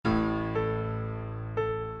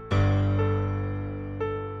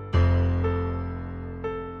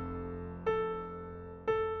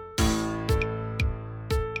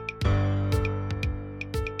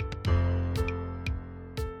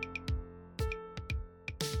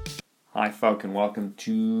Hi, folk, and welcome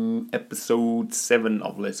to episode 7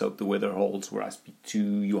 of Let's Hope the Weather Holds, where I speak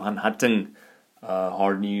to Johan Hutting,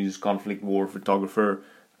 hard news conflict war photographer,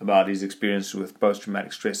 about his experience with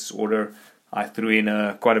post-traumatic stress disorder. I threw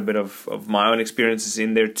in quite a bit of my own experiences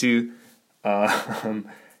in there too.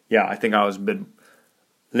 I think I was a bit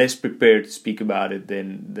less prepared to speak about it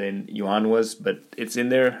than Johan was, but it's in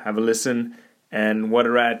there. Have a listen, and what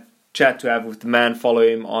a rad chat to have with the man. Follow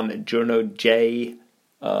him on JournoJ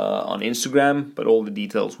on Instagram, but all the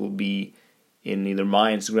details will be in either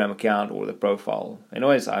my Instagram account or the profile.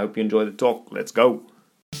 Anyways, I hope you enjoy the talk. Let's go.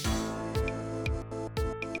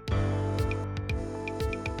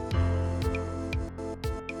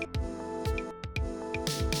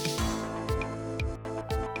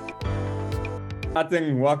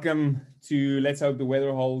 Hutting, welcome to Let's Hope the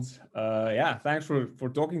Weather Holds. Thanks for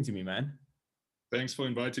talking to me, man. Thanks for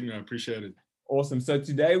inviting me. I appreciate it. Awesome. So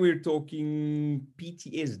today we're talking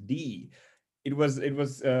PTSD. It was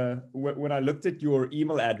when I looked at your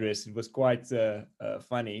email address, it was quite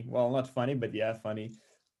funny. Well, not funny, but yeah, funny.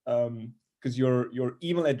 Because your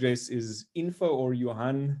email address is info or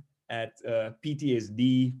Johan at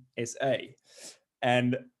PTSD SA,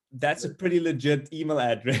 and that's a pretty legit email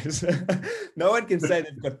address. No one can say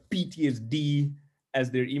they've got PTSD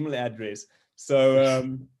as their email address.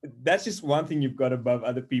 So that's just one thing you've got above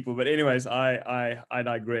other people. But anyways, I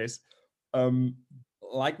digress.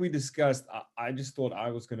 Like we discussed, I just thought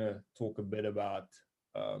I was going to talk a bit about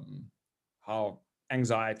how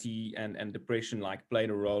anxiety and depression like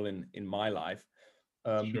played a role in my life.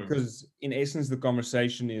 Sure. Because in essence, the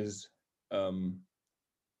conversation is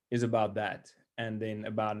about that. And then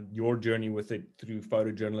about your journey with it through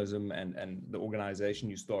photojournalism and the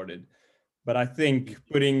organization you started. But I think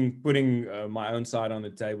putting my own side on the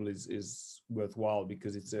table is worthwhile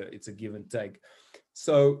because it's a give and take.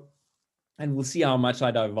 So, and we'll see how much I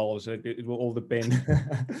divulge. It will all depend.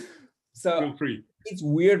 So feel free. It's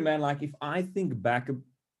weird, man. Like if I think back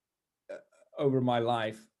over my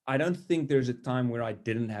life, I don't think there's a time where I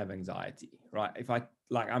didn't have anxiety, right? If I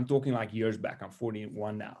I'm talking like years back. I'm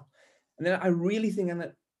 41 now, and then I really think,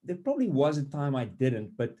 and there probably was a time I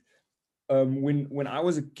didn't, but. When I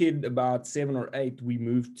was a kid, about 7 or 8, we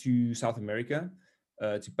moved to South America,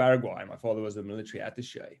 to Paraguay. My father was a military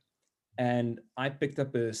attaché, and I picked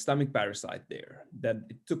up a stomach parasite there that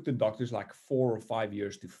it took the doctors like 4 or 5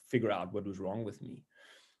 years to figure out what was wrong with me.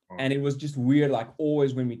 Oh. And it was just weird. Like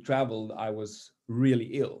always when we traveled, I was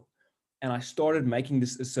really ill. And I started making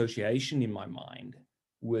this association in my mind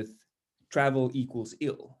with travel equals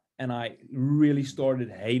ill. And I really started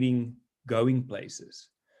hating going places.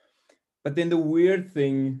 But then the weird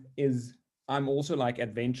thing is I'm also like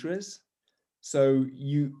adventurous. So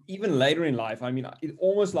you, even later in life, I mean, it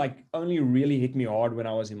almost like only really hit me hard when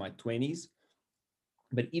I was in my 20s.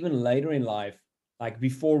 But even later in life, like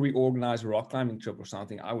before we organize a rock climbing trip or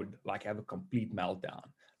something, I would like have a complete meltdown.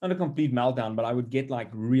 Not a complete meltdown, but I would get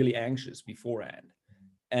like really anxious beforehand.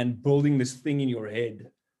 And building this thing in your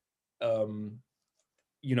head,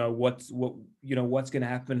 what's going to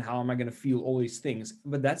happen, how am I going to feel, all these things.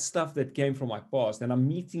 But that's stuff that came from my past, and I'm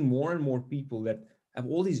meeting more and more people that have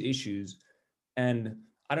all these issues. And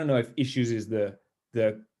I don't know if issues is the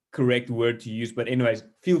correct word to use, but anyways,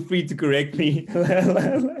 feel free to correct me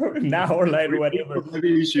now or later, whatever.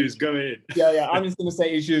 Issues, go ahead. Yeah, I'm just going to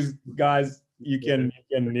say issues, guys. You can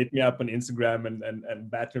hit me up on Instagram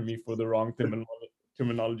and batter me for the wrong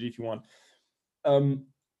terminology if you want.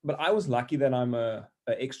 But I was lucky that I'm a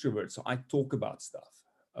extrovert, so I talk about stuff,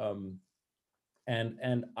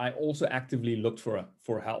 and I also actively looked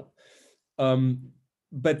for help.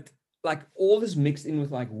 But like all this mixed in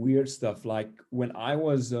with like weird stuff. Like when I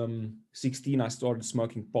was 16, I started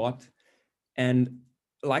smoking pot, and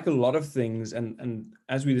like a lot of things, and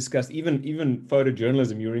as we discussed, even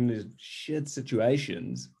photojournalism, you're in these shit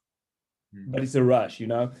situations, but it's a rush,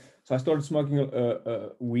 So I started smoking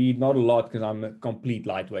weed, not a lot because I'm a complete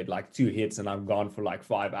lightweight, like 2 hits and I'm gone for like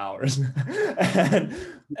 5 hours.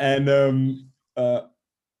 and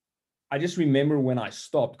I just remember when I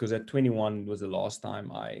stopped, because at 21 was the last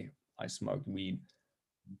time I smoked weed.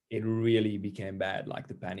 It really became bad, like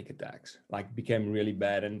the panic attacks, like became really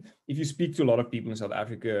bad. And if you speak to a lot of people in South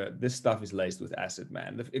Africa, this stuff is laced with acid,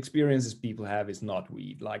 man. The experiences people have is not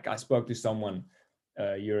weed. Like I spoke to someone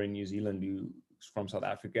here in New Zealand who's from South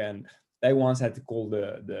Africa, and they once had to call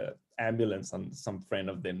the ambulance on some friend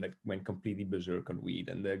of them that went completely berserk on weed.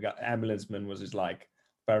 And the ambulance man was just like,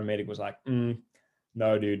 paramedic was like,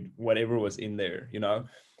 no, dude, whatever was in there,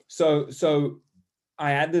 So I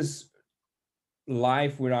had this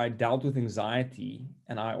life where I dealt with anxiety,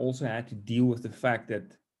 and I also had to deal with the fact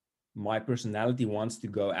that my personality wants to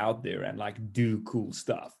go out there and like do cool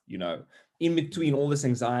stuff, you know. In between all this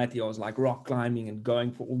anxiety, I was like rock climbing and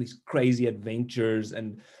going for all these crazy adventures.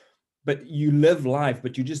 And but you live life,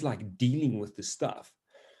 but you're just like dealing with the stuff.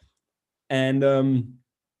 And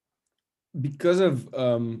because of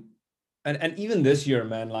and even this year,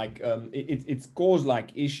 man, like it's caused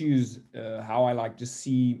like issues, how I like to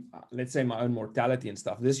see, let's say, my own mortality and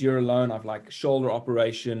stuff. This year alone, I've like shoulder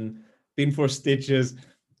operation, been for stitches.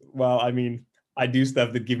 Well, I mean, I do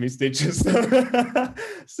stuff that give me stitches.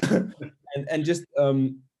 So, and just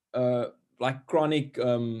uh like chronic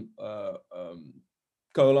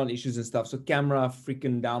colon issues and stuff. So camera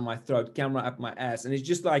freaking down my throat, camera up my ass, and it's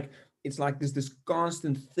just like it's like this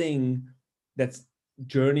constant thing that's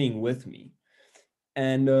journeying with me.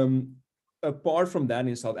 And apart from that,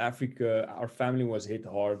 in South Africa, our family was hit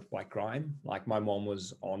hard by crime. Like my mom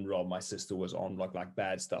was on rob, my sister was on like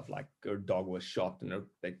bad stuff. Like her dog was shot and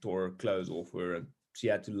they tore her clothes off her, and she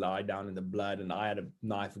had to lie down in the blood. And I had a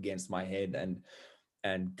knife against my head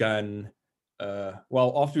and gun.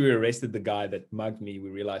 Well, after we arrested the guy that mugged me, we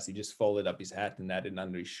realized he just folded up his hat and had it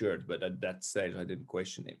under his shirt. But at that stage, I didn't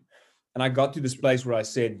question him. And I got to this place where I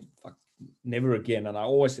said, fuck, never again. And I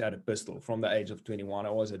always had a pistol from the age of 21. I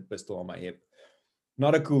always had a pistol on my hip.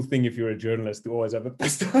 Not a cool thing if you're a journalist to always have a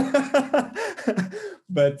pistol.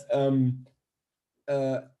 But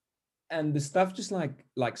and the stuff just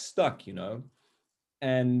like stuck, you know.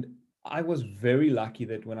 And I was very lucky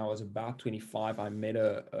that when I was about 25, I met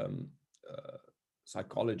a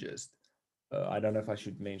psychologist. I don't know if I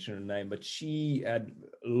should mention her name, but she had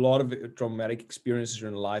a lot of traumatic experiences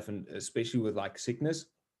in her life, and especially with like sickness.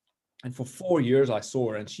 And for 4 years, I saw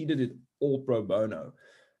her, and she did it all pro bono.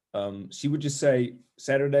 She would just say,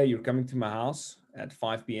 Saturday, you're coming to my house at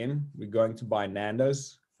 5 p.m. We're going to buy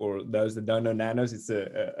Nando's. For those that don't know Nando's, it's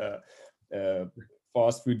a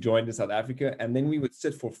fast food joint in South Africa. And then we would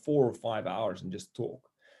sit for 4 or 5 hours and just talk.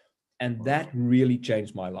 And that really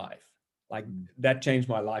changed my life. Like that changed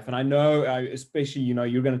my life. And I know, especially, you know,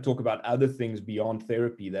 you're going to talk about other things beyond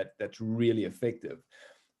therapy that's really effective.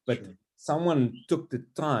 But sure, someone took the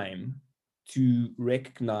time to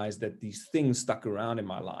recognize that these things stuck around in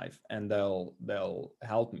my life, and they'll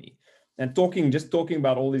help me. And just talking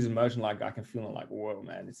about all these emotions, like I can feel like, whoa,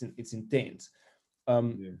 man, it's intense.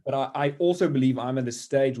 But I also believe I'm at the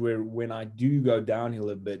stage where when I do go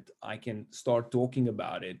downhill a bit, I can start talking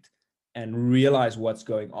about it and realize what's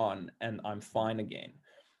going on, and I'm fine again.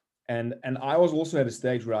 And I was also at a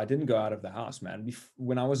stage where I didn't go out of the house, man.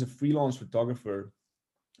 When I was a freelance photographer,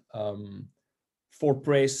 for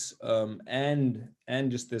press, and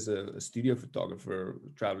just as a studio photographer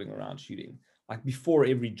traveling around shooting, like before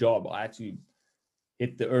every job, I had to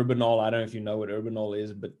hit the Urbanol. I don't know if you know what Urbanol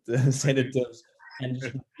is, but sedatives, and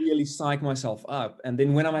just really psych myself up. And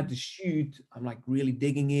then when I'm at the shoot, I'm like really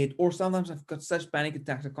digging it. Or sometimes I've got such panic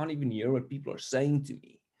attacks, I can't even hear what people are saying to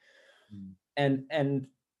me.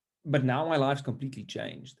 But now my life's completely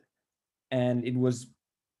changed. And it was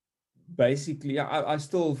basically, I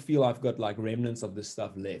still feel I've got like remnants of this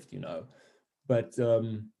stuff left, you know. But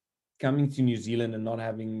coming to New Zealand and not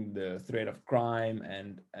having the threat of crime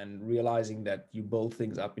and realizing that you build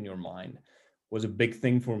things up in your mind was a big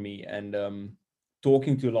thing for me. And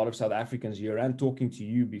talking to a lot of South Africans here and talking to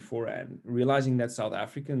you beforehand, realizing that South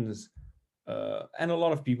Africans and a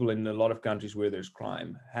lot of people in a lot of countries where there's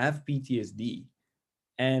crime have PTSD,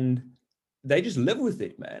 and they just live with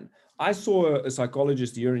it, man. I saw a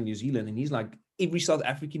psychologist here in New Zealand, and he's like, every South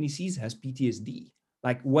African he sees has PTSD.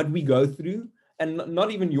 Like what we go through, and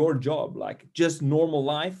not even your job, like just normal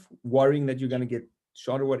life, worrying that you're going to get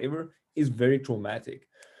shot or whatever, is very traumatic.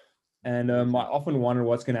 And I often wonder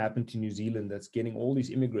what's going to happen to New Zealand that's getting all these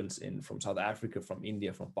immigrants in from South Africa, from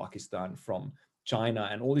India, from Pakistan, from China,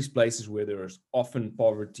 and all these places where there's often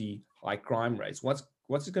poverty, high crime rates. What's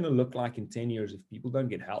it going to look like in 10 years if people don't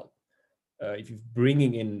get help? If you're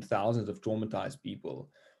bringing in thousands of traumatized people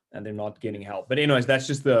and they're not getting help. But anyways, that's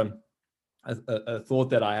just a thought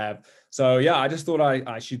that I have. So yeah, I just thought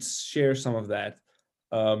I should share some of that.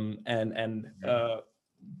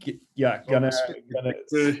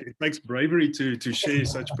 It takes bravery to share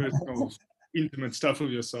such personal, intimate stuff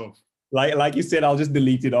of yourself. Like you said, I'll just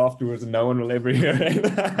delete it afterwards and no one will ever hear it.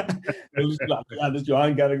 Like, yeah, this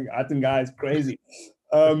Johan Gatton guy is crazy.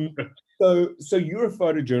 So you're a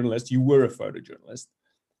photojournalist. You were a photojournalist.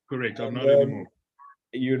 Correct. I'm not anymore.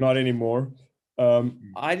 You're not anymore.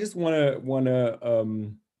 I just wanna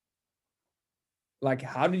like,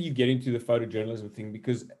 how did you get into the photojournalism thing?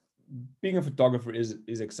 Because being a photographer is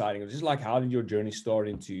exciting. It's just like, how did your journey start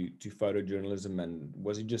into photojournalism, and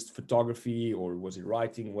was it just photography or was it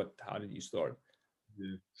writing? How did you start?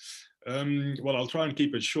 Yeah. Well, I'll try and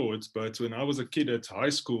keep it short, but when I was a kid at high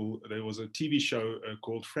school, there was a TV show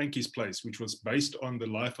called Frankie's Place, which was based on the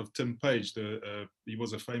life of Tim Page. He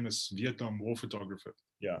was a famous Vietnam War photographer.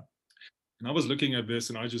 Yeah. And I was looking at this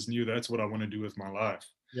and I just knew that's what I want to do with my life.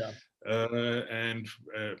 Yeah. And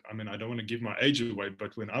I mean, I don't want to give my age away,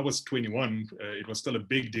 but when I was 21, it was still a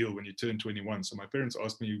big deal when you turn 21. So my parents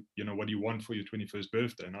asked me, you know, what do you want for your 21st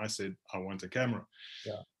birthday? And I said, I want a camera.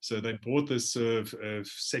 Yeah. So they bought this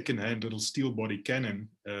secondhand little steel body Canon,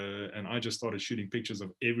 and I just started shooting pictures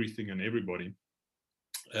of everything and everybody.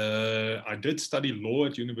 I did study law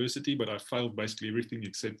at university, but I failed basically everything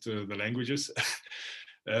except the languages.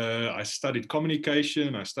 I studied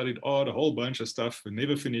communication, I studied art, a whole bunch of stuff, but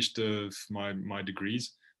never finished my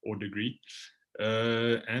degrees or degree.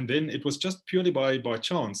 And then it was just purely by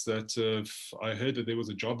chance that I heard that there was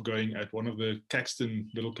a job going at one of the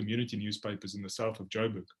Caxton little community newspapers in the south of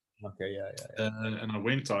Joburg. Okay, yeah. And I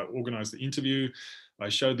went, I organized the interview, I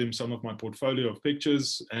showed them some of my portfolio of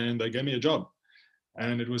pictures, and they gave me a job.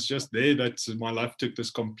 And it was just there that my life took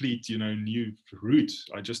this complete, you know, new route.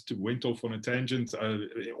 I just went off on a tangent.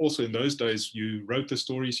 Also in those days, you wrote the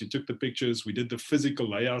stories, you took the pictures, we did the physical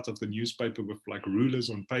layout of the newspaper with like rulers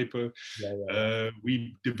on paper.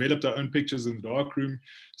 We developed our own pictures in the darkroom.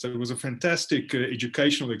 So it was a fantastic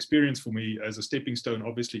educational experience for me as a stepping stone,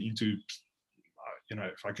 obviously, into, you know,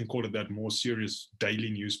 if I can call it that, more serious daily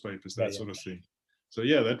newspapers, that sort of thing. So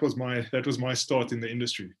yeah, that was my start in the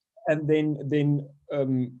industry. And then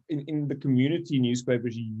in the community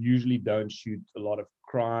newspapers, you usually don't shoot a lot of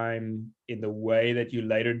crime in the way that you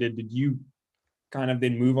later did. Did you kind of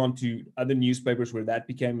then move on to other newspapers where that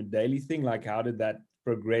became a daily thing? Like, how did that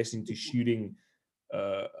progress into shooting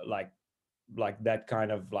like that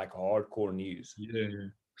kind of like hardcore news? Yeah.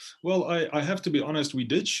 Well, I have to be honest, we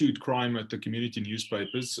did shoot crime at the community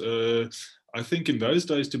newspapers. I think in those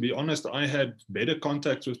days, to be honest, I had better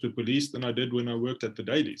contacts with the police than I did when I worked at the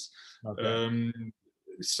dailies. Okay.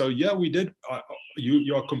 So yeah, we did.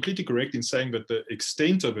 You are completely correct in saying that the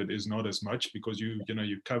extent of it is not as much, because you're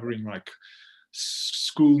covering like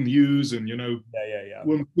school news and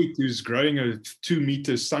Wim Quick who's growing a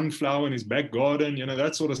 2-meter sunflower in his back garden,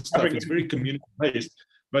 that sort of stuff. It's very community based.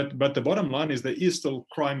 But the bottom line is there is still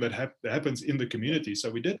crime that happens in the community. So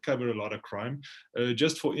we did cover a lot of crime.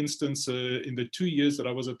 Just for instance, in the 2 years that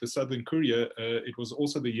I was at the Southern Courier, it was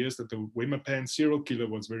also the years that the Wemapan serial killer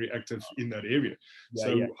was very active in that area.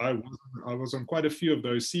 I was on quite a few of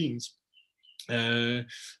those scenes.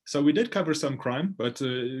 So we did cover some crime, but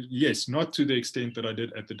yes, not to the extent that I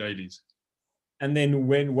did at the dailies. And then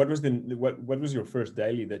what was your first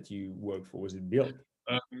daily that you worked for? Was it Beeld?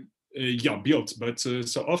 Yeah, Beeld. But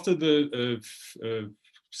so after the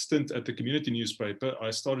stint at the community newspaper,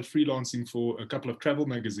 I started freelancing for a couple of travel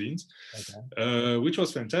magazines, which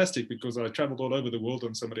was fantastic because I traveled all over the world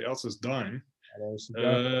on somebody else's dime.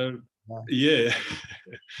 Yeah.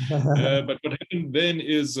 But what happened then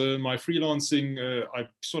is my freelancing, I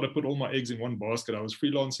sort of put all my eggs in one basket. I was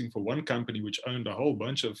freelancing for one company which owned a whole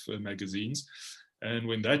bunch of magazines. And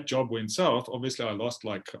when that job went south, obviously I lost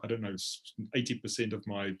 80% of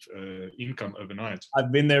my income overnight.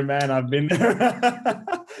 I've been there, man. I've been there.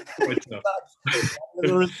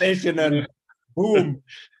 Little recession and boom,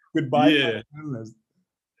 goodbye. Yeah.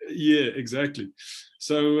 Yeah, exactly.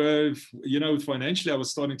 So, financially, I was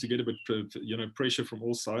starting to get a bit, pressure from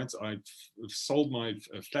all sides. I sold my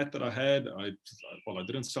flat that I had. I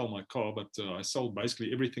didn't sell my car, but I sold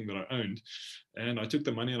basically everything that I owned. And I took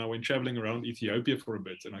the money and I went traveling around Ethiopia for a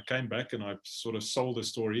bit. And I came back and I sort of sold a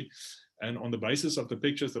story. And on the basis of the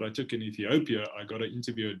pictures that I took in Ethiopia, I got an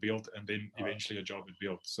interview at Beeld and then eventually a job at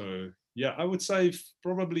Beeld. So, yeah, I would say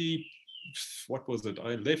probably, what was it?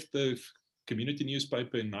 I left the community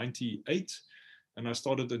newspaper in 98 and I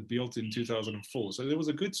started at Beeld in 2004. So there was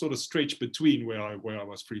a good sort of stretch between where I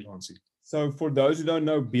was freelancing. So for those who don't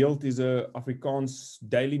know, Beeld is a Afrikaans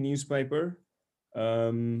daily newspaper.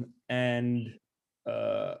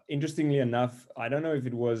 Interestingly enough, I don't know if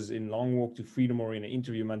it was in Long Walk to Freedom or in an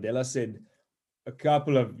interview, Mandela said a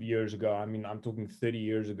couple of years ago, I mean, I'm talking 30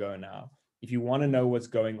 years ago now, if you want to know what's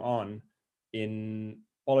going on in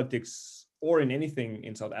politics or in anything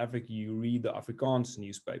in South Africa, you read the Afrikaans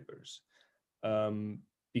newspapers.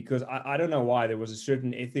 Because I don't know why there was a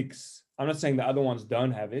certain ethics. I'm not saying the other ones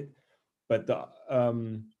don't have it, but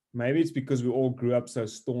maybe it's because we all grew up so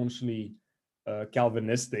staunchly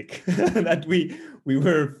Calvinistic that we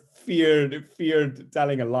were feared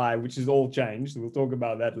telling a lie, which is all changed. We'll talk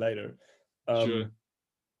about that later. Sure.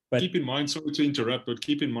 But keep in mind, sorry to interrupt, but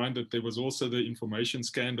keep in mind that there was also the information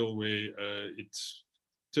scandal where it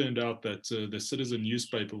turned out that the Citizen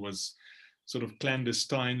newspaper was sort of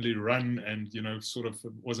clandestinely run and, sort of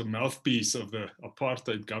was a mouthpiece of the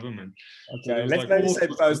apartheid government. So there Okay, was let's like maybe all say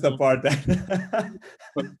sorts of, post-apartheid.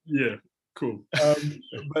 yeah, cool.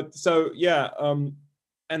 But so yeah,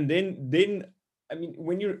 and then I mean,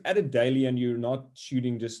 when you're at a daily and you're not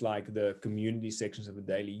shooting just like the community sections of the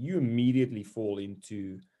daily, you immediately fall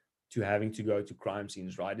into having to go to crime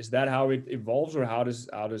scenes, right? Is that how it evolves, or how does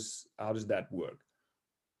that work?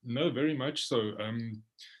 No, very much so.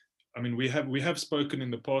 I mean, we have spoken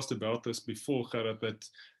in the past about this before, Gerard, that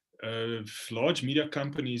large media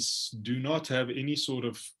companies do not have any sort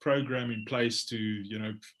of program in place to,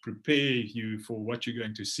 prepare you for what you're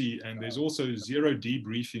going to see. And there's also zero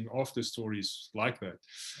debriefing after stories like that.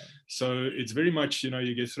 So it's very much,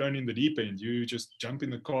 you get thrown in the deep end. You just jump in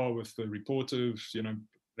the car with the reporter,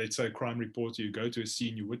 let's say a crime reporter, you go to a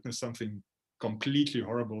scene, you witness something completely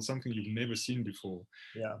horrible, something you've never seen before.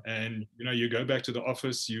 Yeah. And you go back to the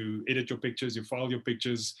office, you edit your pictures, you file your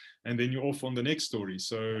pictures, and then you're off on the next story.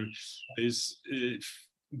 So there's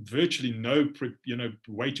virtually no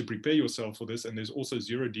way to prepare yourself for this, and there's also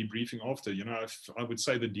zero debriefing after. I would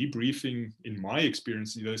say the debriefing, in my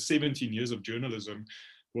experience, 17 years of journalism,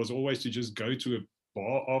 was always to just go to a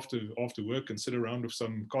bar after work and sit around with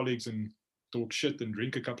some colleagues and talk shit and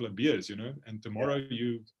drink a couple of beers, and tomorrow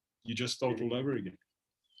you just start all over again.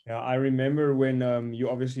 Yeah, I remember when you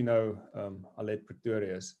obviously know Alette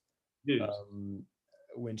Pretorius. Yes.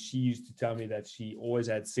 When she used to tell me that she always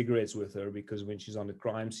had cigarettes with her, because when she's on the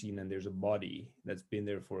crime scene and there's a body that's been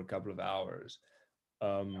there for a couple of hours,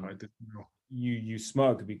 you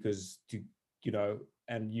smoke, because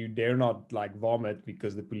and you dare not like vomit,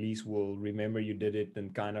 because the police will remember you did it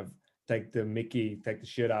and kind of take the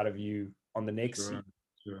shit out of you on the next scene.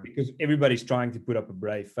 Sure. Because everybody's trying to put up a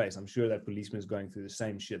brave face. I'm sure that policeman is going through the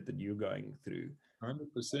same shit that you're going through.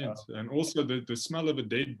 100%. And also the smell of a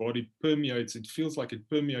dead body permeates. It feels like it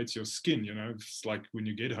permeates your skin. It's like when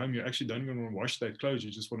you get home, you actually don't even want to wash that clothes.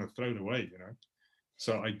 You just want to throw it away.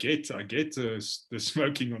 So I get the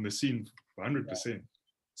smoking on the scene 100%.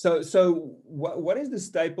 Yeah. So what is the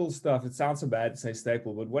staple stuff? It sounds so bad to say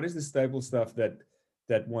staple, but what is the staple stuff that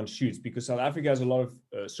one shoots? Because South Africa has a lot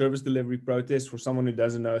of service delivery protests. For someone who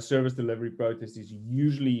doesn't know, a service delivery protest is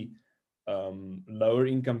usually lower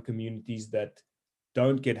income communities that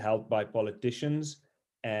don't get helped by politicians,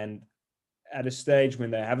 and at a stage when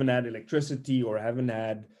they haven't had electricity or haven't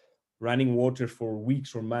had running water for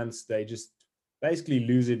weeks or months, they just basically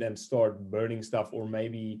lose it and start burning stuff, or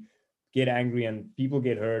maybe get angry and people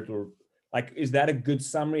get hurt. Or like, is that a good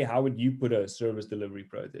summary? How would you put a service delivery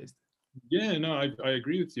protest? Yeah, no, I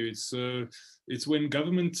agree with you. It's when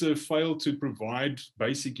government fail to provide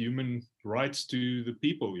basic human rights to the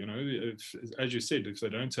people. As you said, if they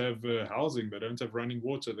don't have housing, they don't have running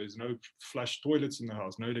water, there's no flush toilets in the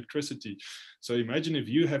house, no electricity. So imagine if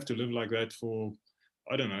you have to live like that for,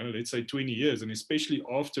 I don't know, let's say 20 years, and especially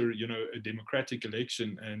after, a democratic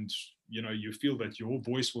election, and, you feel that your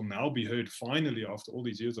voice will now be heard finally after all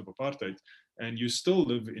these years of apartheid, and you still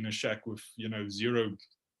live in a shack with, zero,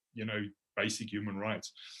 basic human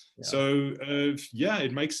rights. Yeah. So,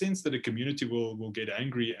 it makes sense that a community will get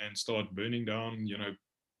angry and start burning down,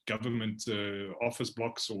 government office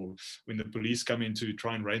blocks, or when the police come in to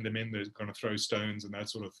try and rein them in, they're going to throw stones and that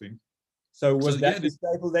sort of thing. So was that the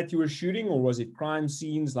staple that you were shooting, or was it crime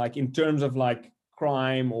scenes, like in terms of like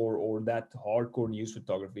crime or that hardcore news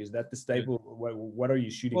photography? Is that the staple? Yeah. What are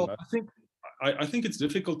you shooting? Well, I think it's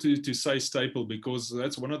difficult to say staple, because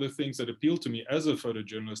that's one of the things that appealed to me as a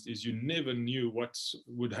photojournalist, is you never knew what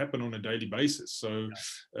would happen on a daily basis. So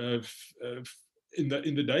in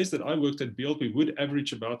the days that I worked at Beeld, we would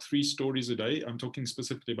average about 3 stories a day. I'm talking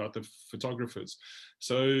specifically about the photographers.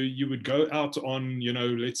 So you would go out on,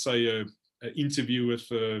 let's say an interview with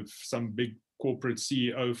some big corporate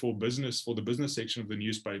CEO for the business section of the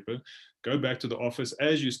newspaper, go back to the office.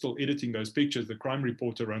 As you're still editing those pictures, the crime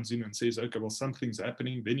reporter runs in and says, okay, well, something's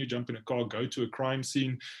happening. Then you jump in a car, go to a crime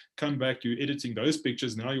scene, come back, you're editing those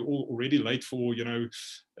pictures. Now you're already late for,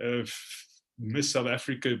 Miss South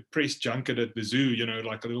Africa press junket at the zoo,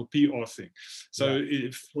 like a little PR thing. So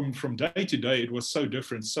from day to day, it was so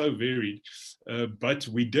different, so varied. But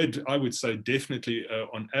we did, I would say, definitely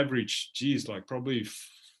on average, like probably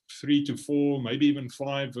 3 to 4, maybe even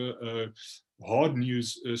 5 hard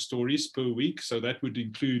news stories per week. So that would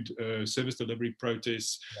include service delivery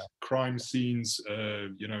protests, crime scenes,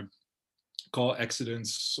 car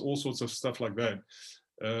accidents, all sorts of stuff like that.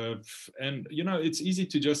 And, it's easy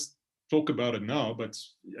to just talk about it now. But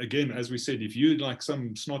again, as we said, if you like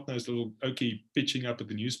some snot-nosed little okie pitching up at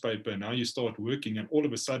the newspaper, now you start working, and all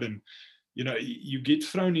of a sudden, you know, you get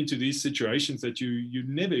thrown into these situations that you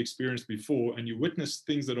never experienced before, and you witness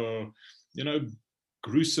things that are, you know,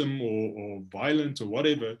 gruesome or violent or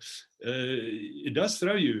whatever. It does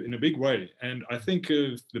throw you in a big way. And I think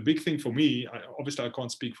the big thing for me, obviously I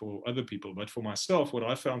can't speak for other people, but for myself, what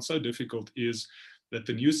I found so difficult is that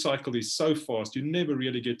the news cycle is so fast, you never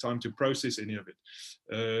really get time to process any of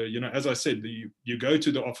it. You know, as I said, you go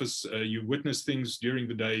to the office, you witness things during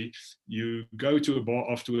the day, you go to a bar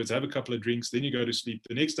afterwards, have a couple of drinks, then you go to sleep.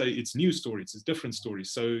 The next day, it's news stories, it's different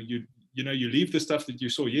stories. So you know, you leave the stuff that you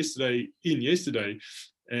saw yesterday in yesterday,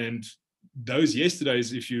 and those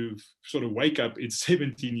yesterdays, if you sort of wake up, it's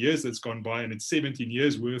 17 years that's gone by, and it's 17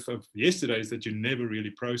 years worth of yesterdays that you never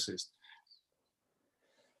really processed.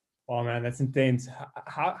 Oh man, that's intense.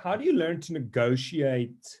 How do you learn to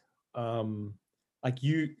negotiate? Like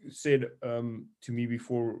you said to me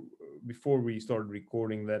before we started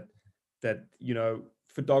recording that you know,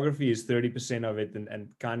 photography is 30% of it, and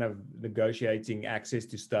kind of negotiating access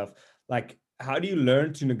to stuff. Like, how do you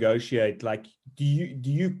learn to negotiate? Like, do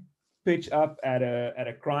you pitch up at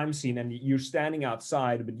a crime scene and you're standing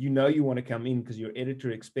outside, but you know you want to come in because your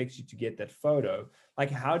editor expects you to get that photo?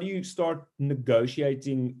 Like, how do you start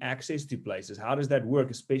negotiating access to places? How does that work,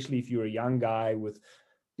 especially if you're a young guy with,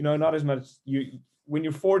 you know, not as much, when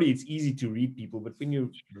you're 40, it's easy to read people, but when you're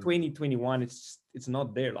 20, 21, it's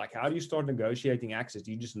not there. Like, how do you start negotiating access?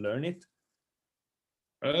 Do you just learn it?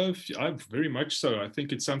 I very much so. I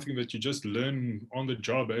think it's something that you just learn on the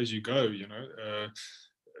job as you go, you know.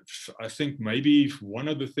 I think maybe one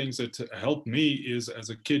of the things that helped me is, as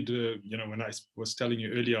a kid, you know, when I was telling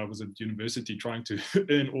you earlier, I was at university trying to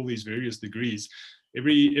earn all these various degrees.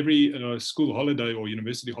 Every school holiday or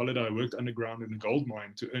university holiday, I worked underground in a gold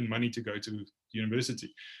mine to earn money to go to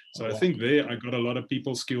university. So I think there I got a lot of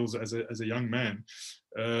people skills as a young man,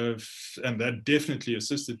 and that definitely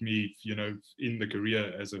assisted me, you know, in the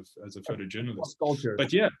career as a photojournalist.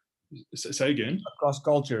 But yeah, say again. Across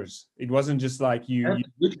cultures. It wasn't just like you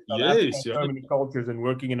yes, so many cultures, and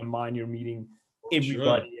working in a mine, you're meeting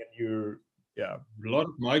everybody, and you're a lot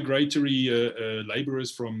of migratory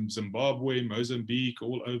laborers from Zimbabwe, Mozambique,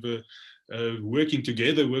 all over, working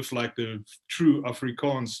together with like the true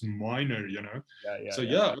Afrikaans miner, you know. So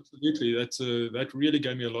yeah, absolutely. That really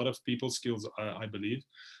gave me a lot of people skills, I believe.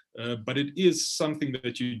 But it is something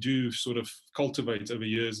that you do sort of cultivate over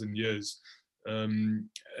years and years.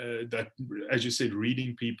 That, as you said,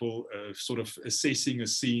 reading people, sort of assessing a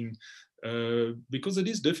scene, because it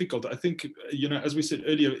is difficult. I think, you know, as we said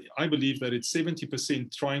earlier, I believe that it's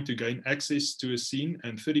 70% trying to gain access to a scene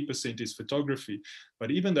and 30% is photography.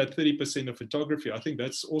 But even that 30% of photography, I think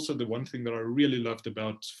that's also the one thing that I really loved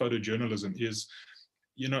about photojournalism is,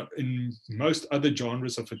 you know, in most other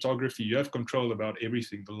genres of photography, you have control about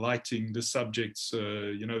everything, the lighting, the subjects,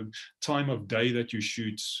 you know, time of day that you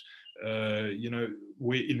shoot, you know,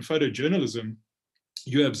 where in photojournalism,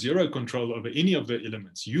 you have zero control over any of the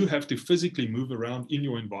elements. You have to physically move around in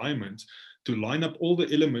your environment to line up all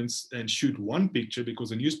the elements and shoot one picture,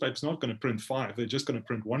 because a newspaper's not going to print 5, they're just going to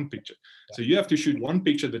print one picture. So you have to shoot one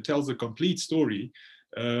picture that tells a complete story,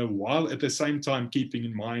 while at the same time keeping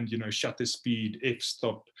in mind, you know, shutter speed,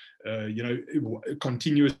 f-stop, you know,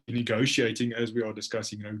 continuous negotiating as we are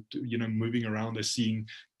discussing, you know, moving around the scene.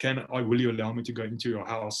 Will you allow me to go into your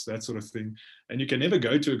house? That sort of thing. And you can never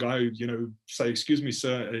go to a guy, you know, say, excuse me,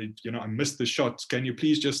 sir, you know, I missed the shot. Can you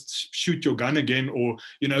please just shoot your gun again? Or,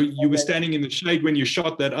 you know, you were standing in the shade when you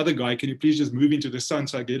shot that other guy. Can you please just move into the sun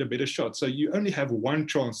so I get a better shot? So you only have one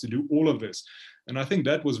chance to do all of this. And I think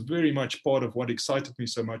that was very much part of what excited me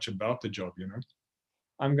so much about the job, you know.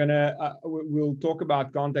 I'm gonna, we'll talk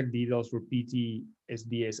about contact details for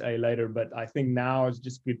PTSDSA later, but I think now it's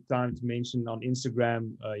just good time to mention on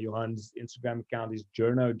Instagram, Johan's Instagram account is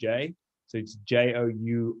JournoJ. So it's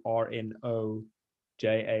JournoJay.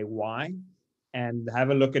 And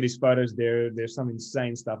have a look at his photos there. There's some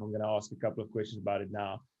insane stuff. I'm gonna ask a couple of questions about it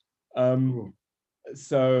now. Cool.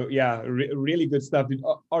 So yeah, really good stuff.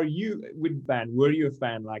 Are you were you a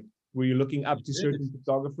fan? Like, were you looking up to certain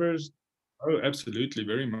photographers? Oh, absolutely,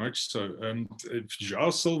 very much so.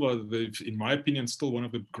 João Silva, in my opinion, still one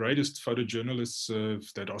of the greatest photojournalists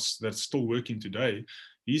that's still working today.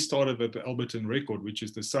 He started at the Alberton Record, which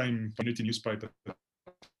is the same community newspaper.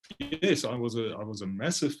 Yes, I was a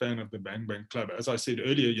massive fan of the Bang Bang Club. As I said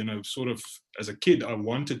earlier, you know, sort of as a kid, I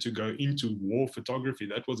wanted to go into war photography.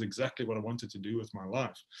 That was exactly what I wanted to do with my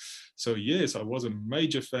life. So yes, I was a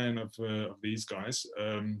major fan of these guys.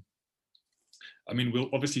 I mean, we'll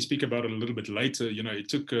obviously speak about it a little bit later. You know, it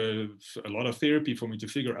took a lot of therapy for me to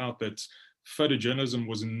figure out that photojournalism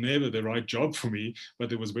was never the right job for me, but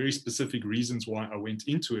there was very specific reasons why I went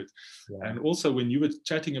into it. Yeah. And also when you were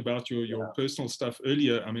chatting about your personal stuff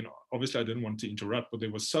earlier, I mean, obviously I didn't want to interrupt, but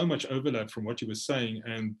there was so much overlap from what you were saying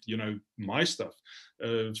and, you know, my stuff.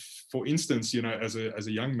 For instance, you know, as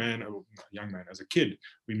a young man, as a kid,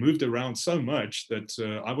 we moved around so much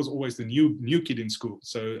that I was always the new kid in school.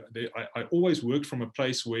 So I always worked from a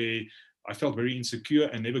place where I felt very insecure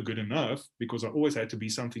and never good enough, because I always had to be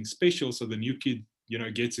something special so the new kid, you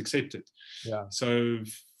know, gets accepted. Yeah. So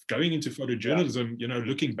going into photojournalism, you know,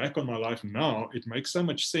 looking back on my life now, it makes so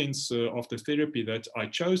much sense after therapy that I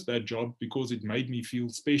chose that job because it made me feel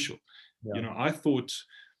special. Yeah. You know, I thought,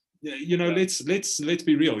 you know, let's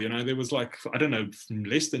be real. You know, there was like, I don't know,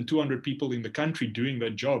 less than 200 people in the country doing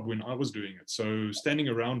that job when I was doing it. So standing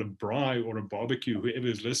around a braai or a barbecue, whoever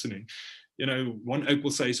is listening, you know, one oak will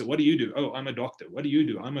say, so what do you do? Oh, I'm a doctor. What do you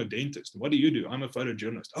do? I'm a dentist. What do you do? I'm a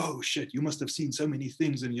photojournalist. Oh shit, you must have seen so many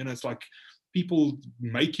things. And, you know, it's like people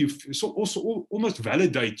make you also almost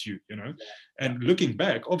validate you, you know. And looking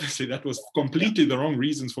back, obviously that was completely the wrong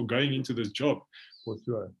reasons for going into this job.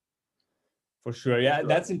 For sure. Yeah,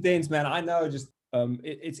 that's intense, man. I know. Just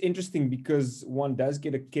it's interesting because one does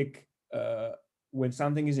get a kick when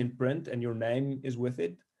something is in print and your name is with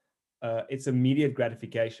it. It's immediate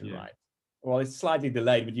gratification, right? Well, it's slightly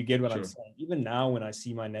delayed, but you get what I'm saying. Even now, when I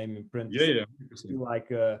see my name in print, it's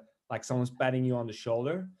like someone's patting you on the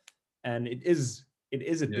shoulder, and it is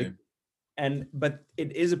addictive. But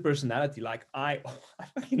it is a personality. Like I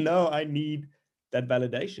fucking know I need that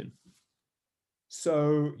validation.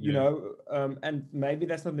 So, you know, and maybe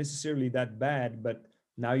that's not necessarily that bad, but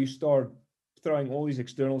now you start throwing all these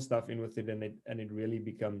external stuff in with it, and it really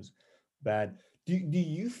becomes bad. Do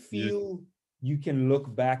you feel you can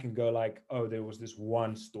look back and go like, oh, there was this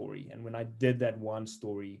one story, and when I did that one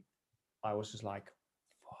story, I was just like,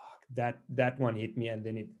 fuck, that one hit me, and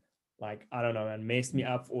then it, like, I don't know, and messed me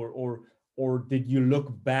up, or did you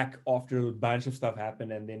look back after a bunch of stuff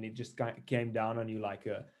happened and then it just came down on you like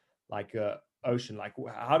a ocean? Like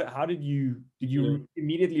how did you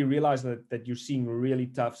immediately realize that you're seeing really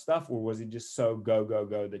tough stuff, or was it just so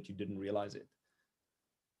go that you didn't realize it?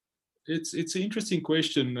 It's an interesting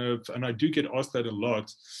question, and I do get asked that a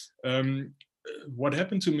lot. What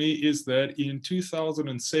happened to me is that in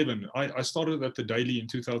 2007, I started at the Daily in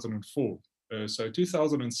 2004. So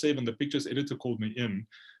 2007, the pictures editor called me in,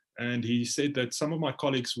 and he said that some of my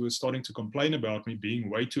colleagues were starting to complain about me being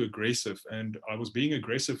way too aggressive, and I was being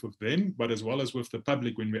aggressive with them, but as well as with the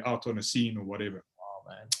public when we're out on a scene or whatever. Oh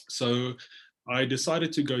man! So I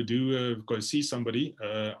decided to go see somebody.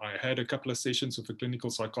 I had a couple of sessions with a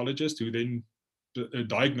clinical psychologist who then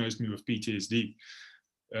diagnosed me with PTSD.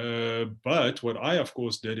 But what I, of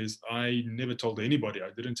course, did is I never told anybody.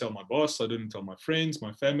 I didn't tell my boss. I didn't tell my friends,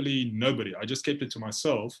 my family, nobody. I just kept it to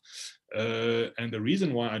myself. And the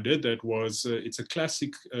reason why I did that was it's a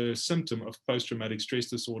classic symptom of post-traumatic stress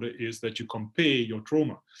disorder is that you compare your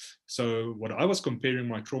trauma. So what I was comparing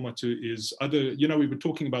my trauma to is other, you know, we were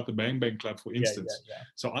talking about the Bang Bang Club, for instance.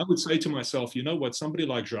 So I would say to myself, you know what, somebody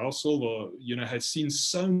like João Silva, you know, has seen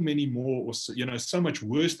so many more, or, you know, so much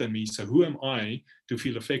worse than me. So who am I to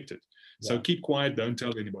feel affected? So keep quiet, don't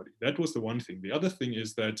tell anybody. That was the one thing. The other thing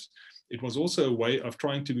is that it was also a way of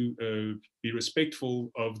trying to be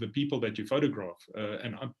respectful of the people that you photograph.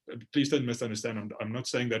 And please don't misunderstand, I'm not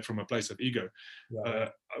saying that from a place of ego.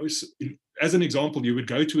 As an example, you would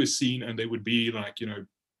go to a scene and there would be like, you know,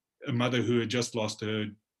 a mother who had just lost her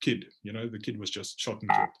kid. You know, the kid was just shot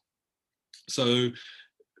and killed. So,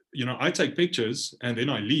 you know, I take pictures and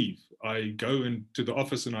then I leave. I go into the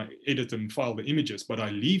office and I edit and file the images, but I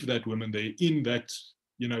leave that woman there in that,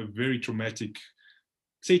 you know, very traumatic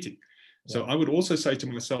setting. So I would also say to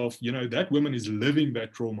myself, you know, that woman is living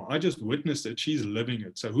that trauma. I just witnessed it. She's living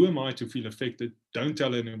it. So who am I to feel affected? Don't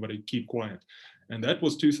tell anybody, keep quiet. And that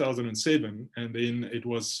was 2007. And then it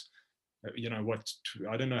was, you know what,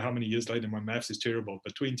 I don't know how many years later, my maths is terrible,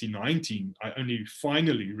 but 2019, I only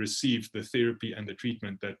finally received the therapy and the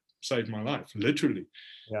treatment that saved my life, literally.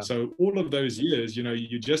 So all of those years, you know,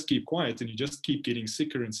 you just keep quiet and you just keep getting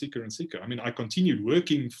sicker and sicker and sicker. I mean, I continued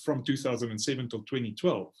working from 2007 till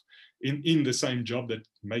 2012 in the same job that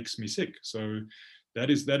makes me sick. So that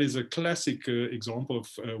is a classic example of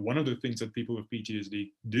one of the things that people with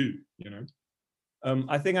PTSD do, you know.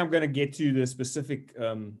 I think I'm going to get to the specific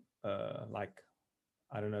like,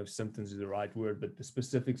 I don't know if symptoms is the right word, but the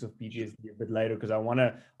specifics of PTSD a bit later, because I want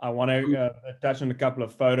to touch on a couple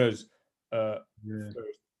of photos first.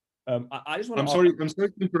 I just want I'm to sorry. I'm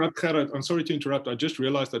sorry to interrupt, Gerard. I'm sorry to interrupt. I just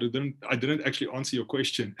realized that I didn't actually answer your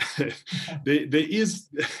question. there is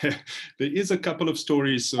there is a couple of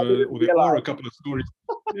stories, or there are a couple of stories.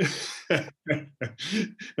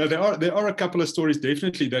 Now there are a couple of stories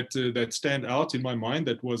definitely that stand out in my mind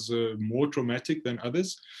that was more traumatic than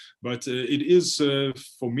others, but it is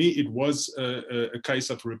for me it was a case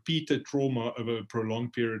of repeated trauma over a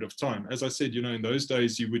prolonged period of time. As I said, in those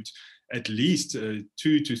days you would at least 2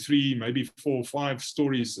 to 3, maybe 4 or 5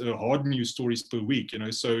 stories, hard news stories per week.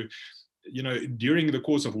 So during the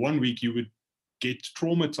course of 1 week you would get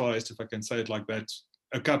traumatized, if I can say it like that,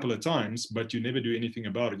 a couple of times, but you never do anything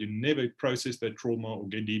about it. You never process that trauma or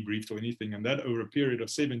get debriefed or anything, and that over a period of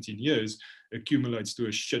 17 years accumulates to a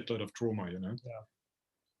shitload of trauma. Yeah.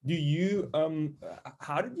 Do you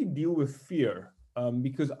how did you deal with fear?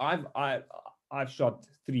 Because I've shot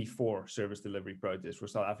 3-4 service delivery protests for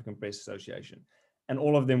South African Press Association, and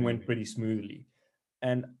all of them went pretty smoothly.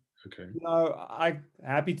 And Okay. I'm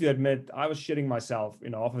happy to admit I was shitting myself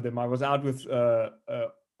in half of them. I was out with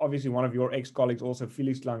obviously one of your ex-colleagues, also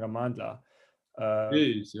Felix Langamandla.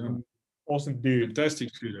 Yes, yeah. Awesome dude.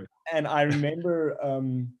 Fantastic shooter. And I remember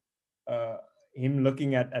him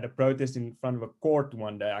looking at a protest in front of a court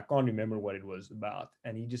one day. I can't remember what it was about.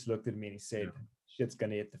 And he just looked at me and he said, shit's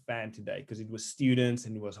going to hit the fan today, because it was students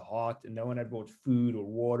and it was hot and no one had brought food or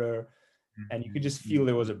water. And you could just feel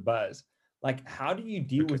there was a buzz. Like, how do you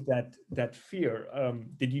deal with that fear?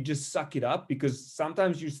 Did you just suck it up? Because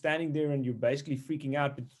sometimes you're standing there and you're basically freaking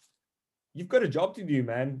out, but you've got a job to do,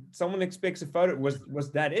 man. Someone expects a photo.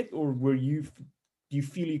 Was that it? Or do you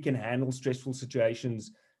feel you can handle stressful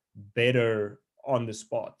situations better on the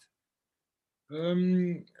spot?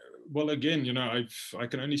 Well, again, I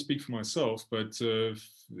can only speak for myself, but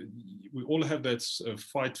we all have that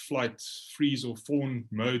fight, flight, freeze, or fawn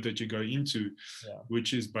mode that you go into,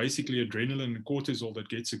 which is basically adrenaline and cortisol that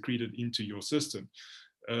gets secreted into your system.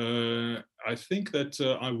 I think that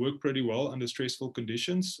I work pretty well under stressful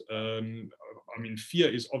conditions.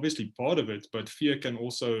 Fear is obviously part of it, but fear can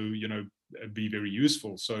also, be very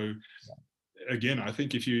useful. So again, I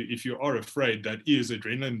think if you are afraid, that is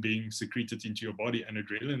adrenaline being secreted into your body, and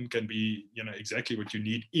adrenaline can be, exactly what you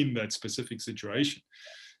need in that specific situation.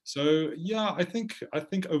 So yeah, I think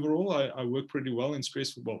overall I work pretty well in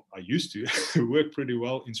stressful. Well, I used to work pretty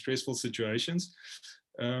well in stressful situations.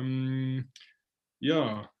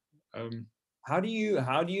 Yeah. How do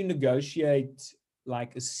you negotiate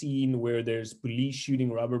like a scene where there's police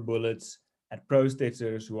shooting rubber bullets at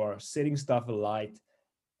protesters who are setting stuff alight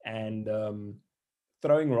and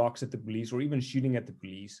throwing rocks at the police or even shooting at the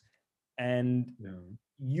police, and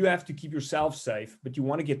you have to keep yourself safe, but you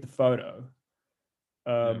want to get the photo?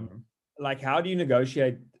 Like, how do you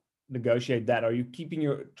negotiate that? Are you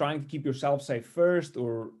trying to keep yourself safe first,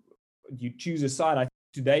 or do you choose a side? I think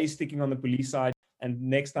today sticking on the police side, and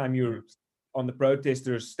next time you're on the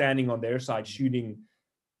protesters standing on their side shooting.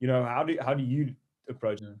 How do you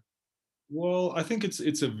approach it? Well, I think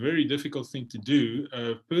it's a very difficult thing to do.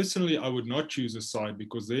 Personally, I would not choose a side,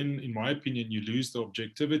 because then, in my opinion, you lose the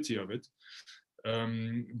objectivity of it.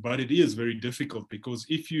 But it is very difficult, because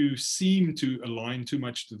if you seem to align too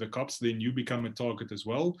much to the cops, then you become a target as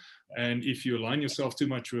well. And if you align yourself too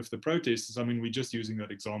much with the protesters, we're just using that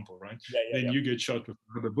example, right? Then you get shot with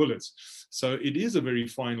rubber bullets. So it is a very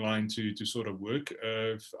fine line to sort of work.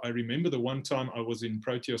 I remember the one time I was in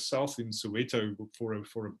Protea South in Soweto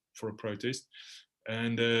for a protest.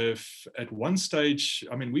 And at one stage,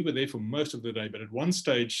 we were there for most of the day, but at one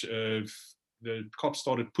stage, the cops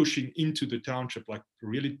started pushing into the township, like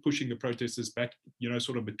really pushing the protesters back,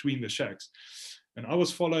 sort of between the shacks. And I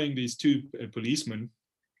was following these 2 policemen.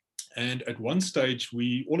 And at one stage,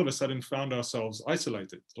 we all of a sudden found ourselves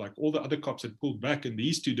isolated. Like, all the other cops had pulled back, and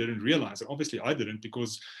these 2 didn't realize. And obviously I didn't,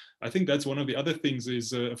 because I think that's one of the other things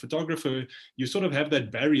is a photographer, you sort of have that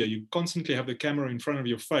barrier. You constantly have the camera in front of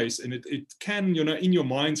your face, and it can, in your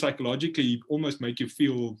mind psychologically almost make you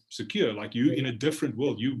feel secure, like you in a different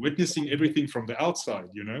world, you witnessing everything from the outside,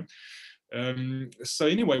 So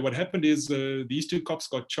anyway, what happened is these 2 cops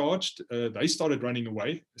got charged. They started running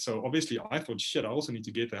away. So obviously I thought, shit, I also need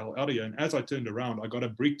to get the hell out of here. And as I turned around, I got a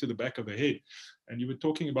brick to the back of the head. And you were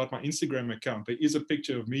talking about my Instagram account. There is a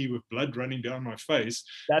picture of me with blood running down my face.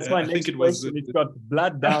 That's my next question. It's got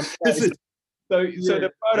blood down. So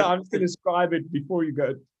the photo, I'm just going to describe it before you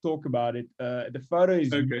go talk about it. The photo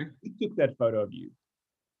is, okay. Who took that photo of you?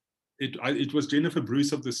 It was Jennifer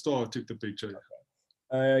Bruce of the Star took the picture.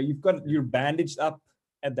 You're bandaged up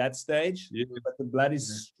at that stage, but the blood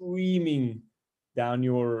is streaming down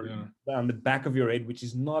Yeah. down the back of your head, which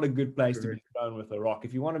is not a good place to be Correct. thrown with a rock.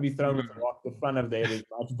 If you want to be thrown No. with a rock, the front of the head is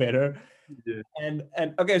much better. Yeah. And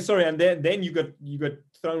okay, sorry, and then you got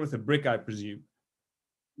thrown with a brick, I presume.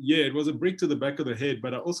 Yeah, it was a brick to the back of the head.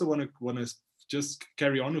 But I also want to just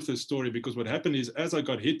carry on with this story, because what happened is, as I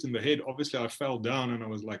got hit in the head, obviously I fell down and I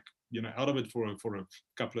was like, out of it for a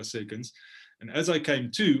couple of seconds. And as I came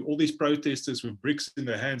to, all these protesters with bricks in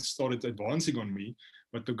their hands started advancing on me.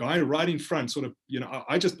 But the guy right in front sort of,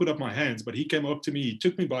 I just put up my hands, but he came up to me, he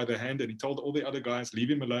took me by the hand and he told all the other guys,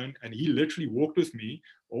 leave him alone. And he literally walked with me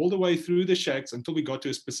all the way through the shacks until we got to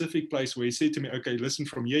a specific place where he said to me, okay, listen,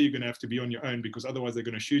 from here, you're going to have to be on your own because otherwise they're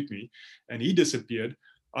going to shoot me. And he disappeared.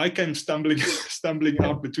 I came stumbling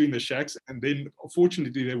out between the shacks. And then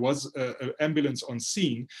fortunately, there was an ambulance on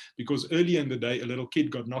scene because earlier in the day, a little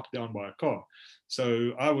kid got knocked down by a car.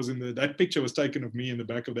 So I was that picture was taken of me in the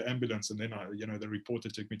back of the ambulance. And then the reporter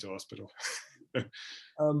took me to hospital.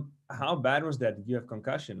 How bad was that? Did you have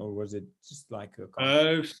concussion, or was it just like a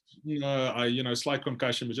slight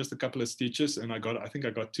concussion, but just a couple of stitches, and I think I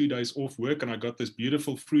got 2 days off work, and I got this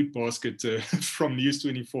beautiful fruit basket from News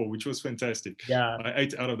 24, which was fantastic. Yeah, I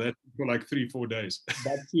ate out of that for like 3-4 days.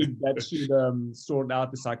 that should sort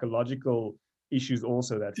out the psychological issues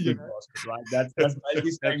also. That fruit basket, right? That's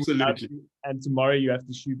basically saying absolutely. And tomorrow you have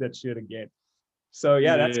to shoot that shit again. So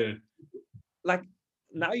yeah, that's like,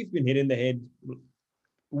 now you've been hit in the head. A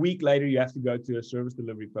week later, you have to go to a service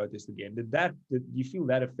delivery protest again. Did you feel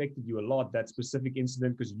that affected you a lot, that specific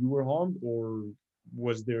incident, because you were harmed, or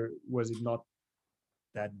was it not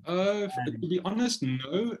that? To be honest,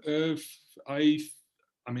 no.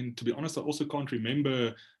 I mean, to be honest, I also can't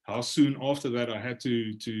remember how soon after that I had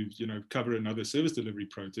to cover another service delivery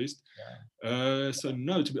protest. Yeah. So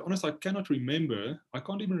no, to be honest, I cannot remember. I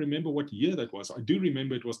can't even remember what year that was. I do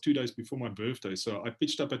remember it was 2 days before my birthday. So I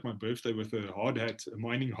pitched up at my birthday with a hard hat, a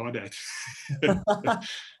mining hard hat.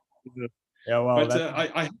 Yeah, well,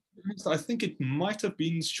 but I think it might have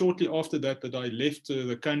been shortly after that I left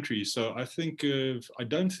the country. So I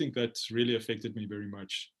don't think that really affected me very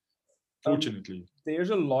much, fortunately.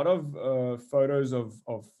 There's a lot of photos of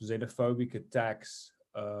xenophobic attacks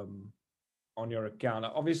on your account.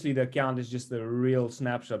 Obviously, the account is just a real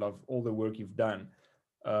snapshot of all the work you've done.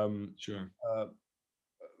 Sure.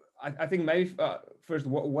 I think maybe first,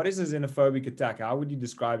 what is a xenophobic attack? How would you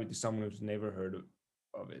describe it to someone who's never heard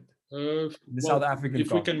of it? South African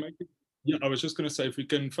if we can make it, I was just going to say, if we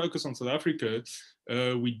can focus on South Africa,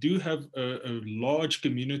 we do have a large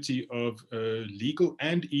community of legal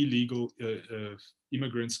and illegal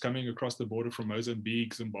immigrants coming across the border from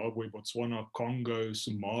Mozambique, Zimbabwe, Botswana, Congo,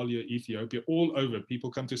 Somalia, Ethiopia, all over. People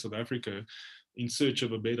come to South Africa in search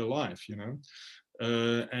of a better life,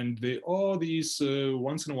 and there are these,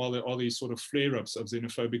 once in a while, there are these sort of flare-ups of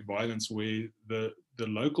xenophobic violence where the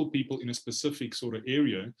local people in a specific sort of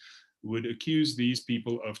area would accuse these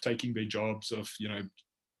people of taking their jobs, of,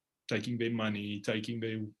 taking their money, taking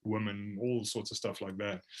their women, all sorts of stuff like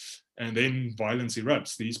that. And then violence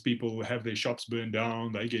erupts. These people have their shops burned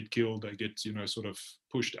down, they get killed, they get, sort of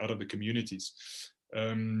pushed out of the communities.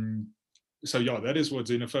 So yeah, that is what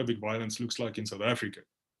xenophobic violence looks like in South Africa.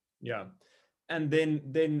 Yeah. And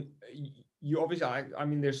then you obviously, I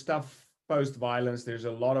mean, there's stuff post-violence. There's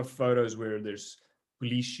a lot of photos where there's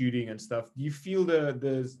police shooting and stuff. Do you feel the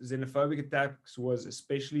xenophobic attacks was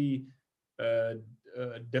especially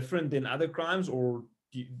different than other crimes, or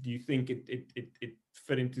do you think it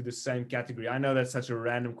fit into the same category? I know that's such a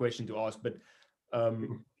random question to ask, but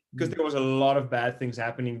because there was a lot of bad things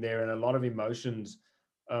happening there and a lot of emotions,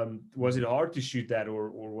 was it hard to shoot that, or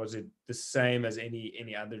was it the same as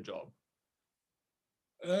any other job?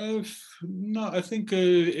 No, I think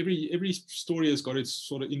every story has got its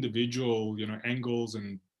sort of individual, angles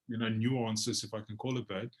and nuances, if I can call it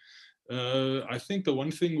that. I think the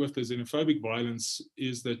one thing with the xenophobic violence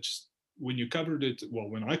is that when you covered it, well,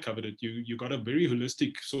 when I covered it, you got a very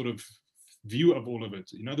holistic sort of view of all of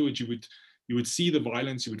it. In other words, you would see the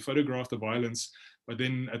violence, you would photograph the violence, but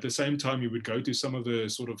then at the same time, you would go to some of the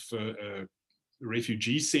sort of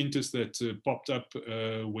refugee centers that popped up,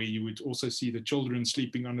 where you would also see the children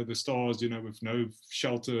sleeping under the stars, with no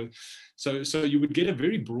shelter. So you would get a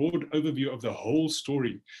very broad overview of the whole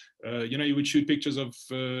story. You would shoot pictures of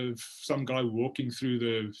some guy walking through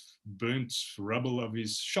the burnt rubble of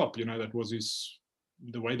his shop. That was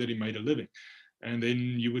the way that he made a living. And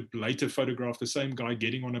then you would later photograph the same guy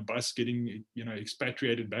getting on a bus, getting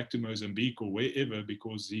expatriated back to Mozambique or wherever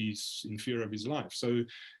because he's in fear of his life. So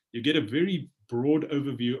you get a very broad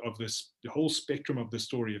overview of the whole spectrum of the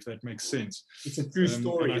story, if that makes sense. It's a true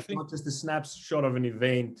story. It's not just a snapshot of an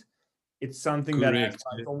event It's something that has,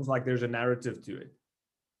 Correct. it's almost like there's a narrative to it.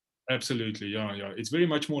 Absolutely, yeah, yeah. It's very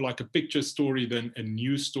much more like a picture story than a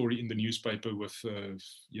news story in the newspaper with,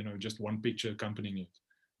 just one picture accompanying it.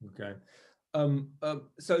 Okay.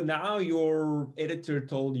 So now your editor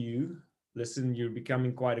told you, listen, you're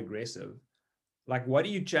becoming quite aggressive. Like, what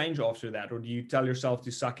do you change after that? Or do you tell yourself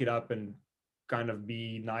to suck it up and kind of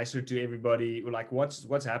be nicer to everybody? Like,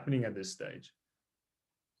 what's happening at this stage?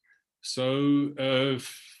 So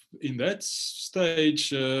in that stage,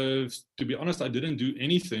 to be honest, I didn't do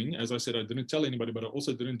anything. As I said, I didn't tell anybody, but I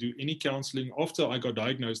also didn't do any counseling. After I got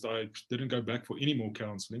diagnosed, I didn't go back for any more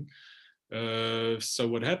counseling. So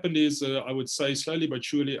what happened is, I would say slowly but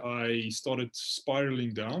surely, I started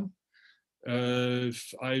spiraling down.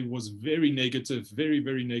 I was very negative, very,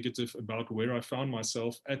 very negative about where I found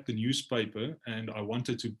myself at the newspaper, and I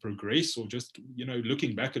wanted to progress, or just,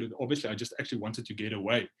 looking back at it, obviously, I just actually wanted to get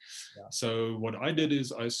away. Yeah. So what I did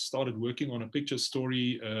is I started working on a picture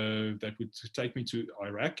story that would take me to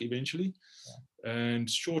Iraq eventually. Yeah. And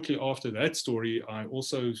shortly after that story, I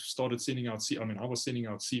also started sending out, I was sending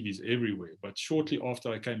out CVs everywhere. But shortly after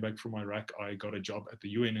I came back from Iraq, I got a job at the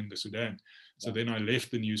UN in the Sudan. So Yeah. then I left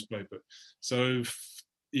the newspaper. So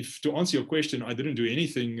if to answer your question, I didn't do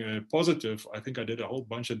anything positive. I think I did a whole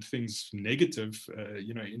bunch of things negative,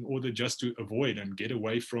 in order just to avoid and get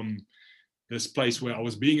away from this place where I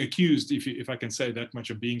was being accused, if I can say that much,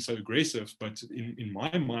 of being so aggressive. But in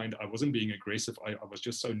my mind, I wasn't being aggressive. I was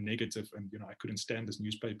just so negative, and I couldn't stand this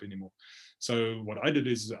newspaper anymore. So what I did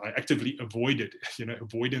is I actively avoided.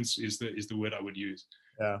 Avoidance is the word I would use.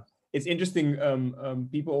 Yeah, it's interesting.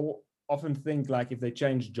 People often think like if they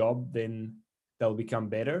change job, then they'll become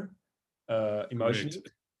better emotionally.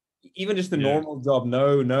 Correct. Even just a Yeah. normal job,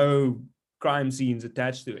 no crime scenes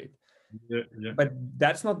attached to it. Yeah, yeah. But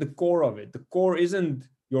that's not the core of it. The core isn't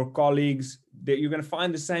your colleagues. That you're going to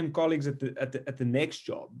find the same colleagues at the next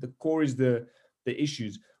job. The core is the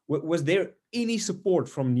issues. Was there any support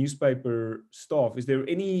from newspaper staff? Is there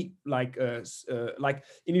any like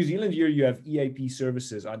in New Zealand here you have EAP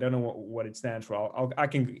services? I don't know what it stands for.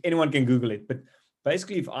 Anyone can Google it. But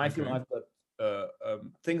basically, if I feel I've got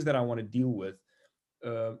things that I want to deal with,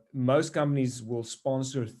 most companies will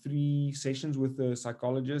sponsor 3 sessions with a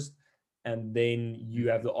psychologist, and then you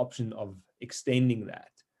have the option of extending that.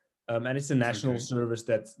 And it's a national service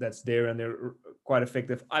that's there, and they're quite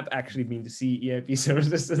effective. I've actually been to see EAP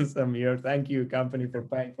services since I'm here. Thank you, company, for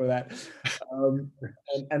paying for that.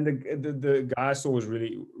 And the guy I saw was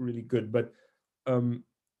really, really good. But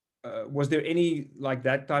was there any like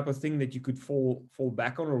that type of thing that you could fall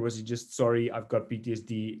back on, or was it just, sorry, I've got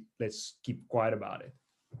PTSD, let's keep quiet about it?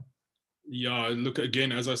 Yeah, look,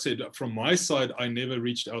 again, as I said, from my side, I never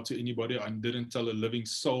reached out to anybody. I didn't tell a living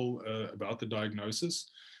soul about the diagnosis.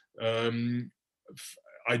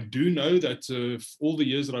 I do know that all the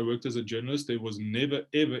years that I worked as a journalist, there was never,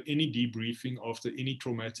 ever any debriefing after any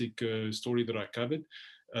traumatic story that I covered.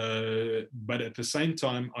 But at the same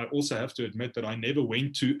time, I also have to admit that I never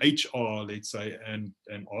went to HR, let's say, and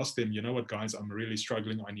asked them, you know what, guys, I'm really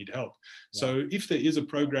struggling, I need help. Yeah. So if there is a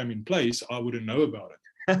program in place, I wouldn't know about it.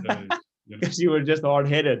 Because you were just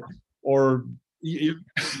hard-headed, or yeah,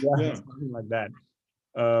 something like that.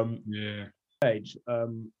 Yeah.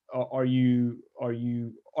 Are you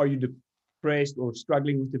depressed or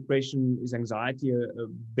struggling with depression? Is anxiety a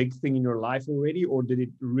big thing in your life already, or did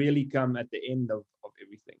it really come at the end of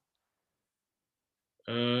everything?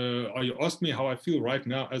 Are you asking me how I feel right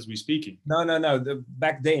now as we're speaking? No.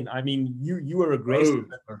 Back then, I mean, you were aggressive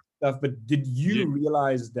and stuff, but did you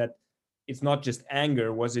realize that it's not just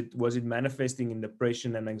anger? Was it manifesting in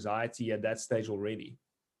depression and anxiety at that stage already?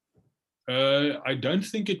 I don't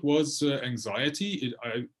think it was anxiety.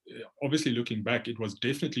 Obviously, looking back, it was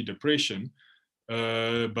definitely depression.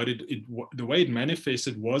 But the way it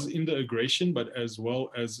manifested was in the aggression, but as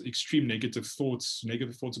well as extreme negative thoughts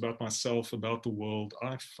about myself, about the world.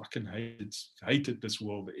 I fucking hated this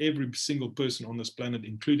world. Every single person on this planet,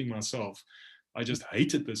 including myself, I just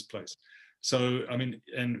hated this place. So, I mean,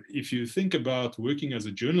 and if you think about working as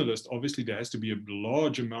a journalist, obviously there has to be a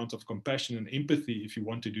large amount of compassion and empathy if you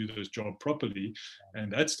want to do this job properly.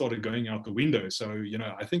 And that started going out the window. So,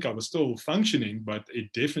 I think I was still functioning, but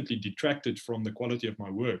it definitely detracted from the quality of my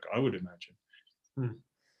work, I would imagine.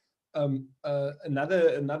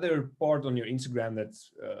 Another part on your Instagram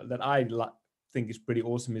that I think is pretty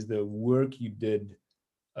awesome is the work you did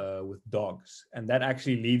with dogs. And that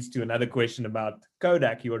actually leads to another question about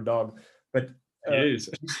Kodak, your dog. But yes.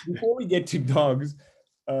 Before we get to dogs,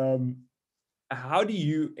 how do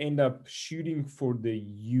you end up shooting for the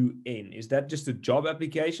UN? Is that just a job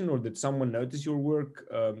application, or did someone notice your work?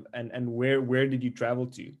 And where did you travel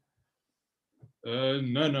to?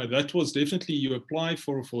 No, that was definitely, you apply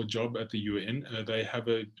for a job at the UN. They have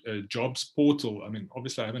a jobs portal. I mean,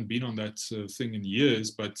 obviously I haven't been on that thing in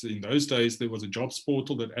years, but in those days there was a jobs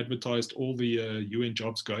portal that advertised all the UN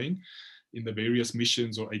jobs going in the various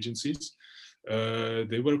missions or agencies.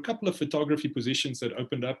 There were a couple of photography positions that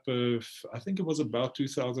opened up. I think it was about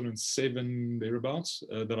 2007 thereabouts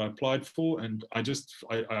that I applied for, and I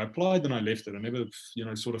applied and I left it. I never,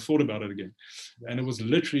 sort of thought about it again. And it was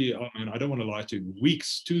literally, I don't want to lie to you,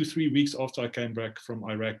 2-3 weeks after I came back from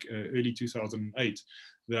Iraq, early 2008,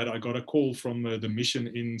 that I got a call from the mission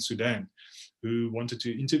in Sudan, who wanted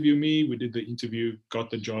to interview me. We did the interview,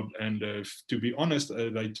 got the job. And to be honest,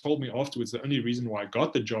 they told me afterwards the only reason why I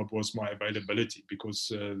got the job was my availability, because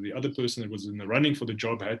the other person that was in the running for the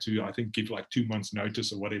job had to, I think, give like 2 months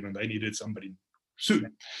notice or whatever, and they needed somebody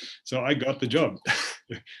soon. So I got the job.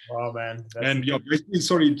 Wow, man. And yeah,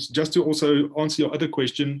 sorry, just to also answer your other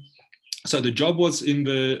question. So the job was in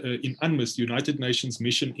UNMISS, United Nations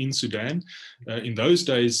mission in Sudan. In those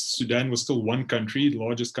days, Sudan was still one country, the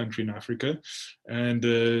largest country in Africa. And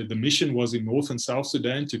the mission was in North and South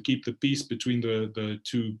Sudan to keep the peace between the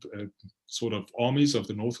two sort of armies of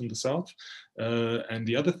the North and the South. And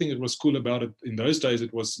the other thing that was cool about it, in those days,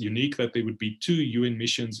 it was unique that there would be 2 UN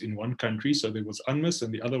missions in one country. So there was UNMISS,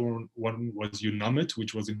 and the other one was UNAMID,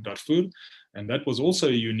 which was in Darfur. And that was also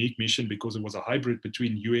a unique mission because it was a hybrid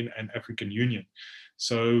between UN and African Union.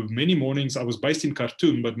 So many mornings, I was based in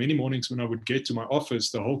Khartoum, but many mornings when I would get to my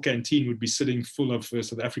office, the whole canteen would be sitting full of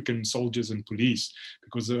South African soldiers and police,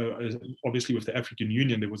 because obviously with the African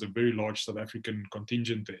Union, there was a very large South African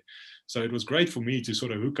contingent there. So it was great for me to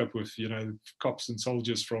sort of hook up with, cops and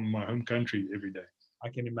soldiers from my home country every day. I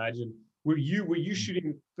can imagine. Were you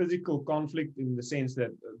shooting physical conflict in the sense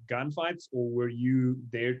that gunfights, or were you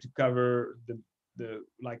there to cover the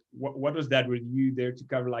like what was that? Were you there to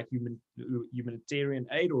cover like humanitarian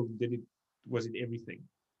aid, or was it everything?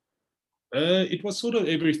 It was sort of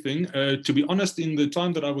everything. To be honest, in the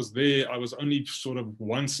time that I was there, I was only sort of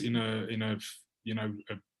once in a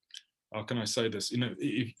how can I say this, in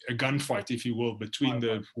a gunfight, if you will, between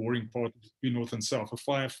the warring parties, between North and South, a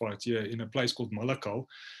firefight, yeah, in a place called Malakal.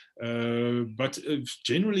 But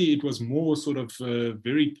generally, it was more sort of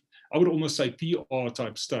very, I would almost say PR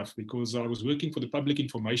type stuff, because I was working for the Public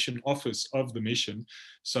Information Office of the mission.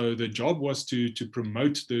 So the job was to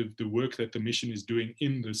promote the work that the mission is doing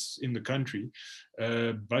in the country.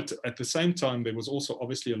 But at the same time, there was also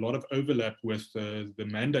obviously a lot of overlap with the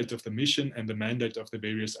mandate of the mission and the mandate of the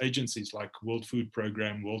various agencies like World Food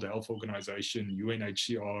Programme, World Health Organization,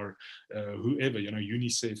 UNHCR, whoever,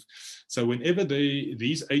 UNICEF. So whenever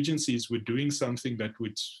these agencies were doing something that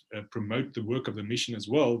would promote the work of the mission as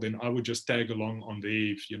well, then I would just tag along on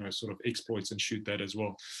their, sort of exploits and shoot that as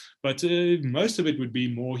well. But most of it would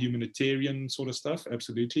be more humanitarian sort of stuff,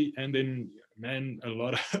 absolutely. And then, man, a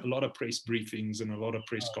lot of press briefings and a lot of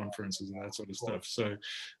press conferences and that sort of stuff. So,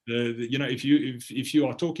 if you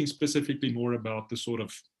are talking specifically more about the sort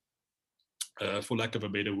of, for lack of a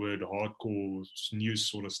better word, hardcore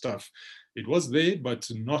news sort of stuff, it was there, but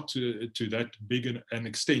not to that big an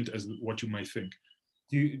extent as what you may think.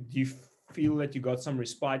 Do you feel that you got some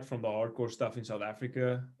respite from the hardcore stuff in South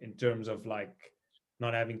Africa in terms of like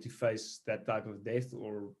not having to face that type of death,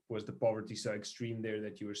 or was the poverty so extreme there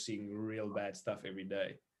that you were seeing real bad stuff every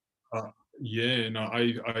day? Yeah, no,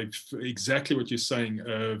 I exactly what you're saying.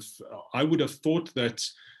 I would have thought that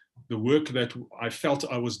the work that I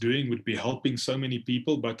felt I was doing would be helping so many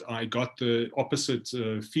people, but I got the opposite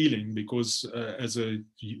feeling, because as a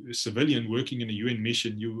civilian working in a UN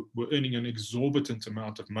mission, you were earning an exorbitant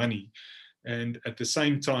amount of money. And at the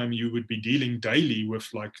same time, you would be dealing daily with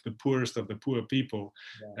like the poorest of the poor people.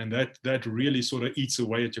 Yeah. And that really sort of eats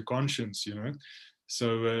away at your conscience, So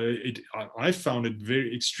I found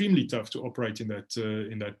it extremely tough to operate in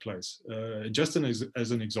that place. Just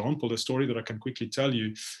as an example, a story that I can quickly tell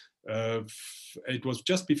you. It was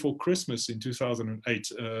just before Christmas in 2008.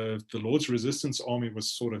 The Lord's Resistance Army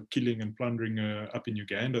was sort of killing and plundering up in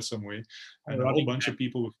Uganda somewhere, and a whole bunch of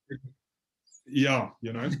people were. Yeah,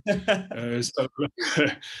 so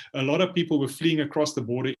a lot of people were fleeing across the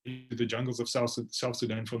border into the jungles of South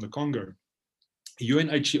Sudan from the Congo.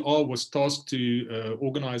 UNHCR was tasked to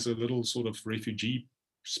organize a little sort of refugee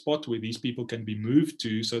spot where these people can be moved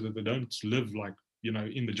to so that they don't live like,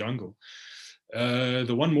 in the jungle.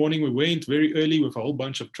 The one morning we went very early with a whole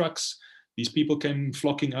bunch of trucks. These people came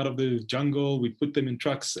flocking out of the jungle. We put them in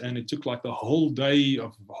trucks, and it took like the whole day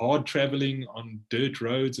of hard traveling on dirt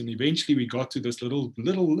roads. And eventually we got to this little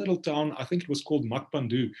town. I think it was called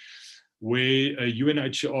Makpandu, where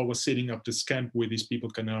UNHCR was setting up this camp where these people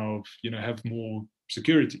can now, have more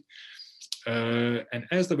security. And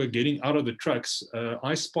as they were getting out of the trucks,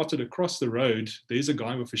 I spotted across the road, there's a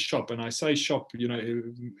guy with a shop. And I say shop, you know,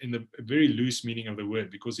 in the very loose meaning of the word,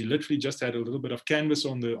 because he literally just had a little bit of canvas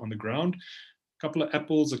on the ground, a couple of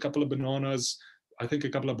apples, a couple of bananas, I think a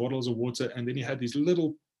couple of bottles of water. And then he had these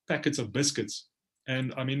little packets of biscuits.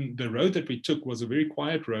 And I mean, the road that we took was a very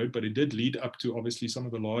quiet road, but it did lead up to obviously some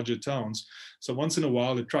of the larger towns. So once in a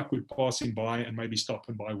while, a truck would pass him by and maybe stop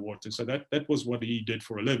and buy water. So that was what he did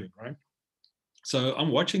for a living, right? So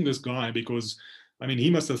I'm watching this guy because, I mean,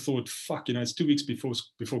 he must have thought, fuck, you know, it's 2 weeks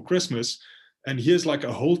before Christmas. And here's like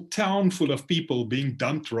a whole town full of people being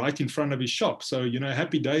dumped right in front of his shop. So, you know,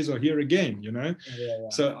 happy days are here again, you know. Yeah.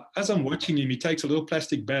 So as I'm watching him, he takes a little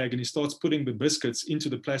plastic bag and he starts putting the biscuits into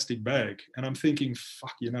the plastic bag. And I'm thinking,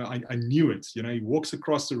 fuck, you know, I knew it. You know, he walks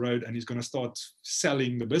across the road and he's going to start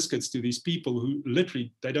selling the biscuits to these people who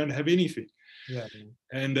literally, they don't have anything. Yeah.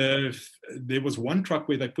 And there was one truck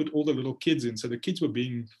where they put all the little kids in. So the kids were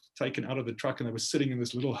being taken out of the truck and they were sitting in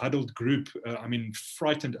this little huddled group. I mean,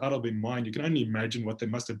 frightened out of their mind. You can only imagine what they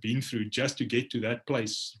must have been through just to get to that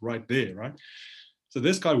place right there, right? So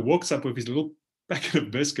this guy walks up with his little packet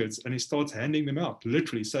of biscuits and he starts handing them out,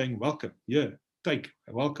 literally saying, welcome, yeah, take,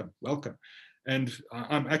 welcome, welcome. And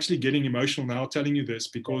I'm actually getting emotional now telling you this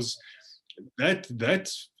because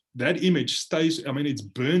that image stays, I mean, it's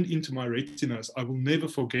burned into my retinas. I will never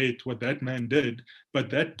forget what that man did, but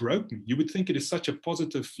that broke me. You would think it is such a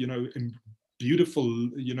positive, you know, beautiful,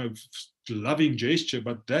 you know, loving gesture,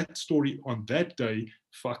 but that story on that day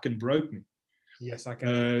fucking broke me. Yes, I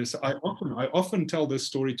can. So I often tell this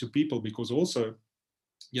story to people because also,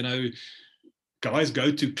 you know, guys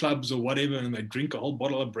go to clubs or whatever and they drink a whole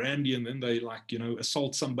bottle of brandy and then they like, you know,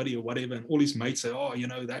 assault somebody or whatever. And all his mates say, oh, you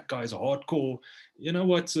know, that guy's hardcore. You know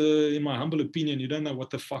what, in my humble opinion, you don't know what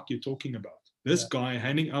the fuck you're talking about. This guy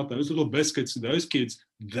handing out those little biscuits to those kids,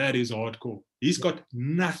 that is hardcore. He's got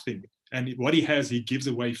nothing. And what he has, he gives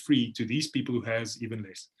away free to these people who has even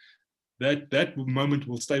less. That moment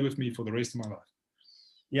will stay with me for the rest of my life.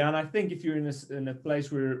 Yeah, and I think if you're in a place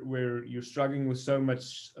where you're struggling with so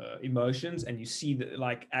much emotions and you see the,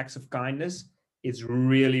 like acts of kindness, it's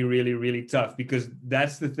really, really, really tough because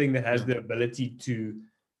that's the thing that has the ability to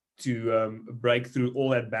break through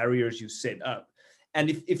all that barriers you set up. And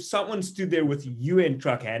if someone stood there with a UN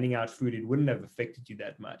truck handing out food, it wouldn't have affected you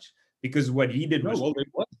that much because what he did was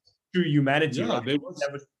true humanity. Yeah, right?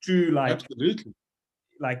 That was true, like absolutely,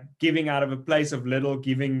 like giving out of a place of little,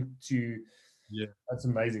 giving to. Yeah, that's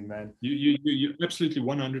amazing, man. You're absolutely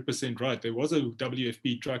 100% right. There was a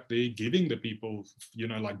WFP truck there giving the people, you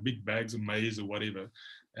know, like big bags of maize or whatever.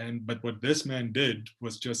 But what this man did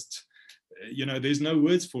was just, you know, there's no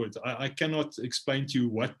words for it. I cannot explain to you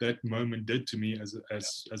what that moment did to me as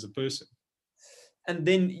a person. And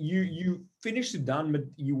then you finished Sudan, but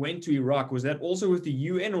you went to Iraq. Was that also with the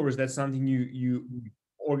UN, or is that something you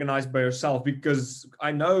organized by yourself? Because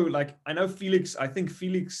I know Felix. I think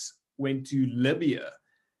Felix went to Libya,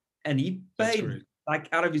 and he paid like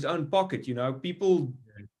out of his own pocket. You know, people,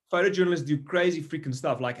 photojournalists do crazy freaking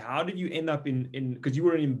stuff. Like, how did you end up in? Because you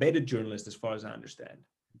were an embedded journalist, as far as I understand.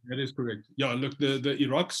 That is correct. Yeah, look, the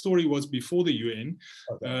Iraq story was before the UN.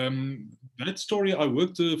 Okay. That story, I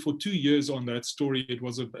worked for 2 years on that story. It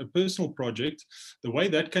was a personal project. The way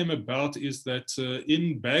that came about is that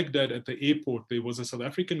in Baghdad at the airport, there was a South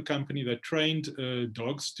African company that trained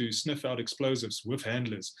dogs to sniff out explosives with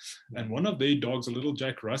handlers. And one of their dogs, a little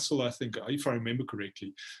Jack Russell, I think, if I remember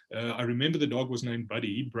correctly, I remember the dog was named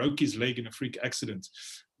Buddy. He broke his leg in a freak accident.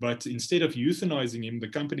 But instead of euthanizing him, the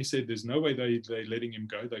company said there's no way they're letting him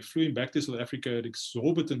go. They flew him back to South Africa at an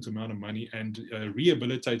exorbitant amount of money and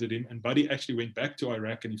rehabilitated him. And Buddy actually went back to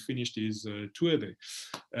Iraq and he finished his tour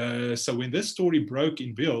there. So when this story broke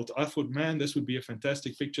in Beeld, I thought, man, this would be a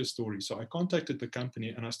fantastic picture story. So I contacted the company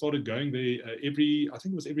and I started going there I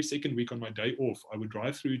think it was every second week on my day off. I would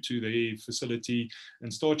drive through to their facility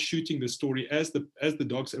and start shooting the story as the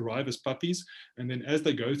dogs arrive as puppies. And then as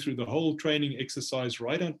they go through the whole training exercise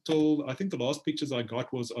right until I think the last pictures I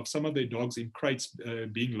got was of some of their dogs in crates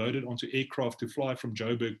being loaded onto aircraft to fly from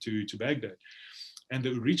Joburg to Baghdad. And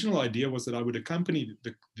the original idea was that I would accompany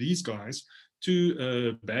these guys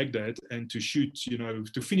to Baghdad and to shoot, you know,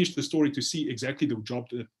 to finish the story, to see exactly the job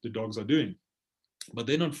that the dogs are doing. But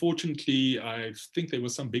then, unfortunately, I think there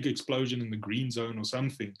was some big explosion in the green zone or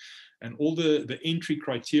something. And all the entry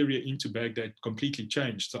criteria into Baghdad completely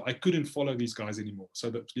changed. So I couldn't follow these guys anymore. So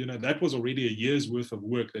that, you know, that was already a year's worth of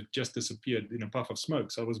work that just disappeared in a puff of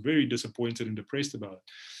smoke. So I was very disappointed and depressed about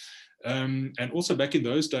it. And also back in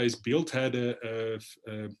those days, Beeld had in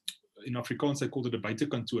Afrikaans, they called it a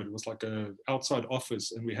buitekantoor. It was like an outside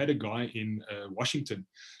office. And we had a guy in Washington.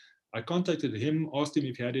 I contacted him, asked him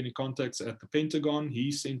if he had any contacts at the Pentagon.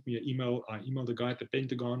 He sent me an email. I emailed the guy at the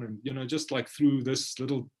Pentagon, and just like through this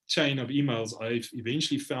little chain of emails, I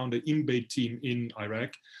eventually found an embed team in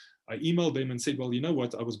Iraq. I emailed them and said, well, you know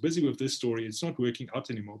what? I was busy with this story. It's not working out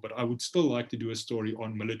anymore, but I would still like to do a story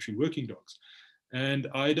on military working dogs. And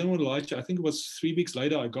I don't want to lie to you, I think it was 3 weeks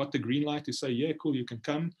later, I got the green light to say, yeah, cool, you can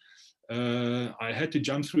come. I had to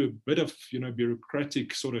jump through a bit of,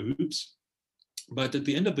 bureaucratic sort of hoops. But at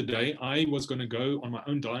the end of the day, I was going to go on my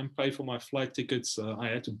own dime, pay for my flight tickets. I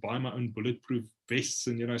had to buy my own bulletproof vests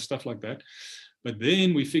and, stuff like that. But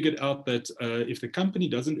then we figured out that if the company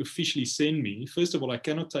doesn't officially send me, first of all, I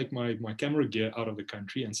cannot take my camera gear out of the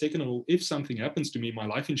country. And second of all, if something happens to me, my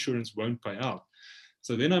life insurance won't pay out.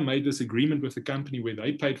 So then I made this agreement with the company where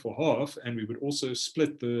they paid for half, and we would also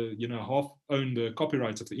split the, half own the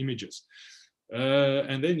copyrights of the images.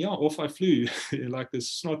 And then, off I flew like this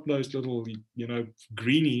snot-nosed little,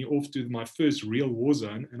 greenie off to my first real war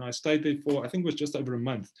zone. And I stayed there for, I think it was just over a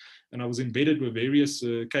month. And I was embedded with various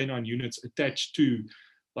K9 units attached to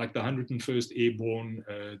like the 101st Airborne,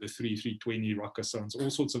 the 320 Rakasans, all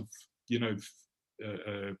sorts of,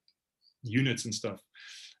 units and stuff.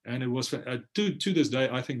 And it was, to this day,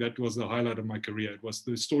 I think that was the highlight of my career. It was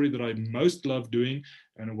the story that I most loved doing.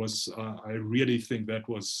 And it was, I really think that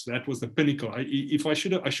was the pinnacle. I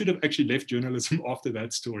should have actually left journalism after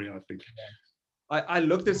that story, I think. I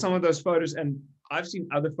looked at some of those photos, and I've seen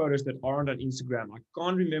other photos that aren't on Instagram. I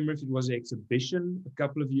can't remember if it was an exhibition a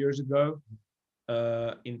couple of years ago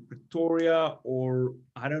in Pretoria, or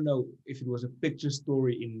I don't know if it was a picture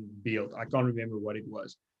story in Beeld. I can't remember what it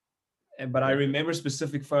was. But I remember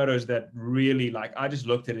specific photos that really, like, I just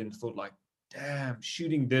looked at it and thought, like, damn,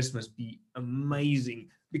 shooting this must be amazing,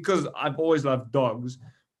 because I've always loved dogs,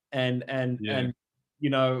 and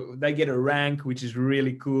they get a rank, which is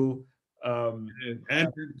really cool. And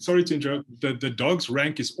sorry to interrupt, the dog's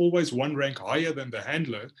rank is always one rank higher than the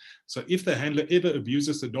handler. So if the handler ever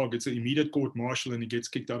abuses the dog, it's an immediate court martial and he gets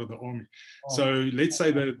kicked out of the army. So let's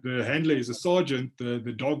say that the handler is a sergeant,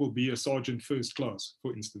 the dog will be a sergeant first class,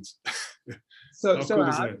 for instance. So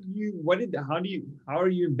how are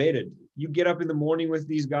you embedded? You get up in the morning with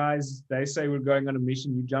these guys, they say we're going on a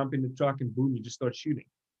mission, you jump in the truck and boom, you just start shooting.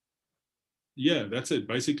 Yeah, that's it,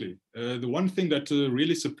 basically. The one thing that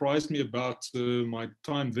really surprised me about my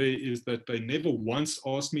time there is that they never once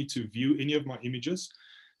asked me to view any of my images.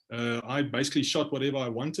 I basically shot whatever I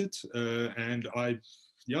wanted, and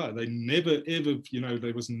they never ever,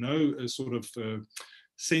 there was no sort of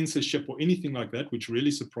censorship or anything like that, which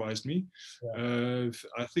really surprised me. Yeah.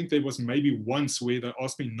 I think there was maybe once where they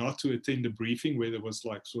asked me not to attend a briefing where there was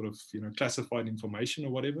like sort of, classified information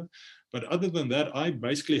or whatever. But other than that, I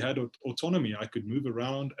basically had autonomy. I could move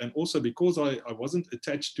around. And also because I wasn't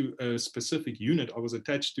attached to a specific unit, I was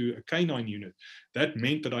attached to a K9 unit. That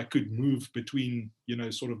meant that I could move between,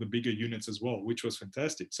 sort of the bigger units as well, which was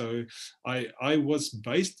fantastic. So I was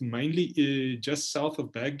based mainly just south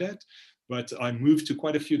of Baghdad. But I moved to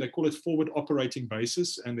quite a few, they call it forward operating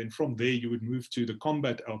bases. And then from there, you would move to the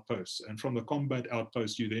combat outposts. And from the combat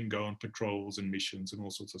outpost, you then go on patrols and missions and all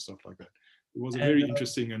sorts of stuff like that. It was a very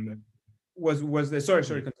interesting and... Was there, sorry,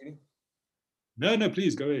 continue. No,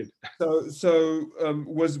 please, go ahead. So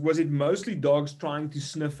was it mostly dogs trying to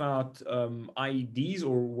sniff out IEDs,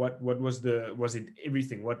 or what was it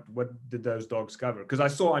everything? What did those dogs cover? Because I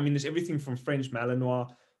saw, there's everything from French Malinois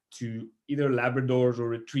to either Labradors or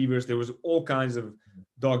Retrievers. There was all kinds of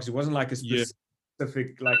dogs. It wasn't like a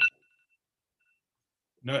specific like.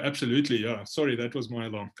 No, absolutely. Yeah. Sorry, that was my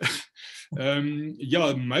alarm.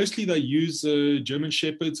 Mostly they use German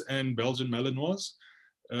Shepherds and Belgian Malinois.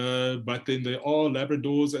 But then there are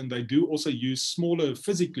Labradors, and they do also use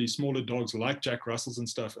physically smaller dogs like Jack Russells and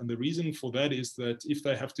stuff. And the reason for that is that if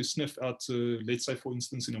they have to sniff out, let's say, for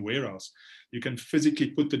instance, in a warehouse, you can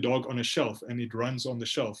physically put the dog on a shelf and it runs on the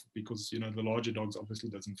shelf because, the larger dogs obviously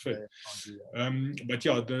doesn't fit.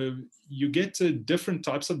 You get different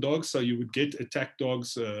types of dogs. So you would get attack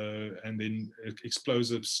dogs and then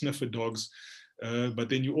explosive sniffer dogs. But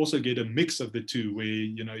then you also get a mix of the two where,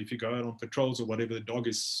 if you go out on patrols or whatever, the dog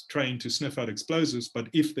is trained to sniff out explosives. But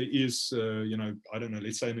if there is, I don't know,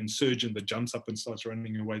 let's say an insurgent that jumps up and starts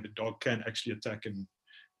running away, the dog can actually attack and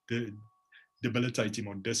debilitate him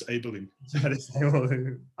or disable him.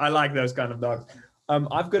 I like those kind of dogs.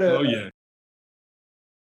 I've got a... Oh, yeah.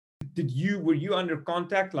 Were you under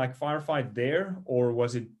contact, like firefight there, or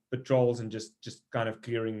was it patrols and just kind of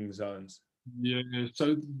clearing zones? Yeah,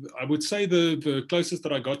 so I would say the closest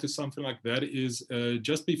that I got to something like that is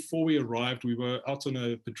just before we arrived, we were out on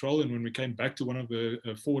a patrol, and when we came back to one of the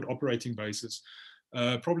forward operating bases,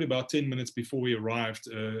 Probably about 10 minutes before we arrived,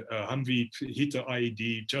 a Humvee hit an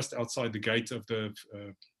IED just outside the gate of the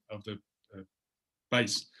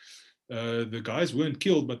base. The guys weren't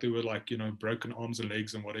killed, but they were like, broken arms and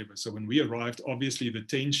legs and whatever. So when we arrived, obviously the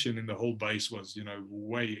tension in the whole base was,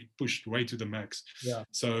 pushed way to the max. Yeah.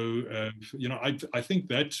 So, I think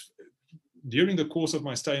that during the course of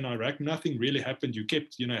my stay in Iraq, nothing really happened. You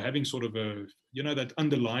kept, having sort of a, that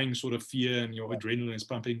underlying sort of fear, and your adrenaline is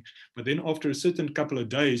pumping. But then after a certain couple of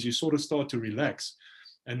days, you sort of start to relax.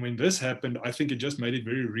 And when this happened, I think it just made it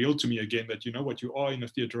very real to me again that, what you are in a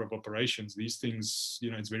theater of operations, these things,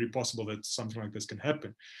 it's very possible that something like this can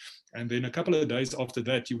happen. And then a couple of days after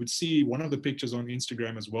that, you would see one of the pictures on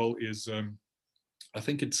Instagram as well is, I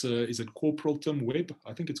think it's, is it Corporal Tim Webb?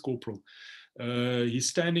 I think it's Corporal. He's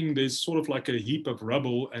standing, there's sort of like a heap of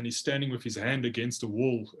rubble, and he's standing with his hand against the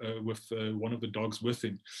wall with one of the dogs with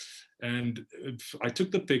him. And I took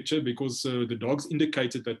the picture because the dogs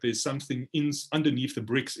indicated that there's something underneath the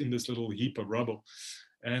bricks in this little heap of rubble.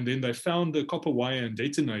 And then they found the copper wire and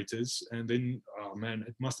detonators. And then, oh man,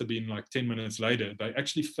 it must have been like 10 minutes later, they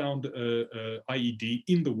actually found a IED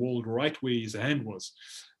in the wall right where his hand was.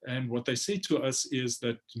 And what they said to us is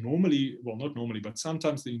that normally, well, not normally, but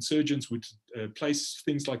sometimes the insurgents would place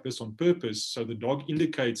things like this on purpose. So the dog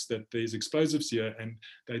indicates that there's explosives here, and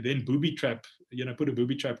they then booby trap, put a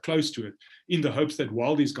booby trap close to it in the hopes that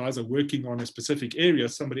while these guys are working on a specific area,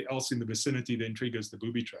 somebody else in the vicinity then triggers the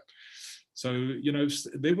booby trap. So,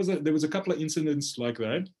 there was a couple of incidents like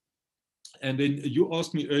that. And then you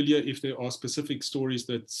asked me earlier if there are specific stories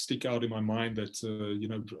that stick out in my mind that,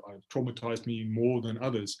 traumatized me more than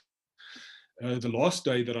others. The last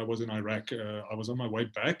day that I was in Iraq, I was on my way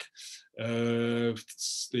back.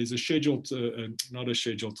 There's a scheduled, not a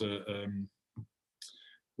scheduled,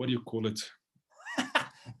 what do you call it?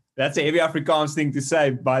 That's a heavy Afrikaans thing to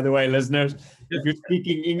say, by the way, listeners. If you're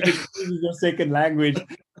speaking English, this is your second language,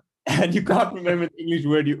 and you can't remember the English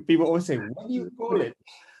word, people always say, what do you call it?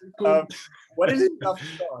 What is it in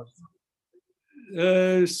Afrikaans?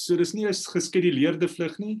 So dis nie 'n geskeduleerde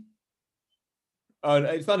vlug nie. Oh,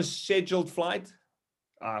 it's not a scheduled flight?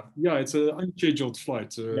 Yeah, it's an unscheduled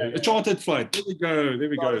flight. A chartered flight. There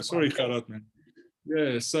we go. Sorry, Gerard, man.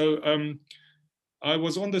 Yeah, so I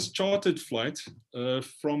was on this chartered flight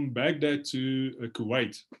from Baghdad to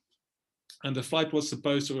Kuwait. And the flight was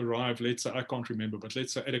supposed to arrive, let's say, I can't remember, but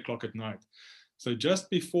let's say 8 o'clock at night. So just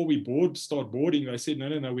before we start boarding, they said,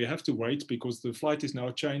 no, we have to wait because the flight is now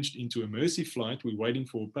changed into a Mercy flight. We're waiting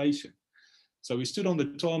for a patient. So we stood on the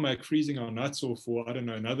tarmac freezing our nuts off for, I don't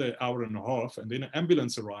know, another hour and a half. And then an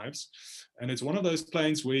ambulance arrives. And it's one of those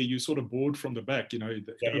planes where you sort of board from the back, it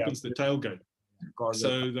opens the tailgate.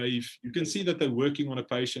 So you can see that they're working on a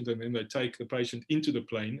patient, and then they take the patient into the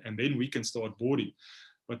plane, and then we can start boarding.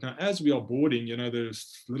 But now as we are boarding,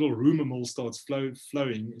 there's little rumor mill starts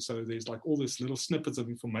flowing. So there's like all this little snippets of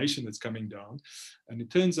information that's coming down. And it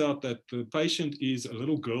turns out that the patient is a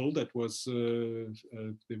little girl that was,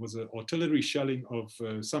 there was an artillery shelling of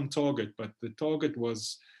some target, but the target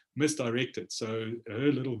was misdirected. So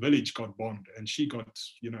her little village got bombed, and she got,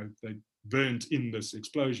 they burned in this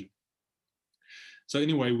explosion. So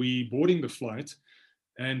anyway, we boarding the flight.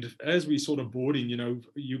 And as we sort of boarding,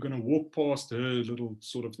 you're going to walk past her little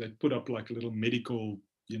sort of, they put up like a little medical,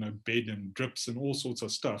 bed and drips and all sorts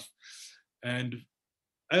of stuff. And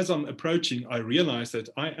as I'm approaching, I realize that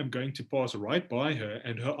I am going to pass right by her,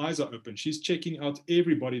 and her eyes are open. She's checking out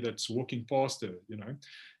everybody that's walking past her,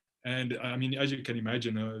 And I mean, as you can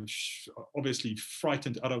imagine, obviously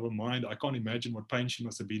frightened out of her mind. I can't imagine what pain she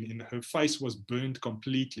must have been in. Her face was burned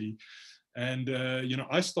completely. And,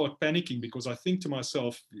 I start panicking because I think to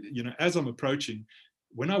myself, as I'm approaching,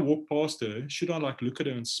 when I walk past her, should I like look at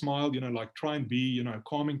her and smile, like try and be, a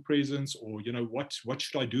calming presence, or, what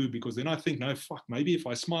should I do? Because then I think, no, fuck, maybe if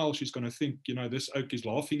I smile, she's going to think, this oak is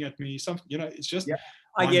laughing at me. Something, it's just,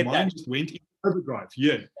 my mind just went into overdrive.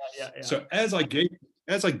 Yeah. So as I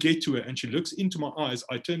get to her and she looks into my eyes,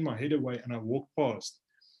 I turn my head away and I walk past.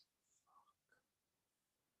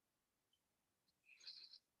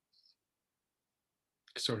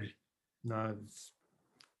 Sorry. No.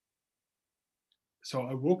 So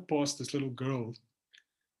I walked past this little girl,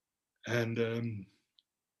 and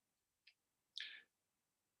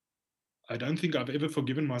I don't think I've ever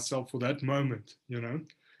forgiven myself for that moment,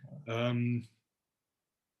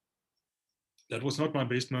 That was not my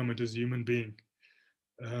best moment as a human being.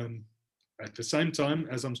 At the same time,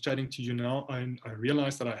 as I'm chatting to you now, I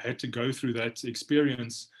realized that I had to go through that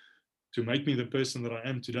experience to make me the person that I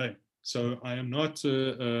am today. So I am not,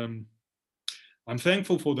 I'm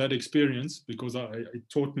thankful for that experience because it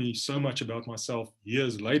taught me so much about myself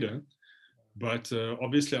years later. But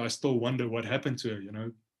obviously, I still wonder what happened to her. You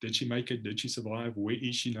know, did she make it? Did she survive? Where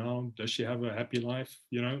is she now? Does she have a happy life?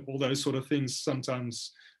 You know, all those sort of things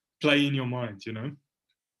sometimes play in your mind. You know.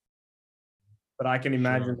 But I can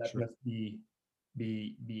imagine Sure, that sure. must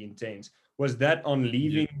be intense. Was that on Yeah,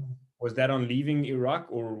 leaving? Was that on leaving Iraq,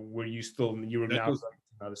 or were you still, you were that now was going to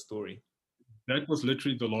another story?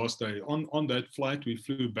 literally the last day. On that flight, we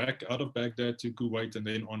flew back out of Baghdad to Kuwait and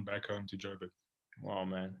then on back home to Joburg. Wow,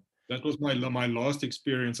 man. That was my last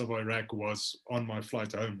experience of Iraq was on my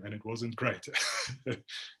flight home, and it wasn't great.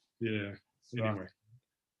 Yeah. Right. Anyway,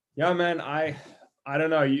 Yeah, man. I don't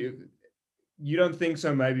know. You don't think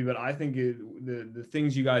so, maybe, but I think the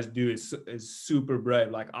things you guys do is super brave.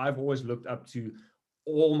 Like I've always looked up to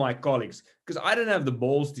all my colleagues because I don't have the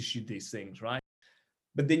balls to shoot these things, right?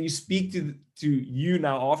 But then you speak to you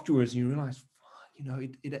now afterwards, and you realize, fuck,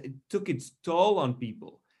 it took its toll on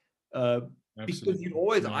people. Uh, because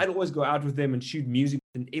absolutely. Yeah. I'd always go out with them and shoot music,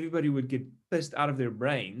 and everybody would get pissed out of their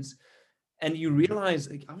brains. And you realize,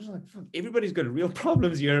 like, I was like, fuck, everybody's got real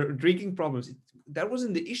problems here, drinking problems. That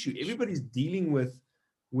wasn't the issue. Everybody's dealing with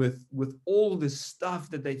all this stuff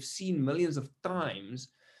that they've seen millions of times,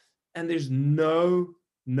 and there's no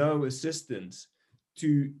assistance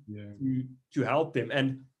to Yeah. to help them.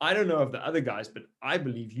 And I don't know of the other guys, but I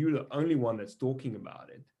believe you're the only one that's talking about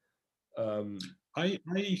it.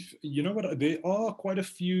 You know what? There are quite a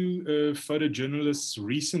few photojournalists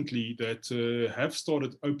recently that have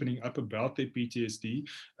started opening up about their PTSD.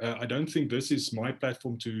 I don't think this is my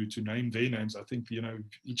platform to name their names. I think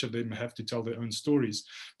each of them have to tell their own stories.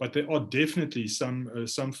 But there are definitely some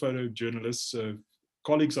photojournalists,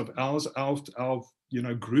 colleagues of ours, our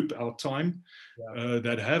group, our time,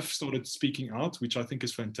 that have started speaking out, which I think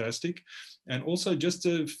is fantastic. And also, just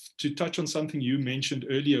to touch on something you mentioned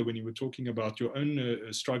earlier when you were talking about your own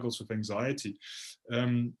struggles with anxiety.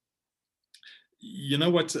 You know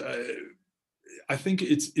what? I think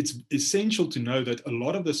it's essential to know that a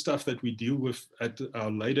lot of the stuff that we deal with at our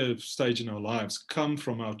later stage in our lives come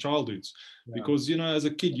from our childhoods. Yeah. Because as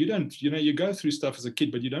a kid, you go through stuff as a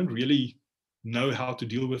kid, but you don't really know how to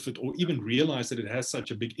deal with it or even realize that it has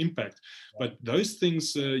such a big impact. But those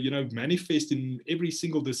things manifest in every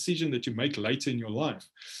single decision that you make later in your life.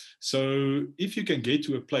 So if you can get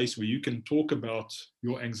to a place where you can talk about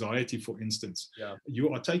your anxiety, for instance, you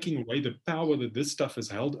are taking away the power that this stuff has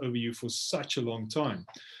held over you for such a long time.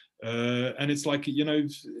 And it's like,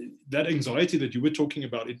 that anxiety that you were talking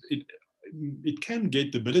about, it can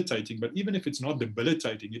get debilitating, but even if it's not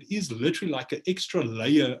debilitating, it is literally like an extra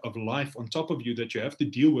layer of life on top of you that you have to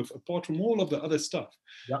deal with apart from all of the other stuff.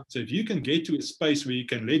 So if you can get to a space where you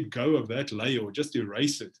can let go of that layer or just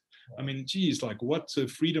erase it, I mean, geez, like what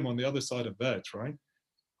freedom on the other side of that, right?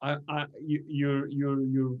 You're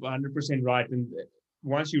 100% right, and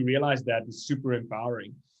once you realize that, it's super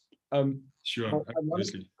empowering. Sure, Well,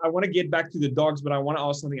 absolutely. I want to get back to the dogs, but I want to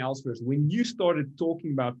ask something else first. When you started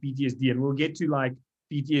talking about PTSD, and we'll get to like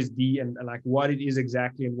PTSD and like what it is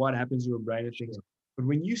exactly and what happens to your brain and things. But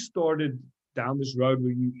when you started down this road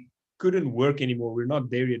where you couldn't work anymore, we're not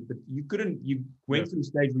there yet, but you went through a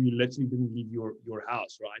stage where you literally didn't leave your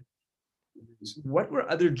house, right? What were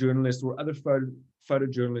other journalists or other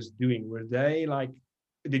photojournalists doing? Were they like,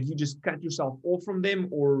 did you just cut yourself off from them,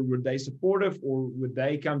 or were they supportive, or would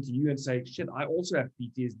they come to you and say, shit, I also have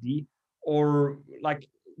PTSD? Or like,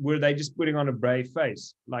 were they just putting on a brave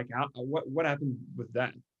face? Like, what happened with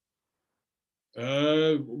that?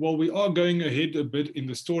 Well, we are going ahead a bit in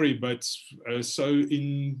the story, but so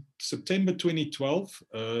in September 2012,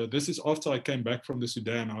 this is after I came back from the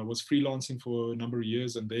Sudan. I was freelancing for a number of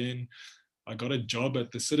years, and then I got a job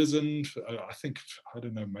at the Citizen. I think, I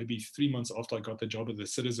don't know, maybe 3 months after I got the job at the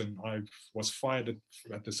Citizen, I was fired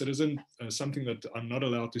at the Citizen, something that I'm not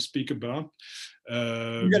allowed to speak about.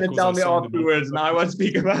 You're going to tell me afterwards, and I won't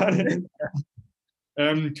speak about it.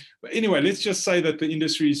 But anyway, let's just say that the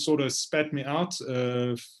industry sort of spat me out.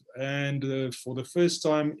 And for the first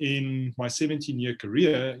time in my 17-year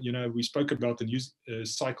career, we spoke about the news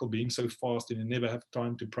cycle being so fast and you never have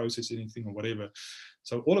time to process anything or whatever.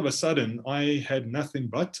 So all of a sudden, I had nothing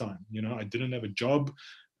but time. I didn't have a job.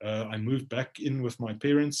 I moved back in with my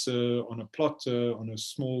parents on a plot on a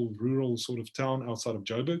small rural sort of town outside of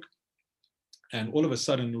Joburg. And all of a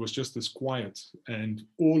sudden, it was just this quiet, and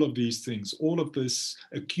all of these things, all of this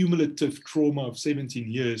accumulative trauma of 17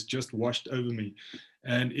 years just washed over me.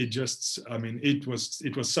 And it just, I mean, it was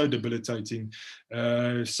so debilitating.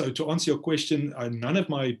 So to answer your question, none of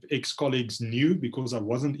my ex-colleagues knew because I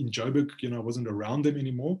wasn't in Joburg, I wasn't around them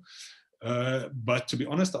anymore. But to be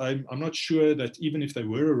honest, I'm not sure that even if they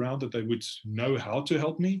were around, that they would know how to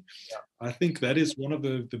help me. I think that is one of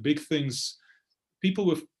the big things people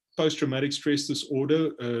with post-traumatic stress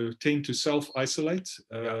disorder tend to self-isolate.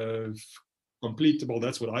 Well,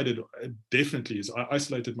 that's what I did. Definitely, is I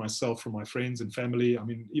isolated myself from my friends and family. I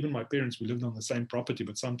mean, even my parents, we lived on the same property,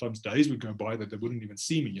 but sometimes days would go by that they wouldn't even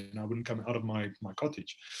see me, and I wouldn't come out of my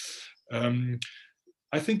cottage. I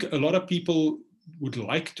think a lot of people would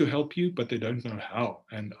like to help you, but they don't know how.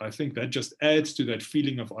 And I think that just adds to that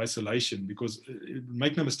feeling of isolation, because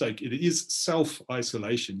make no mistake, it is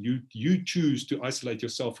self-isolation. You choose to isolate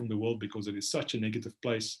yourself from the world because it is such a negative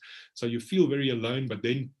place. So you feel very alone. But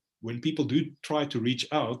then when people do try to reach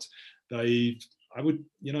out, it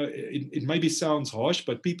maybe sounds harsh,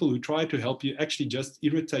 but people who try to help you actually just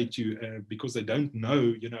irritate you because they don't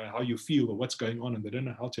know, how you feel or what's going on, and they don't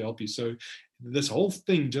know how to help you. So this whole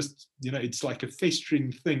thing just, it's like a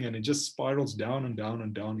festering thing, and it just spirals down and down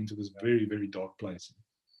and down into this very, very dark place.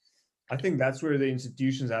 I think that's where the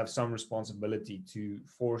institutions have some responsibility to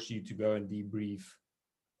force you to go and debrief.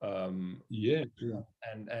 And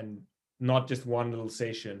not just one little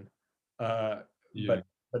session. But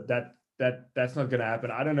that's not going to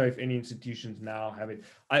happen. I don't know if any institutions now have it.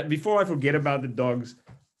 Before I forget about the dogs,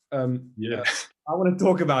 I want to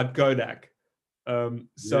talk about Kodak.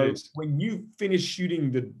 When you finished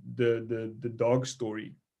shooting the dog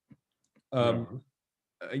story,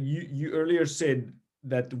 you earlier said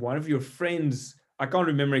that one of your friends, I can't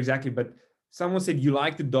remember exactly, but someone said you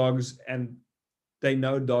like the dogs and they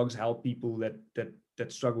know dogs help people that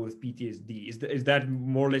struggle with PTSD. Is that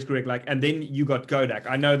more or less correct? And then you got Kodak.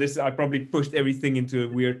 I know this, I probably pushed everything into a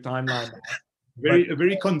weird timeline. A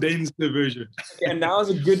very condensed version. And now is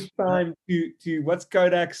a good time to what's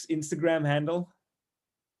Kodak's Instagram handle?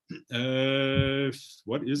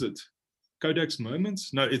 What is it? Kodak's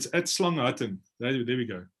Moments? No, it's at Slangharten. There we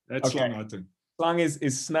go. At Slangharten. Slang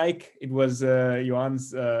is snake. It was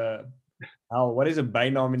Johan's what is a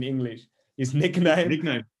bijnaam in English? His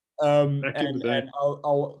nickname. And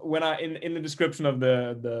I'll when I in the description of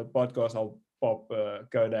the podcast, I'll pop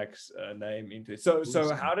Kodak's name into it. So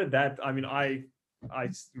how did that? I mean, I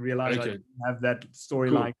realized I didn't have that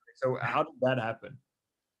storyline. Cool. So how did that happen?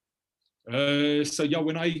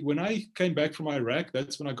 When I came back from Iraq,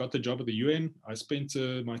 that's when I got the job at the UN. I spent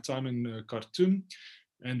my time in Khartoum.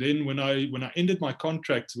 And then when I ended my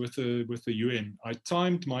contract with the UN, I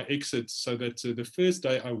timed my exit so that the first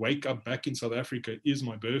day I wake up back in South Africa is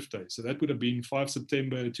my birthday. So that would have been 5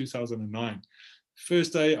 September 2009.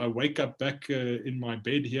 First day I wake up back in my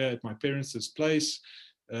bed here at my parents' place.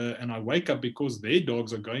 And I wake up because their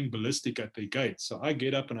dogs are going ballistic at their gate. So I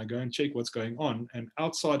get up and I go and check what's going on. And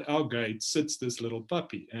outside our gate sits this little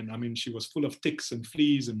puppy. And I mean, she was full of ticks and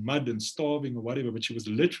fleas and mud and starving or whatever, but she was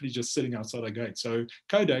literally just sitting outside our gate. So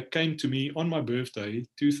Kodak came to me on my birthday,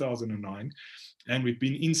 2009, and we've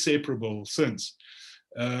been inseparable since.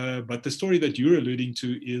 But the story that you're alluding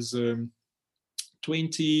to is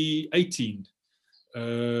 2018.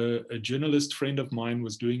 A journalist friend of mine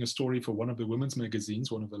was doing a story for one of the women's magazines,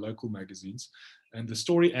 one of the local magazines. And the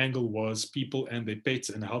story angle was people and their pets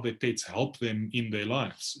and how their pets help them in their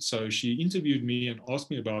lives. So she interviewed me and asked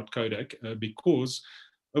me about Kodak because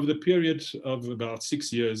over the period of about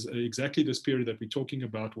 6 years, exactly this period that we're talking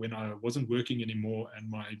about, when I wasn't working anymore and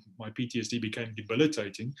my PTSD became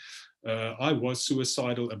debilitating, I was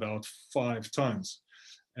suicidal about 5 times.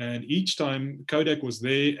 And each time Kodak was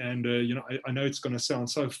there, and I know it's going to sound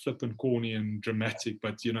so flippant, corny, and dramatic,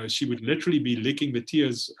 but she would literally be licking the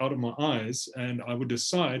tears out of my eyes, and I would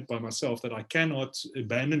decide by myself that I cannot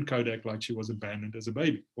abandon Kodak like she was abandoned as a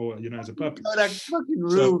baby or as a puppy. Kodak's fucking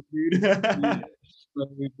rude, dude.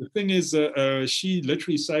 The thing is, she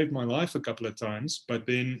literally saved my life a couple of times. But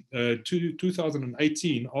then,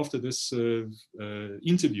 2018, after this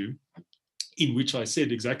interview, in which I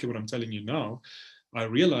said exactly what I'm telling you now, I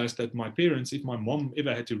realized that my parents, if my mom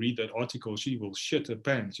ever had to read that article, she will shit her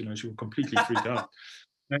pants. She will completely freak out.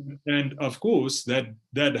 And of course, that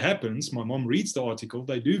happens. My mom reads the article,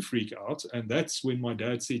 they do freak out. And that's when my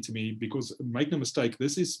dad said to me, because make no mistake,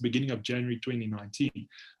 this is beginning of January 2019,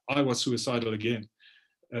 I was suicidal again.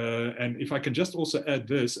 And if I can just also add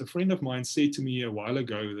this, a friend of mine said to me a while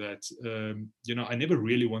ago that, I never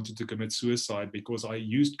really wanted to commit suicide because I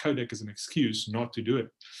used Kodak as an excuse not to do it.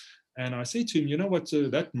 And I said to him, you know what,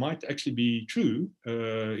 that might actually be true.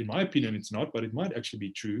 In my opinion, it's not, but it might actually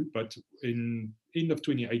be true. But in end of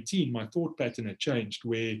 2018, my thought pattern had changed,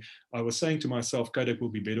 where I was saying to myself, Kodak will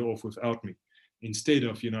be better off without me, instead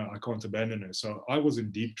of, I can't abandon her. So I was in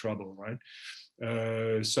deep trouble, right?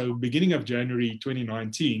 So beginning of January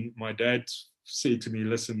 2019, my dad said to me,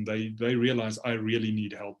 listen, they realize I really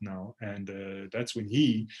need help now. And that's when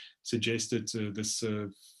he suggested this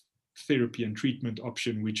therapy and treatment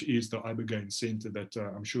option, which is the Ibogaine Center that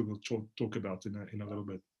I'm sure we'll talk about in a little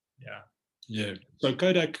bit. Yeah. Yeah. So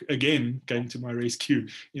Kodak again came to my rescue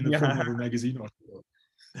in the form of a magazine article.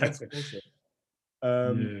 That's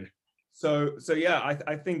awesome. Yeah. So yeah,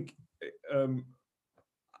 I think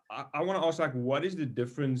I want to ask, like, what is the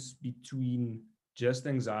difference between just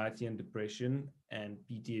anxiety and depression and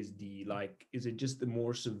PTSD? Like, is it just a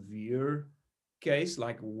more severe case?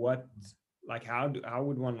 Like, how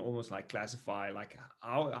would one almost like classify, like,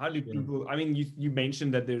 how do people, I mean, you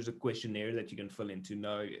mentioned that there's a questionnaire that you can fill in to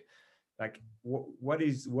know, like, what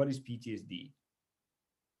is PTSD?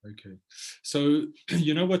 Okay, so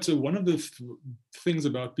you know what? So one of the things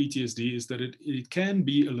about PTSD is that it can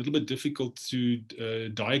be a little bit difficult to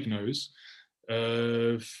diagnose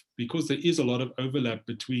because there is a lot of overlap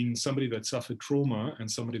between somebody that suffered trauma and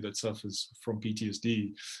somebody that suffers from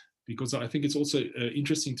PTSD. Because I think it's also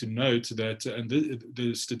interesting to note that, and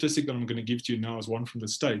the statistic that I'm going to give to you now is one from the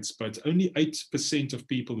States, but only 8% of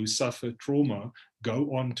people who suffer trauma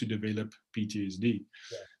go on to develop PTSD.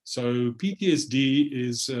 Yeah. So PTSD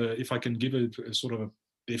is, if I can give a sort of a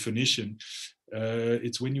definition,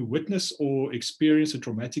 it's when you witness or experience a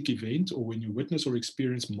traumatic event, or when you witness or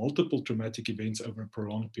experience multiple traumatic events over a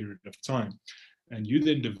prolonged period of time. And you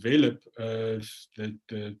then develop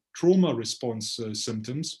the trauma response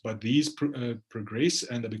symptoms, but these progress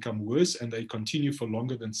and they become worse and they continue for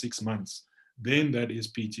longer than 6 months. Then that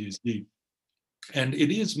is PTSD. And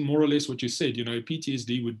it is more or less what you said, you know,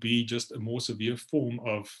 PTSD would be just a more severe form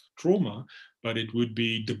of trauma, but it would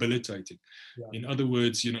be debilitating. Yeah. In other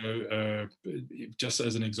words, you know, just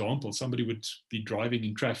as an example, somebody would be driving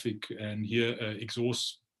in traffic and hear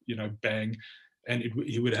exhaust, you know, bang, and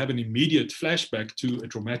he would have an immediate flashback to a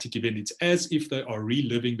traumatic event. It's as if they are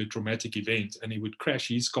reliving the traumatic event, and he would crash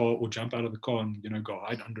his car or jump out of the car and, you know, go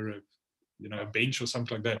hide under a bench or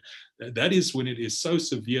something like that. That is when it is so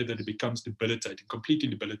severe that it becomes debilitating, completely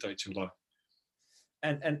debilitates your life.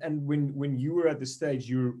 And when you were at the stage,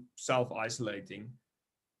 you're self-isolating,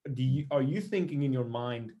 are you thinking in your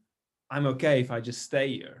mind, I'm okay if I just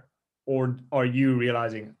stay here? Or are you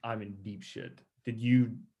realizing I'm in deep shit?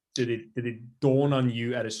 Did it dawn on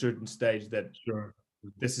you at a certain stage that sure,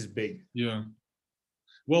 this is big? Yeah.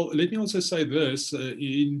 Well, let me also say this.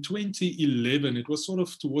 In 2011, it was sort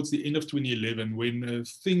of towards the end of 2011 when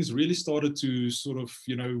things really started to sort of,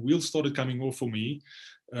 you know, wheels started coming off for me.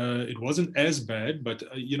 It wasn't as bad, but,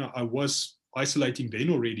 you know, I was isolating then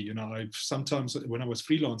already. You know, I sometimes when I was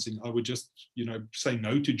freelancing, I would just, you know, say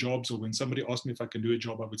no to jobs, or when somebody asked me if I can do a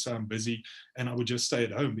job, I would say I'm busy, and I would just stay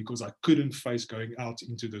at home because I couldn't face going out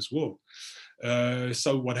into this world.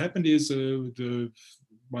 So what happened is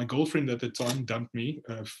my girlfriend at the time dumped me,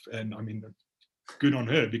 and I mean, good on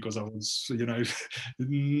her, because I was, you know,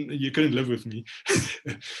 you couldn't live with me.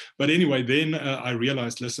 But anyway, then I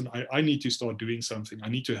realized, listen, I need to start doing something. I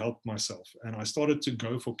need to help myself. And I started to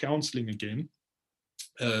go for counseling again,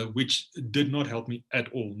 which did not help me at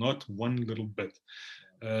all, not one little bit.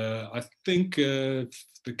 I think the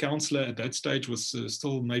counselor at that stage was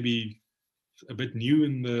still maybe a bit new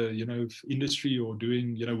in the, you know, industry, or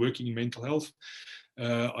doing, you know, working in mental health.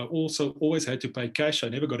 I also always had to pay cash. I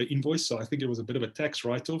never got an invoice, so I think it was a bit of a tax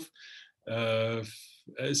write-off.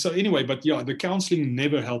 So anyway, but yeah, the counseling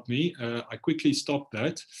never helped me. I quickly stopped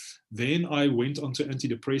that. Then I went on to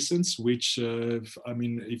antidepressants, which, I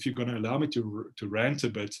mean, if you're going to allow me to rant a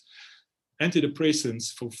bit,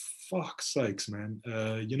 antidepressants, for fuck's sakes, man,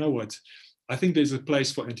 you know what? I think there's a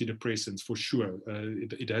place for antidepressants for sure.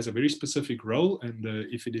 It has a very specific role, and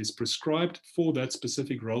if it is prescribed for that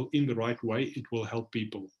specific role in the right way, it will help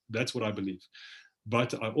people. That's what I believe.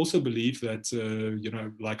 But I also believe that, you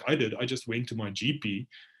know, like I did, I just went to my GP,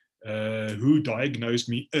 who diagnosed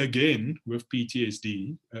me again with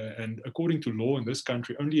PTSD. And according to law in this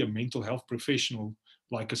country, only a mental health professional,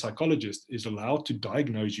 like a psychologist, is allowed to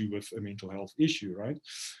diagnose you with a mental health issue, right?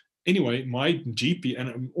 Anyway, my GP,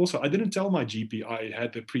 and also I didn't tell my GP I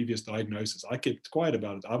had the previous diagnosis. I kept quiet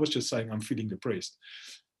about it. I was just saying I'm feeling depressed.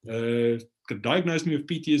 Diagnosed me with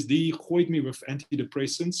PTSD, gooed me with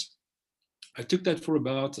antidepressants. I took that for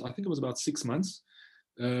about, I think it was about 6 months,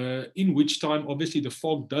 in which time, obviously, the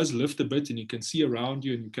fog does lift a bit and you can see around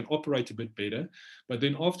you and you can operate a bit better. But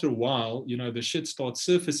then after a while, you know, the shit starts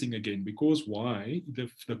surfacing again, because why?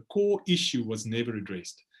 The core issue was never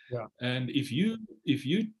addressed. Yeah. And if you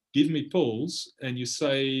give me pills and you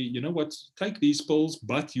say, you know what, take these pills,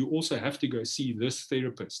 but you also have to go see this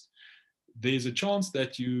therapist, there's a chance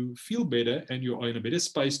that you feel better and you are in a better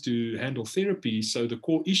space to handle therapy. So the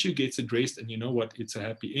core issue gets addressed, and you know what, it's a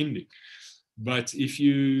happy ending. But if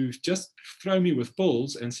you just throw me with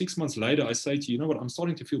pills and 6 months later I say to you, you know what, I'm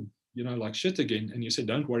starting to feel like shit again, and you say,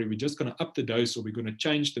 don't worry, we're just going to up the dose, or we're going to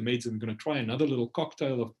change the meds, and we're going to try another little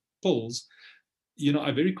cocktail of pills,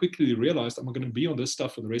 I very quickly realized I'm going to be on this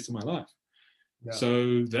stuff for the rest of my life. Yeah.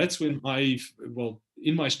 So that's when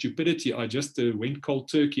in my stupidity, I just went cold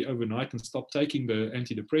turkey overnight and stopped taking the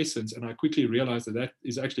antidepressants. And I quickly realized that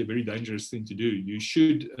is actually a very dangerous thing to do. You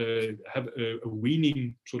should have a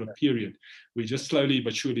weaning sort of period. We just slowly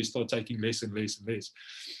but surely start taking less and less and less.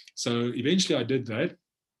 So eventually I did that.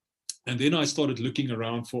 And then I started looking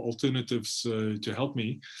around for alternatives to help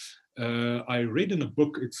me. I read in a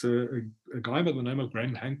book, it's a guy by the name of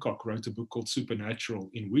Graham Hancock wrote a book called Supernatural,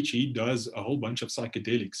 in which he does a whole bunch of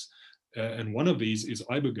psychedelics. And one of these is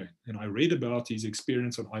Ibogaine. And I read about his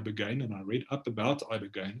experience on Ibogaine, and I read up about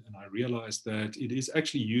Ibogaine, and I realized that it is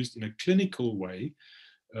actually used in a clinical way.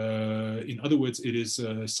 In other words, it is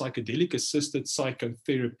psychedelic-assisted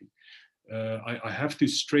psychotherapy. I have to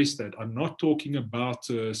stress that I'm not talking about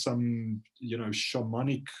some,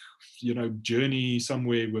 shamanic, journey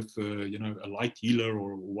somewhere with, a light healer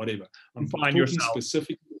or whatever. I'm talking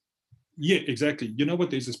specifically. Yeah, exactly. You know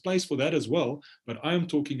what? There's this place for that as well. But I am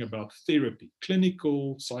talking about therapy,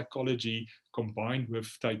 clinical psychology combined with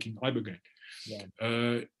taking Ibogaine. Yeah.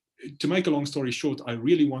 To make a long story short, I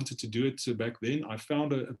really wanted to do it back then. I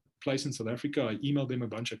found a place in South Africa. I emailed them a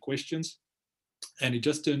bunch of questions. And it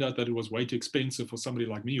just turned out that it was way too expensive for somebody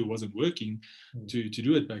like me who wasn't working to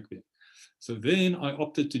do it back then. So then I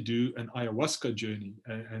opted to do an ayahuasca journey.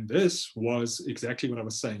 And this was exactly what I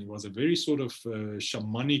was saying. It was a very sort of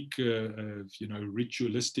shamanic,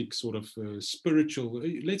 ritualistic sort of spiritual,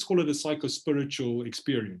 let's call it a psycho-spiritual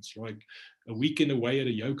experience, like a weekend away at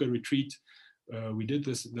a yoga retreat. We did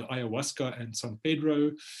the ayahuasca and San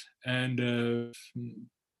Pedro. And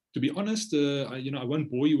to be honest, I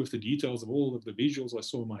won't bore you with the details of all of the visuals I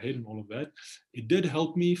saw in my head and all of that. It did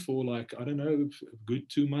help me for a good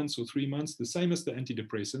 2 months or 3 months, the same as the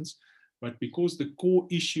antidepressants. But because the core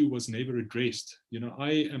issue was never addressed,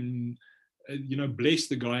 I am, blessed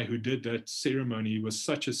the guy who did that ceremony. He was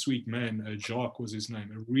such a sweet man. Jacques was his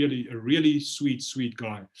name, a really sweet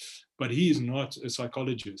guy. But he is not a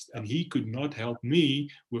psychologist, and he could not help me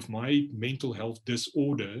with my mental health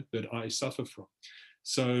disorder that I suffer from.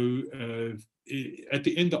 So at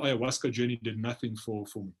the end, the ayahuasca journey did nothing for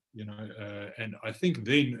me, and I think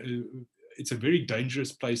then it's a very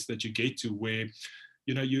dangerous place that you get to where,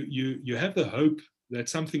 you have the hope that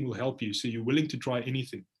something will help you. So you're willing to try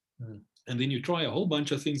anything. And then you try a whole bunch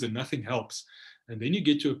of things and nothing helps. And then you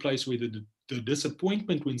get to a place where the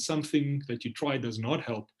disappointment when something that you try does not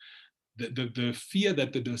help, the fear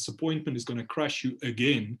that the disappointment is going to crush you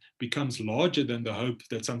again becomes larger than the hope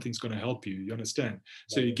that something's going to help you. You understand?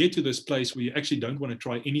 So you get to this place where you actually don't want to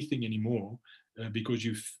try anything anymore because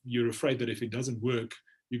you're afraid that if it doesn't work,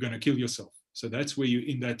 you're going to kill yourself. So that's where you're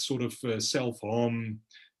in that sort of self-harm,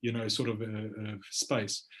 sort of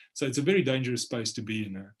space. So it's a very dangerous space to be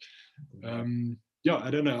in. Yeah,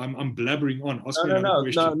 I don't know. I'm blabbering on. Ask me another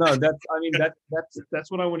question. No.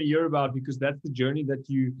 That's what I want to hear about, because that's the journey that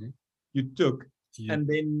you took. Yeah. And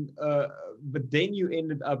then, but then you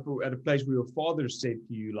ended up at a place where your father said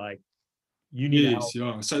to you, like, you need help.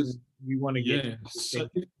 Yeah. So we want to get. So,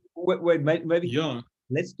 wait, maybe. Yeah.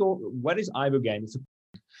 Let's talk. What is Ibogaine?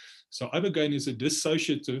 So Ibogaine is a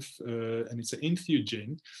dissociative and it's an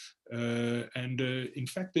entheogen. And in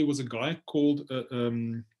fact, there was a guy called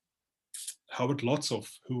Howard Lotsof,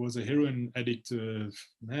 who was a heroin addict,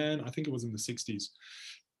 I think it was in the 60s.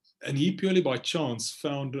 And he purely by chance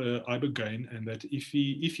found Ibogaine, and that if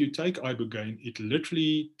you take Ibogaine, it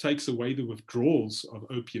literally takes away the withdrawals of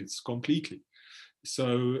opiates completely.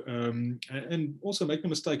 So, and also make no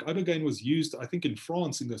mistake, Ibogaine was used, I think, in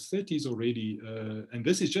France in the 30s already. And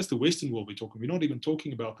this is just the Western world we're talking. We're not even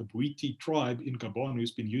talking about the Bwiti tribe in Gabon,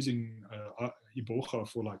 who's been using Iboga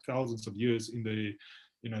for like thousands of years in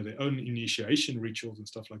their own initiation rituals and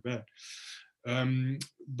stuff like that.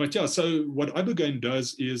 But yeah, so what Ibogaine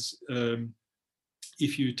does is,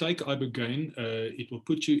 if you take Ibogaine, it will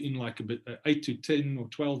put you in like 8 to 10 or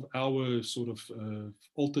 12 hour sort of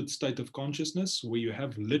altered state of consciousness, where you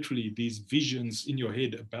have literally these visions in your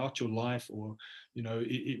head about your life, or,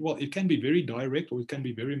 it can be very direct or it can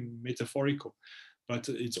be very metaphorical, but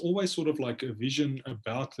it's always sort of like a vision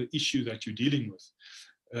about the issue that you're dealing with.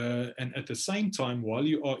 And at the same time, while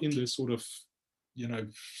you are in this sort of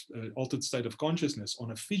altered state of consciousness,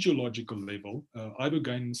 on a physiological level,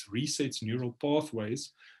 Ibogaine resets neural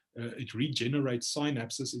pathways. It regenerates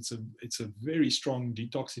synapses. It's a very strong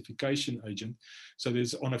detoxification agent. So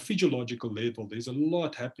there's, on a physiological level, there's a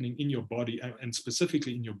lot happening in your body and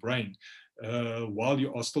specifically in your brain, while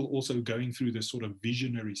you are still also going through this sort of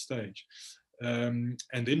visionary stage.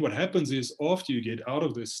 And then what happens is after you get out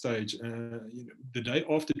of this stage, the day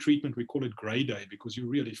after treatment, we call it gray day, because you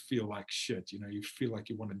really feel like shit. You feel like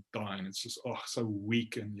you want to die, and it's just so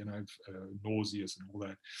weak and nauseous and all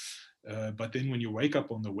that. But then when you wake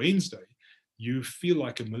up on the Wednesday, you feel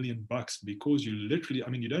like $1,000,000, because you literally,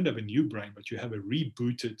 you don't have a new brain, but you have a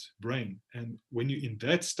rebooted brain. And when you're in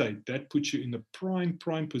that state, that puts you in the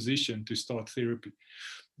prime position to start therapy.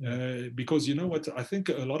 Because you know what, I think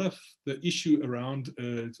a lot of the issue around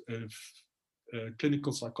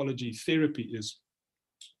clinical psychology therapy is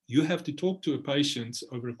you have to talk to a patient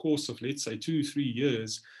over a course of, let's say, 2-3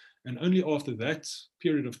 years, and only after that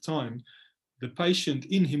period of time, the patient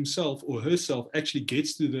in himself or herself actually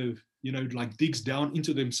gets to the, digs down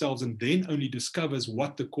into themselves, and then only discovers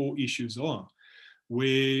what the core issues are.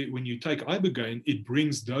 Where when you take Ibogaine, it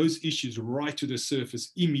brings those issues right to the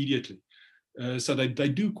surface immediately. So they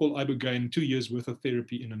do call Ibogaine 2 years worth of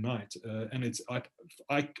therapy in a night. And it's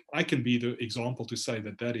I can be the example to say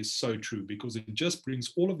that is so true, because it just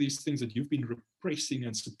brings all of these things that you've been repressing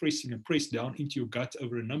and suppressing and pressed down into your gut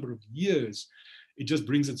over a number of years. It just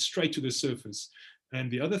brings it straight to the surface. And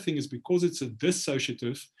the other thing is, because it's a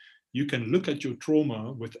dissociative, you can look at your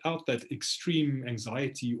trauma without that extreme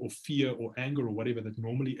anxiety or fear or anger or whatever that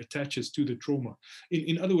normally attaches to the trauma.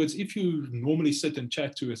 In other words, if you normally sit and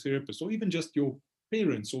chat to a therapist, or even just your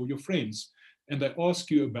parents or your friends, and they ask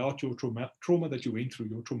you about your trauma that you went through,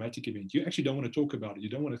 your traumatic event, you actually don't want to talk about it. You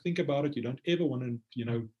don't want to think about it. You don't ever want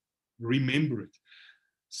to, remember it.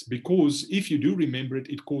 Because if you do remember it,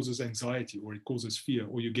 it causes anxiety, or it causes fear,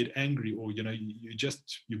 or you get angry, or,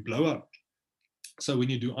 you blow up. So when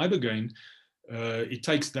you do Ibogaine, it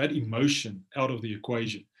takes that emotion out of the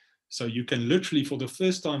equation. So you can literally, for the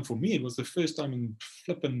first time, for me, it was the first time in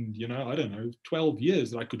flipping, 12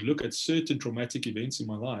 years that I could look at certain traumatic events in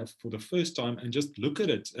my life for the first time and just look at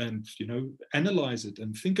it and, analyze it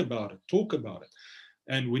and think about it, talk about it.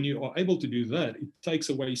 And when you are able to do that, it takes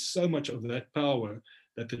away so much of that power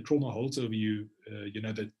that the trauma holds over you,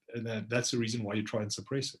 that's the reason why you try and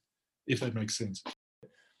suppress it, if that makes sense.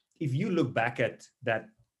 If you look back at that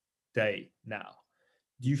day now,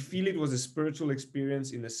 do you feel it was a spiritual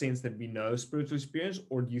experience in the sense that we know spiritual experience,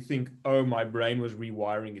 or do you think, oh, my brain was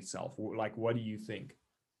rewiring itself? Like, what do you think?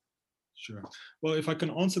 Sure. Well, if I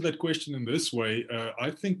can answer that question in this way,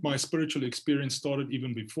 I think my spiritual experience started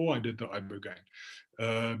even before I did the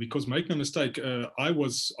Ibogaine. Because make no mistake, I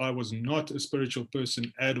was not a spiritual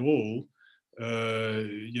person at all.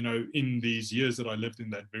 In these years that I lived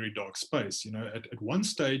in that very dark space, at one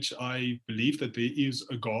stage, I believed that there is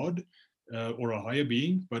a God or a higher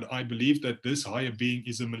being, but I believe that this higher being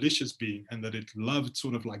is a malicious being, and that it loved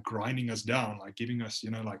sort of like grinding us down, like giving us,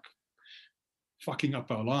 like fucking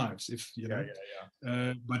up our lives, if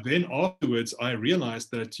but then afterwards I realized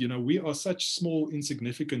that we are such small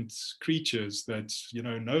insignificant creatures that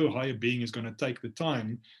no higher being is going to take the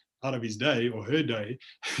time out of his day or her day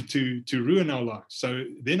to ruin our lives. So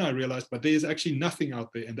then I realized, but there's actually nothing out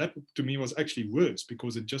there, and that to me was actually worse,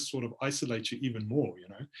 because it just sort of isolates you even more.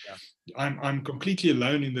 I'm completely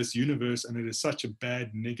alone in this universe, and it is such a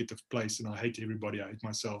bad, negative place, and I hate everybody. I hate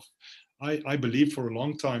myself. I believed for a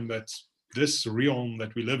long time that this realm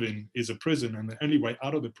that we live in is a prison, and the only way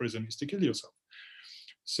out of the prison is to kill yourself.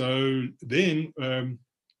 So then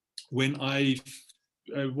when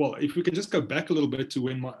if we can just go back a little bit to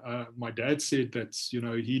when my dad said that,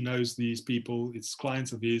 he knows these people, it's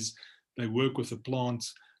clients of his, they work with the plant.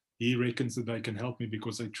 He reckons that they can help me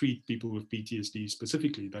because they treat people with PTSD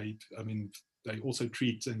specifically. They also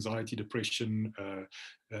treat anxiety, depression,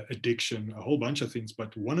 addiction, a whole bunch of things.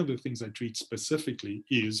 But one of the things they treat specifically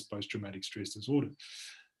is post-traumatic stress disorder.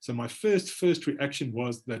 So my first reaction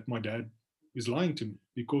was that my dad is lying to me,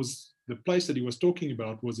 because the place that he was talking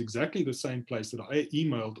about was exactly the same place that I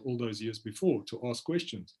emailed all those years before to ask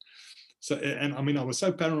questions. So, and I was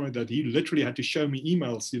so paranoid that he literally had to show me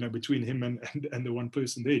emails, between him and the one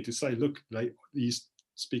person there to say, look, he's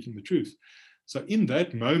speaking the truth. So in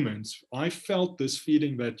that moment, I felt this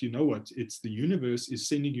feeling that, it's the universe is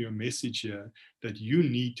sending you a message here that you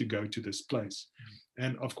need to go to this place.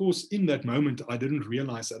 And of course, in that moment, I didn't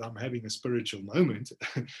realize that I'm having a spiritual moment,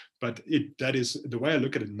 but that is the way I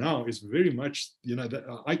look at it now is very much,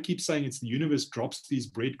 that I keep saying it's the universe drops these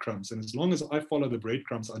breadcrumbs. And as long as I follow the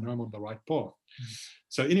breadcrumbs, I know I'm on the right path.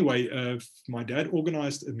 So anyway, my dad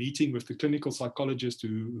organized a meeting with the clinical psychologist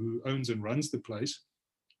who owns and runs the place.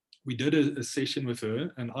 We did a session with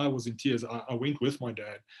her, and I was in tears. I went with my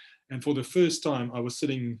dad. And for the first time, I was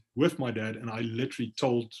sitting with my dad, and I literally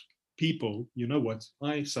told people, you know what,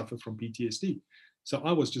 I suffer from PTSD. So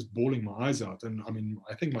I was just bawling my eyes out. And I mean,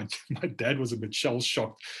 I think my dad was a bit shell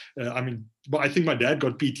shocked. But I think my dad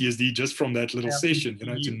got PTSD just from that little session,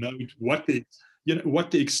 to know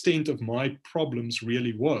what the extent of my problems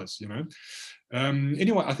really was,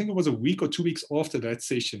 Anyway, I think it was a week or 2 weeks after that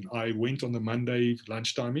session, I went on the Monday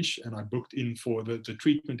lunchtime-ish, and I booked in for the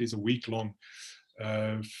treatment is a week long.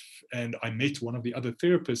 And I met one of the other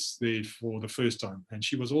therapists there for the first time, and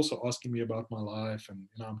she was also asking me about my life, and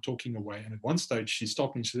I'm talking away. And at one stage, she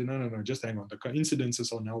stopped me and she said, "No, just hang on. The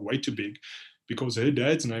coincidences are now way too big, because her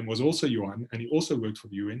dad's name was also Yuan, and he also worked for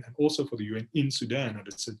the UN and also for the UN in Sudan at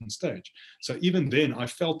a certain stage." So even then, I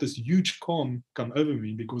felt this huge calm come over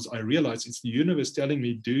me, because I realized it's the universe telling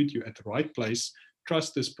me, "Dude, you're at the right place.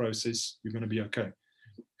 Trust this process. You're going to be okay."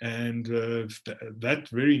 And that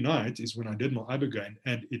very night is when I did my Ibogaine,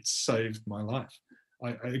 and it saved my life.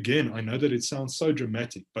 I know that it sounds so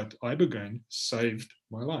dramatic, but Ibogaine saved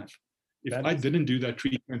my life. If I didn't do that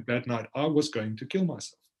treatment that night, I was going to kill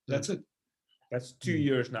myself. That's it. That's 2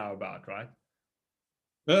 years now, about, right?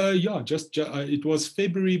 Yeah, it was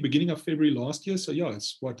beginning of February last year. So yeah,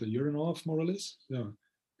 it's what, a year and a half, more or less. Yeah.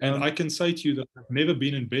 And I can say to you that I've never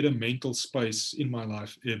been in better mental space in my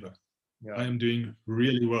life ever. Yeah. I am doing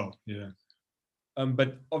really well. Yeah.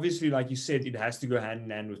 But obviously, like you said, it has to go hand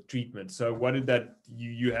in hand with treatment. So what did that,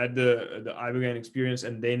 you had the Ibogaine experience,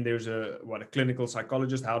 and then there's a clinical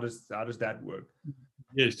psychologist. How does that work?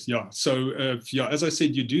 Yes, yeah. So as I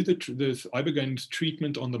said, you do the Ibogaine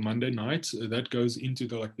treatment on the Monday night. That goes into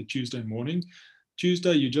the Tuesday morning.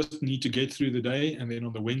 Tuesday, you just need to get through the day, and then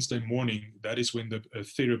on the Wednesday morning, that is when the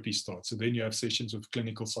therapy starts. So then you have sessions with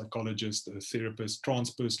clinical psychologists, therapists,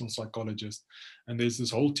 transpersonal psychologists, and there's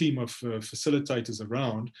this whole team of facilitators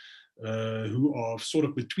around who are sort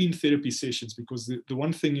of between therapy sessions, because the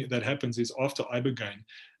one thing that happens is after Ibogaine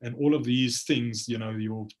and all of these things,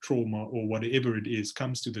 your trauma or whatever it is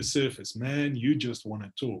comes to the surface, man, you just want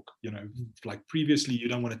to talk, like previously you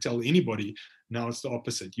don't want to tell anybody. Now it's the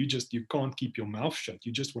opposite. You can't keep your mouth shut.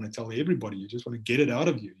 You just want to tell everybody. You just want to get it out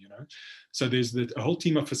of you, So there's a whole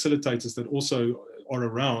team of facilitators that also are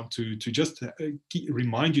around to just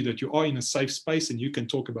remind you that you are in a safe space and you can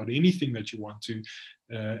talk about anything that you want to,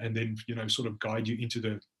 and then, sort of guide you into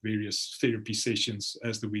the various therapy sessions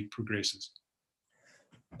as the week progresses.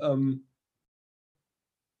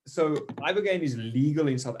 So Ibogaine is legal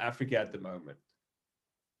in South Africa at the moment.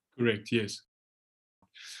 Correct, yes.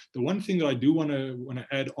 The one thing that I do want to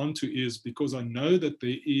add on to is, because I know that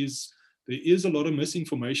there is a lot of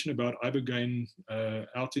misinformation about Ibogaine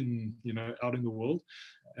out in the world.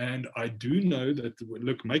 And I do know that,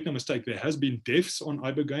 look, make no mistake, there has been deaths on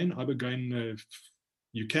Ibogaine. Ibogaine,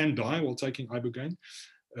 you can die while taking Ibogaine.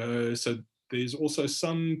 So there's also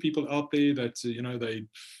some people out there that, they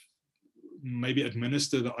maybe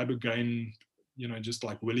administer the Ibogaine, just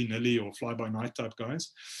like willy-nilly or fly-by-night type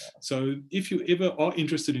guys. So if you ever are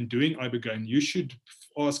interested in doing Ibogaine, you should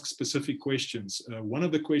ask specific questions. One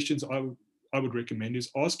of the questions I would recommend is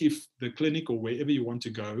ask if the clinic or wherever you want to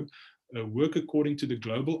go work according to the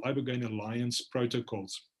Global Ibogaine Alliance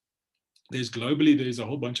protocols. There's a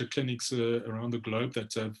whole bunch of clinics around the globe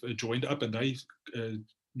that have joined up, and they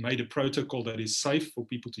made a protocol that is safe for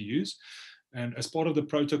people to use. And as part of the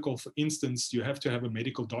protocol, for instance, you have to have a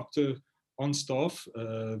medical doctor on staff.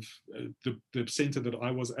 The center that I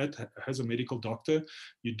was at has a medical doctor.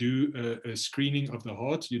 You do a screening of the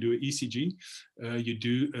heart, you do an ECG, you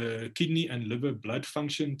do a kidney and liver blood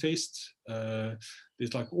function test.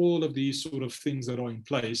 There's like all of these sort of things that are in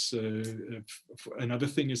place. Another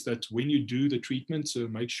thing is that when you do the treatment,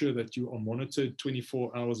 make sure that you are monitored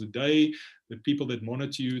 24 hours a day. The people that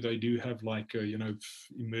monitor you, they do have like,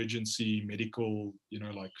 emergency medical,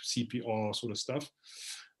 like CPR sort of stuff.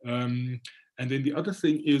 And then the other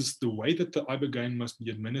thing is the way that the Ibogaine must be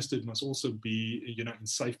administered must also be, in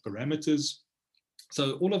safe parameters.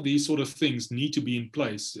 So all of these sort of things need to be in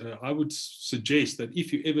place. I would suggest that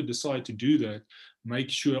if you ever decide to do that,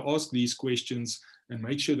 ask these questions and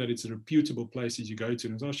make sure that it's a reputable place that you go to.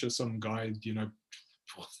 And it's not just some guy,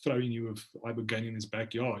 throwing you with Ibogaine in his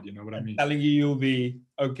backyard, you know what I mean? Telling you'll be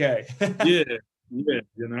okay. Yeah.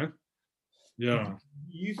 Yeah.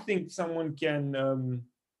 Do you think someone can,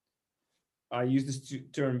 I use this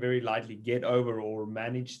term very lightly, get over or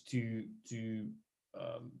manage to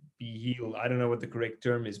be healed? I don't know what the correct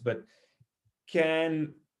term is, but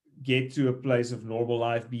can get to a place of normal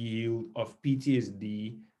life, be healed of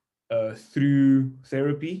PTSD through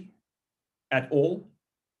therapy at all?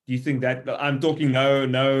 Do you think that, I'm talking no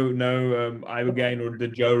Ibogaine or the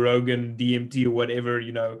Joe Rogan DMT or whatever,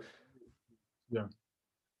 Yeah.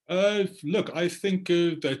 Look, I think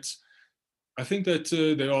that I think that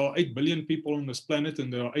there are 8 billion people on this planet,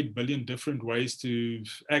 and there are 8 billion different ways to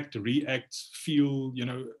act, react, feel,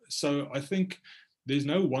 So I think there's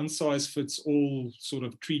no one size fits all sort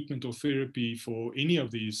of treatment or therapy for any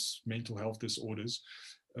of these mental health disorders.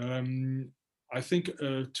 Um, I think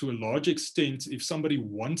to a large extent, if somebody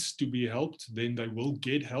wants to be helped, then they will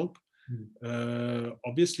get help.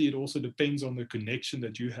 Obviously, it also depends on the connection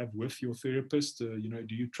that you have with your therapist. Do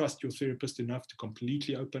you trust your therapist enough to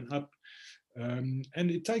completely open up? And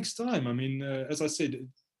it takes time. I mean, as I said,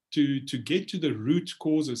 to get to the root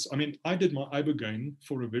causes. I mean, I did my ibogaine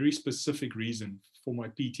for a very specific reason, for my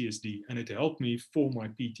PTSD, and it helped me for my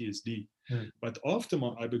PTSD. But after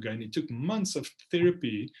my ibogaine, it took months of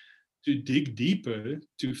therapy to dig deeper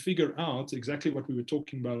to figure out exactly what we were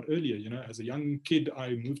talking about earlier. As a young kid,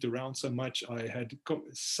 I moved around so much. I had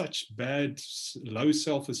such bad, low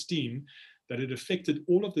self-esteem that it affected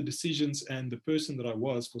all of the decisions and the person that I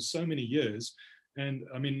was for so many years. And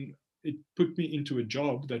I mean, it put me into a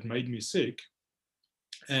job that made me sick.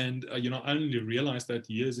 And, I only realized that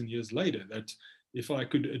years and years later, that if I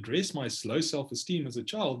could address my low self-esteem as a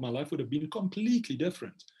child, my life would have been completely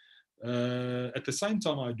different. At the same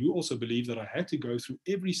time, I do also believe that I had to go through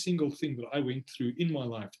every single thing that I went through in my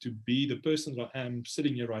life to be the person that I am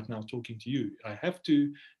sitting here right now talking to you. I have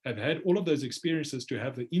to have had all of those experiences to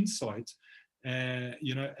have the insight, and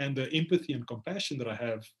the empathy and compassion that I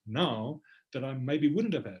have now that I maybe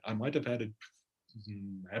wouldn't have had. I might have had a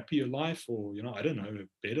happier life, or I don't know,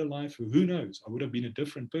 a better life. Who knows? I would have been a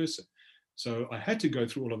different person. So I had to go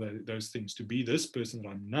through all of those things to be this person that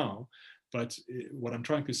I'm now. But what I'm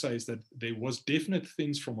trying to say is that there was definite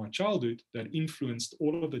things from my childhood that influenced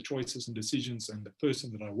all of the choices and decisions and the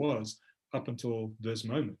person that I was up until this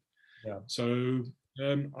moment. Yeah. So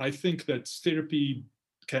I think that therapy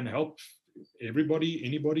can help everybody,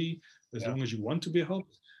 anybody, as long as you want to be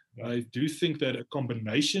helped. Yeah. I do think that a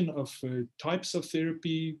combination of types of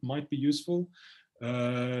therapy might be useful.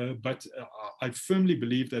 But I firmly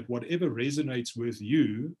believe that whatever resonates with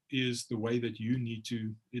you is the way that you need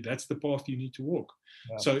to, that's the path you need to walk.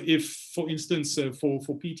 Yeah. So if, for instance, for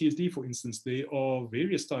PTSD, for instance, there are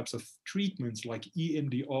various types of treatments like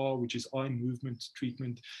EMDR, which is eye movement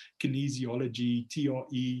treatment, kinesiology,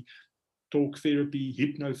 TRE, talk therapy,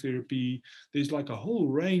 hypnotherapy. There's like a whole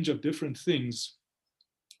range of different things.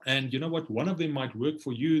 And you know what? One of them might work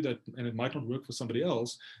for you, and it might not work for somebody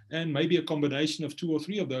else. And maybe a combination of 2 or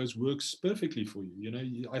 3 of those works perfectly for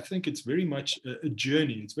you. I think it's very much a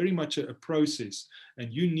journey. It's very much a process.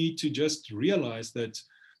 And you need to just realize that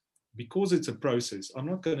because it's a process, I'm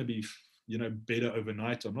not going to be, better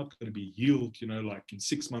overnight. I'm not going to be healed, like in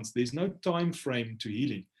 6 months. There's no time frame to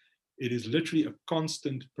healing. It is literally a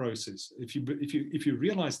constant process. If you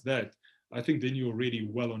realize that, I think then you're already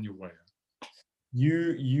well on your way.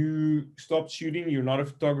 You stopped shooting. You're not a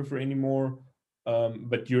photographer anymore,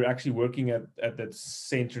 but you're actually working at that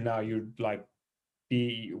center now. You're like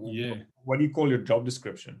what do you call your job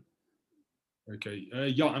description? Okay,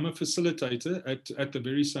 I'm a facilitator at the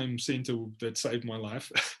very same center that saved my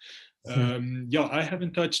life. I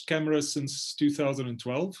haven't touched cameras since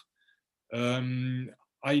 2012.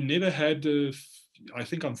 I never had I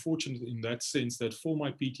think I'm fortunate in that sense that for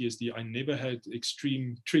my PTSD, I never had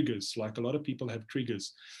extreme triggers. Like a lot of people have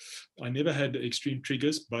triggers. I never had extreme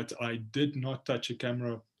triggers, but I did not touch a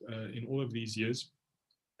camera in all of these years.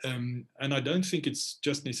 And I don't think it's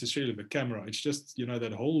just necessarily the camera. It's just,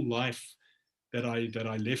 that whole life that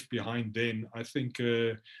I left behind then. I think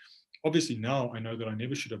obviously now I know that I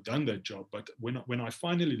never should have done that job, but when I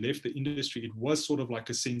finally left the industry, it was sort of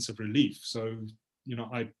like a sense of relief. So,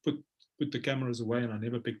 I put the cameras away and I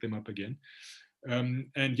never picked them up again.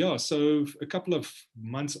 So a couple of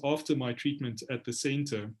months after my treatment at the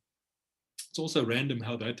center, it's also random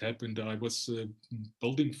how that happened. I was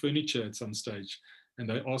building furniture at some stage, and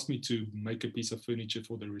they asked me to make a piece of furniture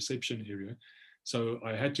for the reception area. So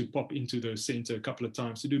I had to pop into the center a couple of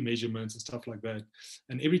times to do measurements and stuff like that.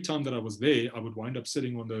 And every time that I was there, I would wind up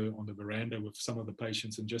sitting on the veranda with some of the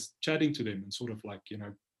patients and just chatting to them and sort of like,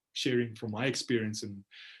 sharing from my experience.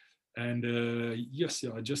 I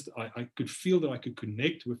could feel that I could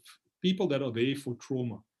connect with people that are there for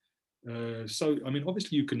trauma. So, I mean,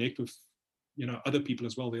 obviously you connect with, other people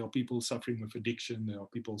as well. There are people suffering with addiction. There are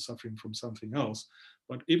people suffering from something else.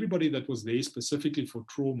 But everybody that was there specifically for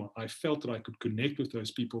trauma, I felt that I could connect with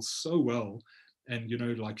those people so well and,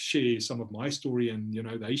 like share some of my story and,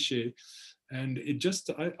 they share. And it just,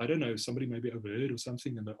 I don't know, somebody maybe overheard or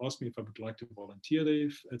something, and they asked me if I would like to volunteer there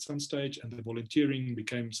at some stage. And the volunteering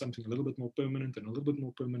became something a little bit more permanent and a little bit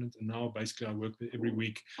more permanent. And now basically I work there every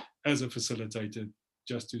week as a facilitator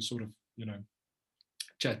just to sort of,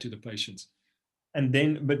 chat to the patients. And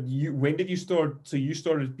then, but when did you start? So you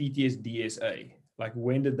started PTSD-SA. Like,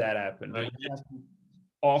 when did that happen? Did Yeah. that happen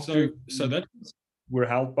after So that were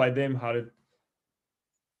helped by them? How did?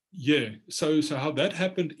 Yeah. So how that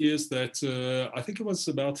happened is that I think it was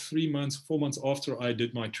about 4 months after I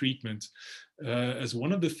did my treatment. As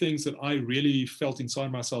one of the things that I really felt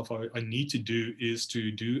inside myself I need to do is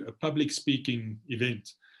to do a public speaking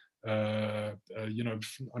event. I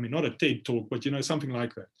mean, not a TED talk, but something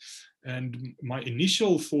like that. And my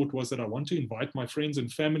initial thought was that I want to invite my friends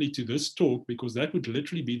and family to this talk because that would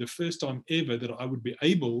literally be the first time ever that I would be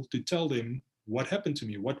able to tell them what happened to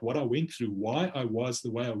me, what I went through, why I was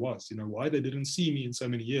the way I was, why they didn't see me in so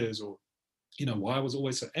many years, or why I was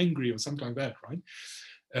always so angry or something like that, right?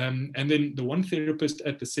 And then the one therapist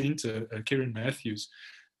at the center, Karen Matthews,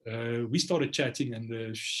 we started chatting, and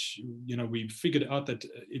we figured out that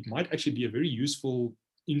it might actually be a very useful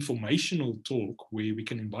informational talk where we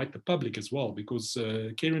can invite the public as well, because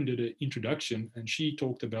Karen did an introduction and she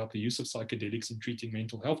talked about the use of psychedelics in treating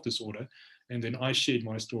mental health disorder, and then I shared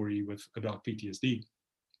my story about PTSD.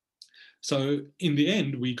 So in the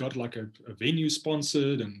end, we got like a venue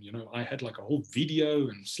sponsored, and I had like a whole video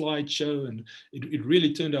and slideshow, and it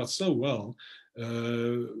really turned out so well.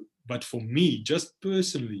 But for me, just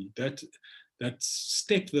personally, that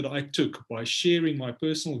step that I took by sharing my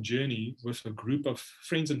personal journey with a group of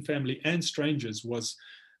friends and family and strangers was,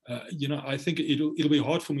 I think it'll be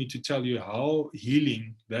hard for me to tell you how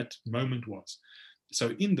healing that moment was.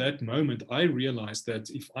 So in that moment, I realized that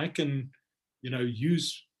if I can,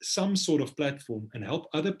 use some sort of platform and help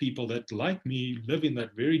other people that, like me, live in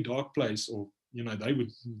that very dark place, or they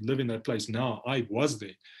would live in that place now. I was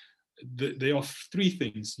there. There are three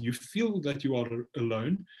things. You feel that you are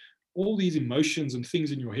alone. All these emotions and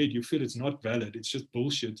things in your head, you feel it's not valid, it's just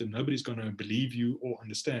bullshit, and nobody's going to believe you or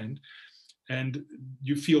understand. And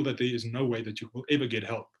you feel that there is no way that you will ever get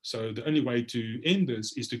help. So the only way to end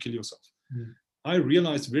this is to kill yourself. Mm. I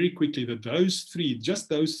realized very quickly that just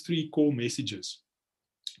those three core messages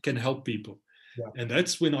can help people. Yeah. And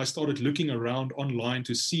that's when I started looking around online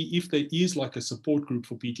to see if there is like a support group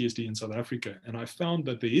for PTSD in South Africa. And I found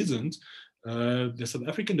that there isn't. The South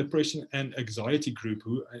African Depression and Anxiety Group,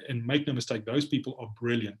 and make no mistake, those people are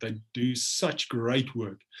brilliant. They do such great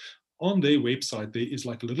work. On their website, there is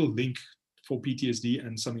like a little link for PTSD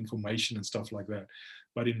and some information and stuff like that.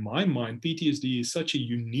 But in my mind, PTSD is such a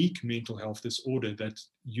unique mental health disorder that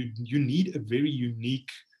you need a very unique,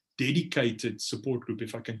 dedicated support group,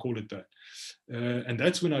 if I can call it that. And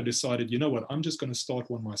that's when I decided, you know what, I'm just going to start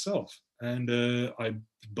one myself. And I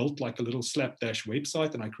built like a little slapdash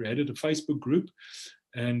website, and I created a Facebook group.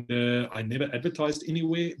 And I never advertised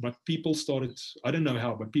anywhere, but people started, I don't know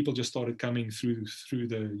how, but people just started coming through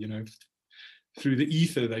the, through the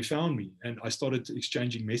ether. They found me, and I started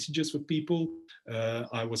exchanging messages with people.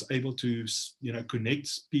 I was able to,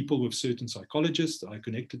 connect people with certain psychologists. I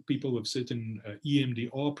connected people with certain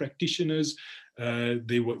EMDR practitioners.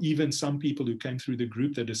 There were even some people who came through the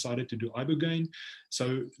group that decided to do Ibogaine.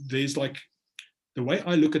 So there's like, the way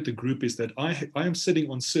I look at the group is that I am sitting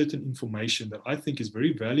on certain information that I think is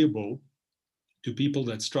very valuable to people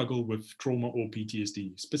that struggle with trauma or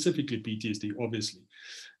PTSD, specifically PTSD, obviously.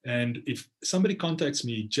 And if somebody contacts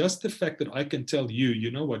me, just the fact that I can tell you, you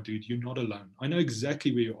know what, dude, you're not alone. I know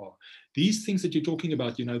exactly where you are. These things that you're talking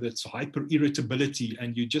about, that's hyper irritability,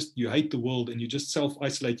 and you hate the world, and you just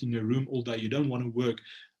self-isolate in your room all day. You don't want to work.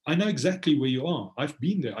 I know exactly where you are. I've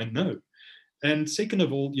been there. I know. And second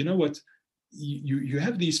of all, you know what? You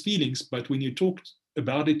have these feelings, but when you talk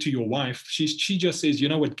about it to your wife, she just says, you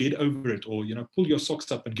know what, get over it, or pull your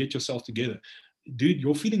socks up and get yourself together. Dude,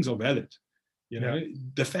 your feelings are valid.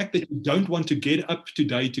 The fact that you don't want to get up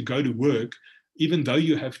today to go to work, even though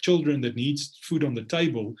you have children that needs food on the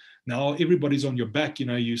table, now everybody's on your back,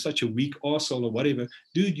 you're such a weak arsehole or whatever.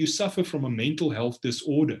 Dude, you suffer from a mental health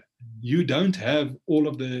disorder. You don't have all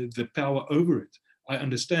of the power over it. I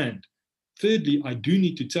understand. Thirdly, I do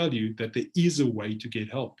need to tell you that there is a way to get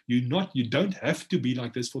help. You don't have to be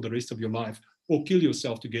like this for the rest of your life or kill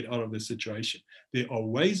yourself to get out of this situation. There are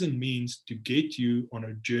ways and means to get you on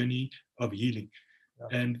a journey of healing.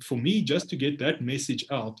 Yeah. And for me, just to get that message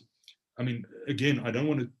out, I mean, again, I don't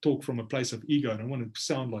want to talk from a place of ego. I don't want to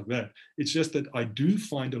sound like that. It's just that I do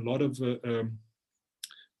find a lot of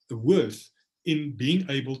worth in being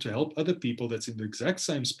able to help other people that's in the exact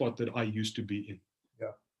same spot that I used to be in.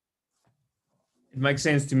 Yeah. It makes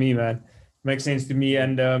sense to me, man. It makes sense to me.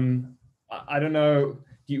 And I don't know,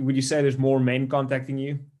 would you say there's more men contacting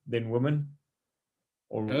you than women?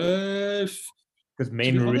 Or because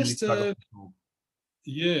men really struggle.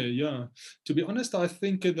 Yeah. To be honest, I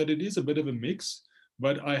think that it is a bit of a mix,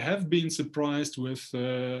 But I have been surprised with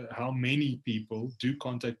how many people do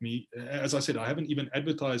contact me. As I said, I haven't even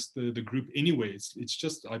advertised the group anywhere. It's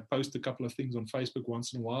just I post a couple of things on Facebook once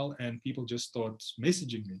in a while, and people just start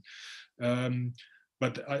messaging me.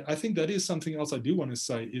 But I think that is something else I do want to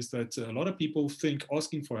say, is that a lot of people think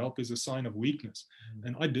asking for help is a sign of weakness.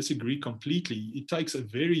 And I disagree completely. It takes a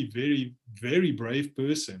very, very, very brave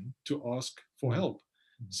person to ask for help.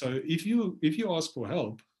 So if you ask for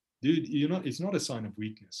help, dude, it's not a sign of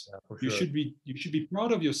weakness. Yeah, for You sure. should be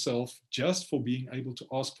proud of yourself just for being able to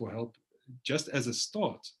ask for help, just as a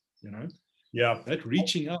start, Yeah, that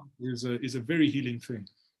reaching out is a very healing thing.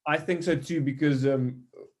 I think so too, because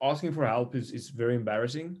asking for help is very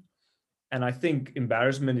embarrassing. And I think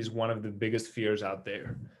embarrassment is one of the biggest fears out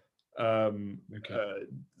there. Okay.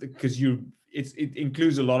 Because it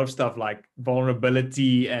includes a lot of stuff like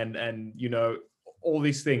vulnerability and all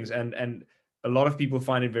these things, and a lot of people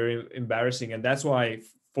find it very embarrassing, and that's why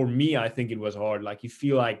for me I think it was hard. Like you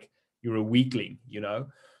feel like you're a weakling.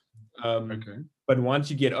 Okay. But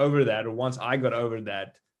once you get over that, or once I got over that,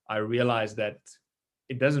 I realized that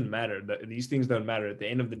it doesn't matter. That these things don't matter. At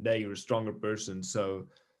the end of the day, you're a stronger person. So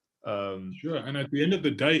Sure. And at the end of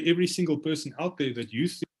the day, every single person out there that you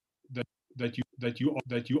think that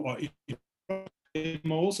you are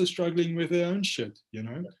also struggling with their own shit,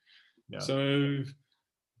 yeah. So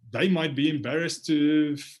they might be embarrassed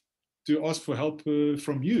to ask for help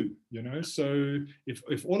from you, So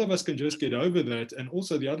if all of us can just get over that. And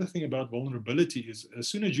also the other thing about vulnerability is, as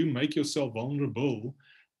soon as you make yourself vulnerable,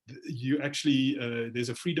 you actually there's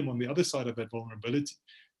a freedom on the other side of that vulnerability.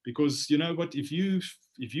 Because you know what, if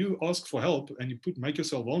you ask for help and you make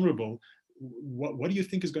yourself vulnerable, what do you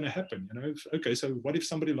think is going to happen? Okay, so what if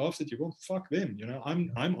somebody laughs at you? Well, fuck them.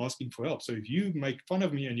 I'm asking for help. So if you make fun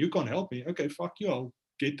of me and you can't help me, okay, fuck you, I'll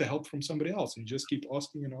get the help from somebody else. And you just keep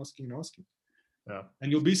asking and asking and asking. Yeah.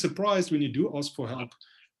 And you'll be surprised when you do ask for help.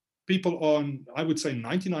 People on, I would say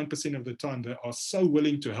 99% of the time, they are so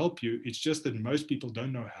willing to help you. It's just that most people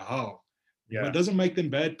don't know how. Yeah. It doesn't make them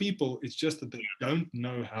bad people. It's just that they don't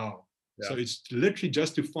know how. Yeah. So it's literally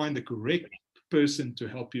just to find the correct person to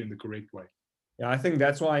help you in the correct way. Yeah, I think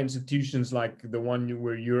that's why institutions like the one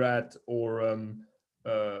where you're at, or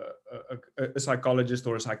a psychologist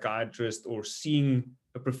or a psychiatrist, or seeing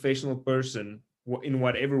a professional person in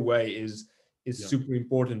whatever way is super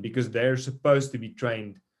important, because they're supposed to be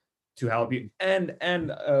trained to help you, and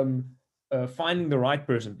finding the right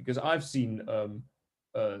person. Because I've seen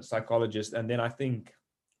psychologists, and then I think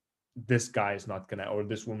this guy is not gonna, or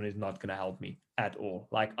this woman is not gonna help me at all.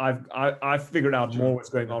 Like I've figured out more what's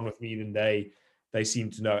going on with me than they seem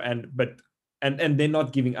to know. And they're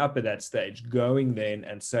not giving up at that stage, going then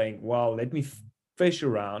and saying, well, let me fish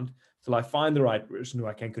around till I find the right person who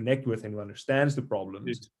I can connect with and who understands the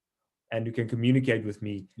problems and who can communicate with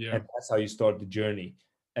me. And that's how you start the journey.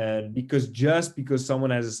 And just because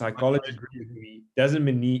someone has a psychology degree doesn't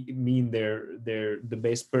mean they're the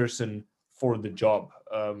best person for the job.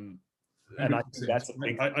 And I think that's a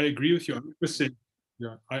big I agree with you 100%.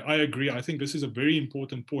 Yeah, I agree. I think this is a very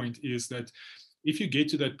important point, is that if you get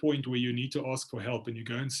to that point where you need to ask for help and you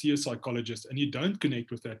go and see a psychologist and you don't connect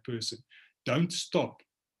with that person, don't stop.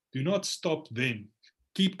 Do not stop then.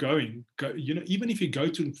 Keep going. Even if you go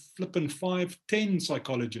to flipping 5, 10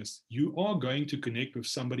 psychologists, you are going to connect with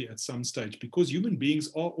somebody at some stage, because human beings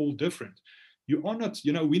are all different. You are not,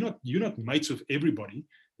 you're not mates with everybody.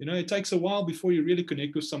 It takes a while before you really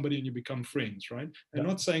connect with somebody and you become friends, right? I'm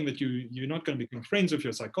not saying that you're not going to become friends with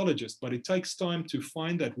your psychologist, but it takes time to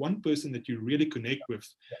find that one person that you really connect with.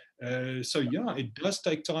 So yeah, it does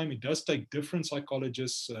take time. It does take different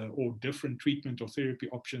psychologists or different treatment or therapy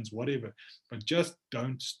options, whatever. But just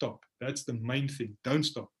don't stop. That's the main thing. Don't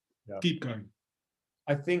stop. Keep going.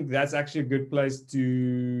 I think that's actually a good place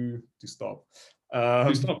to stop.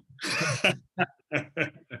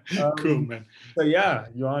 Cool, man. So yeah,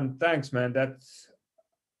 Johan, thanks, man.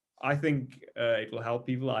 I think it will help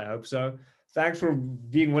people. I hope so. Thanks for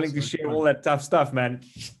being willing to share all that tough stuff, man.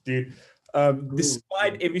 Dude,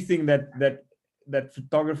 despite everything that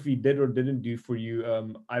photography did or didn't do for you,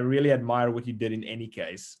 I really admire what you did in any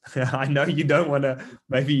case. I know you don't want to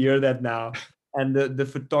maybe hear that now. And the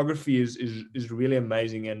photography is really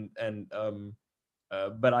amazing.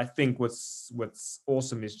 But I think what's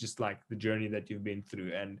awesome is just like the journey that you've been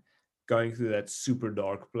through, and going through that super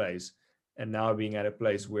dark place, and now being at a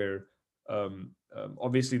place where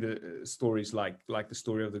obviously the stories like the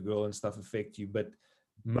story of the girl and stuff affect you, but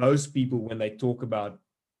most people, when they talk about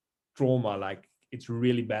trauma, like it's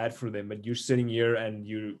really bad for them, but you're sitting here and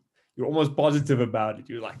you're almost positive about it.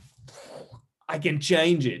 You're like, I can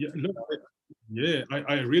change it. Yeah, look, Yeah,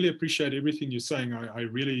 I really appreciate everything you're saying. I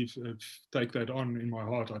really take that on in my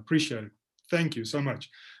heart. I appreciate it. Thank you so much.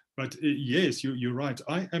 But yes, you're right.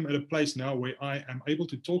 I am at a place now where I am able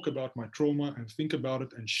to talk about my trauma and think about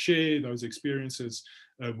it and share those experiences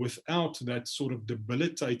without that sort of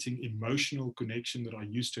debilitating emotional connection that I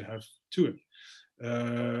used to have to it.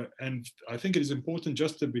 And I think it is important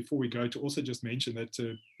just to, before we go, to also just mention that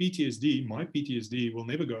PTSD, my PTSD will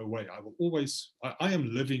never go away. I will always, I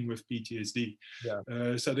am living with PTSD.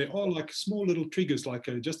 Yeah. So there are like small little triggers, like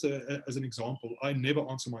just as an example, I never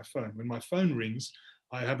answer my phone. When my phone rings,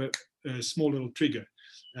 I have a small little trigger.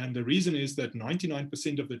 And the reason is that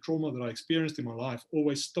 99% of the trauma that I experienced in my life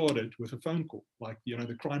always started with a phone call, like, you know,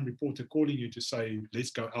 the crime reporter calling you to say,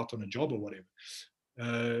 let's go out on a job or whatever.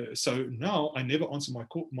 So now I never answer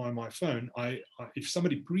my phone. If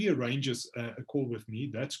somebody prearranges a call with me,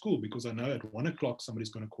 that's cool, because I know at 1 o'clock somebody's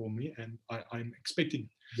going to call me, and I'm expecting.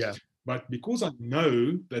 Yeah. But because I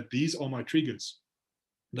know that these are my triggers,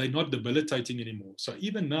 they're not debilitating anymore. So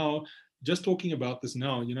even now, just talking about this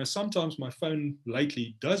now, you know, sometimes my phone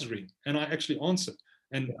lately does ring, and I actually answer.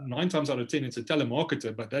 And 9 times out of 10, it's a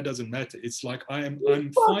telemarketer, but that doesn't matter. It's like I'm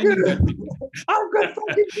finding that. I've got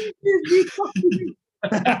fucking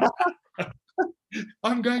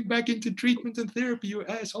I'm going back into treatment and therapy, you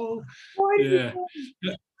asshole. Yeah.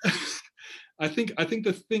 I think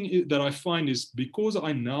the thing that I find is, because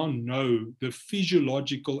I now know the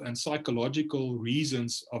physiological and psychological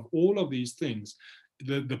reasons of all of these things,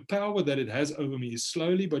 the power that it has over me is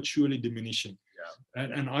slowly but surely diminishing. Yeah.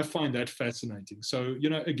 And I find that fascinating. So, you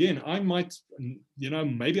know, again, I might, you know,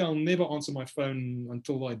 maybe I'll never answer my phone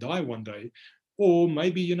until I die one day. Or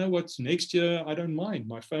maybe, you know what, next year I don't mind.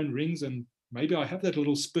 My phone rings and maybe I have that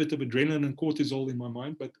little spurt of adrenaline and cortisol in my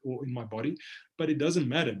mind, or in my body, but it doesn't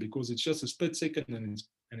matter, because it's just a split second and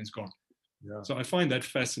it's gone. Yeah. So I find that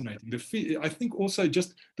fascinating. I think also,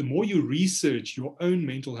 just the more you research your own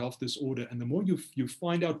mental health disorder, and the more you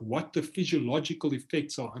find out what the physiological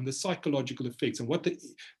effects are and the psychological effects, and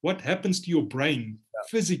what happens to your brain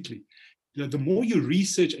physically, you know, the more you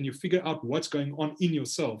research and you figure out what's going on in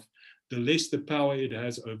yourself, the less the power it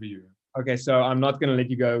has over you. Okay, so I'm not going to let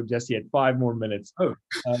you go just yet. 5 more minutes. Oh,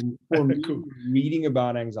 for me, cool. Reading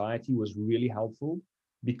about anxiety was really helpful,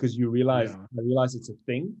 because I realize it's a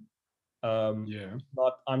thing. I'm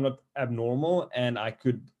not abnormal, and I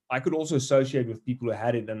could also associate with people who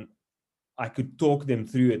had it, and I could talk them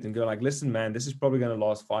through it and go like, listen, man, this is probably going to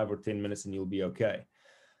last 5 or 10 minutes and you'll be okay.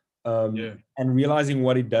 And realizing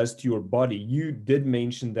what it does to your body. You did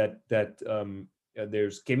mention that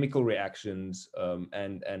there's chemical reactions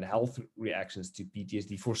and health reactions to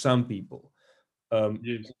PTSD for some people.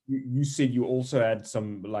 Yes. You said you also had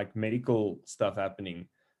some like medical stuff happening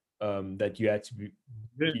that you had to be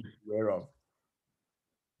aware of.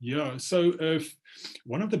 Yeah, so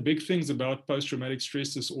one of the big things about post-traumatic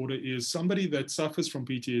stress disorder is somebody that suffers from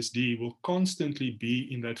PTSD will constantly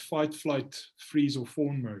be in that fight, flight, freeze, or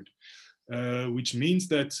fawn mode, which means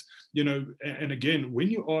that, you know, and again, when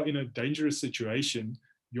you are in a dangerous situation,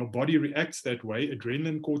 your body reacts that way.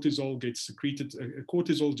 Adrenaline, cortisol gets secreted.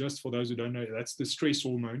 Cortisol, just for those who don't know, that's the stress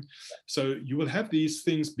hormone. So you will have these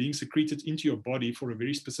things being secreted into your body for a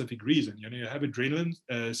very specific reason. You know, you have adrenaline.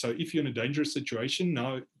 So if you're in a dangerous situation,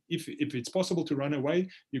 now, if it's possible to run away,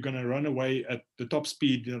 you're going to run away at the top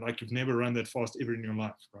speed, you know, like you've never run that fast ever in your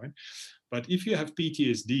life, right? But if you have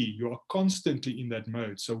PTSD, you are constantly in that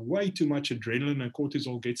mode. So way too much adrenaline and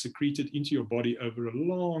cortisol gets secreted into your body over a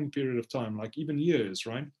long period of time, like even years,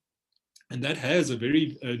 right? And that has a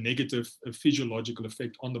very negative physiological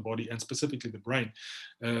effect on the body, and specifically the brain.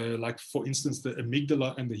 Like, for instance, the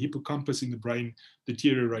amygdala and the hippocampus in the brain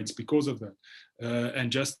deteriorates because of that.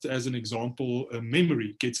 And just as an example,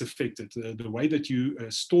 memory gets affected. The way that you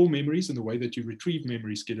store memories and the way that you retrieve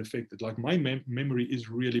memories get affected. Like, my memory is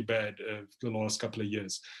really bad the last couple of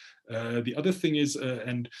years. The other thing is,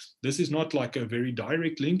 and this is not like a very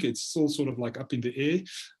direct link, it's still sort of like up in the air,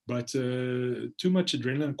 but too much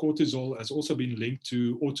adrenaline and cortisol has also been linked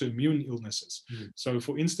to autoimmune illnesses. So,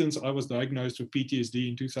 for instance, I was diagnosed with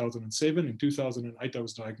PTSD in 2007. In 2008, I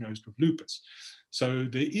was diagnosed with lupus. So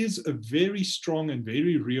there is a very strong and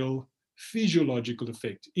very real physiological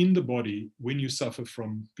effect in the body when you suffer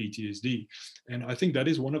from PTSD. And I think that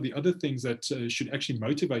is one of the other things that should actually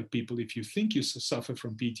motivate people. If you think you suffer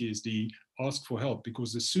from PTSD, ask for help,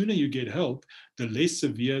 because the sooner you get help, the less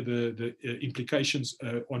severe the implications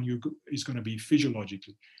on you is going to be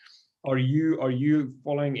physiologically. Are you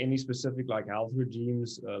following any specific like health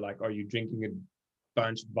regimes? Like, are you drinking a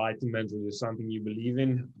bunch of vitamins, or is there something you believe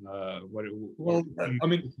in? Well, I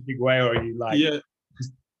mean, specific way, or are you like, yeah,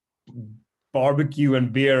 barbecue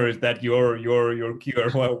and beer, is that your cure?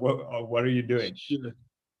 What are you doing? Sure.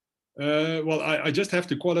 Well, I just have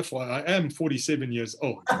to qualify. I am 47 years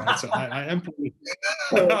old, right? So I am probably,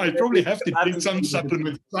 I probably have to take some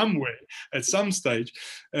supplement somewhere at some stage.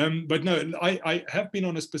 But no, I have been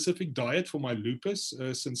on a specific diet for my lupus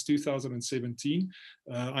since 2017.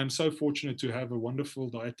 I'm so fortunate to have a wonderful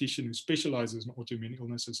dietitian who specializes in autoimmune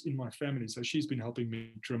illnesses in my family. So she's been helping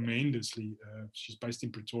me tremendously. She's based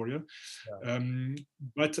in Pretoria. Yeah.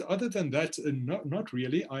 But other than that, not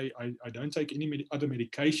really. I don't take any other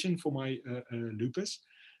medication for my lupus.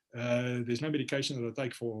 There's no medication that I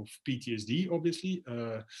take for PTSD, obviously.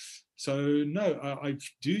 So no, I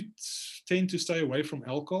do tend to stay away from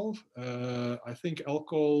alcohol. I think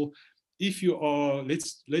alcohol, if you are,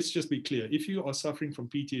 let's just be clear, if you are suffering from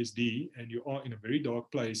PTSD and you are in a very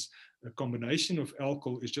dark place, a combination of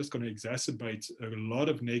alcohol is just going to exacerbate a lot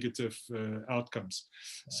of negative outcomes.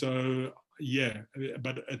 So yeah,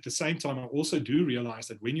 but at the same time, I also do realize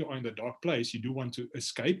that when you are in the dark place, you do want to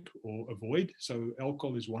escape or avoid. So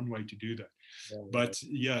alcohol is one way to do that. Yeah, but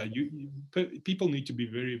yeah, people need to be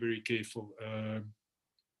very, very careful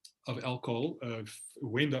of alcohol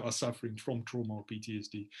when they are suffering from trauma or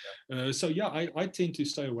PTSD. Yeah. So yeah, I tend to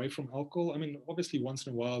stay away from alcohol. I mean, obviously once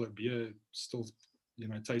in a while a beer still,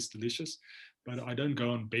 tastes delicious, but I don't go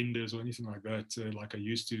on benders or anything like that like I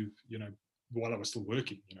used to, while I was still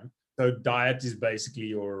working, So diet is basically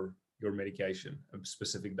your medication, a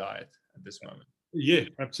specific diet at this moment. Yeah,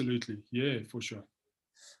 absolutely. Yeah, for sure.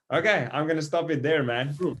 Okay, I'm going to stop it there,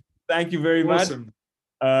 man. Cool. Thank you very awesome. much.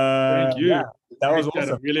 Thank you. Yeah, that was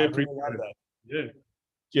awesome. I really appreciate that. Yeah.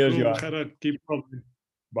 Cheers, cool. Johan. Keep going.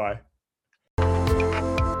 Bye.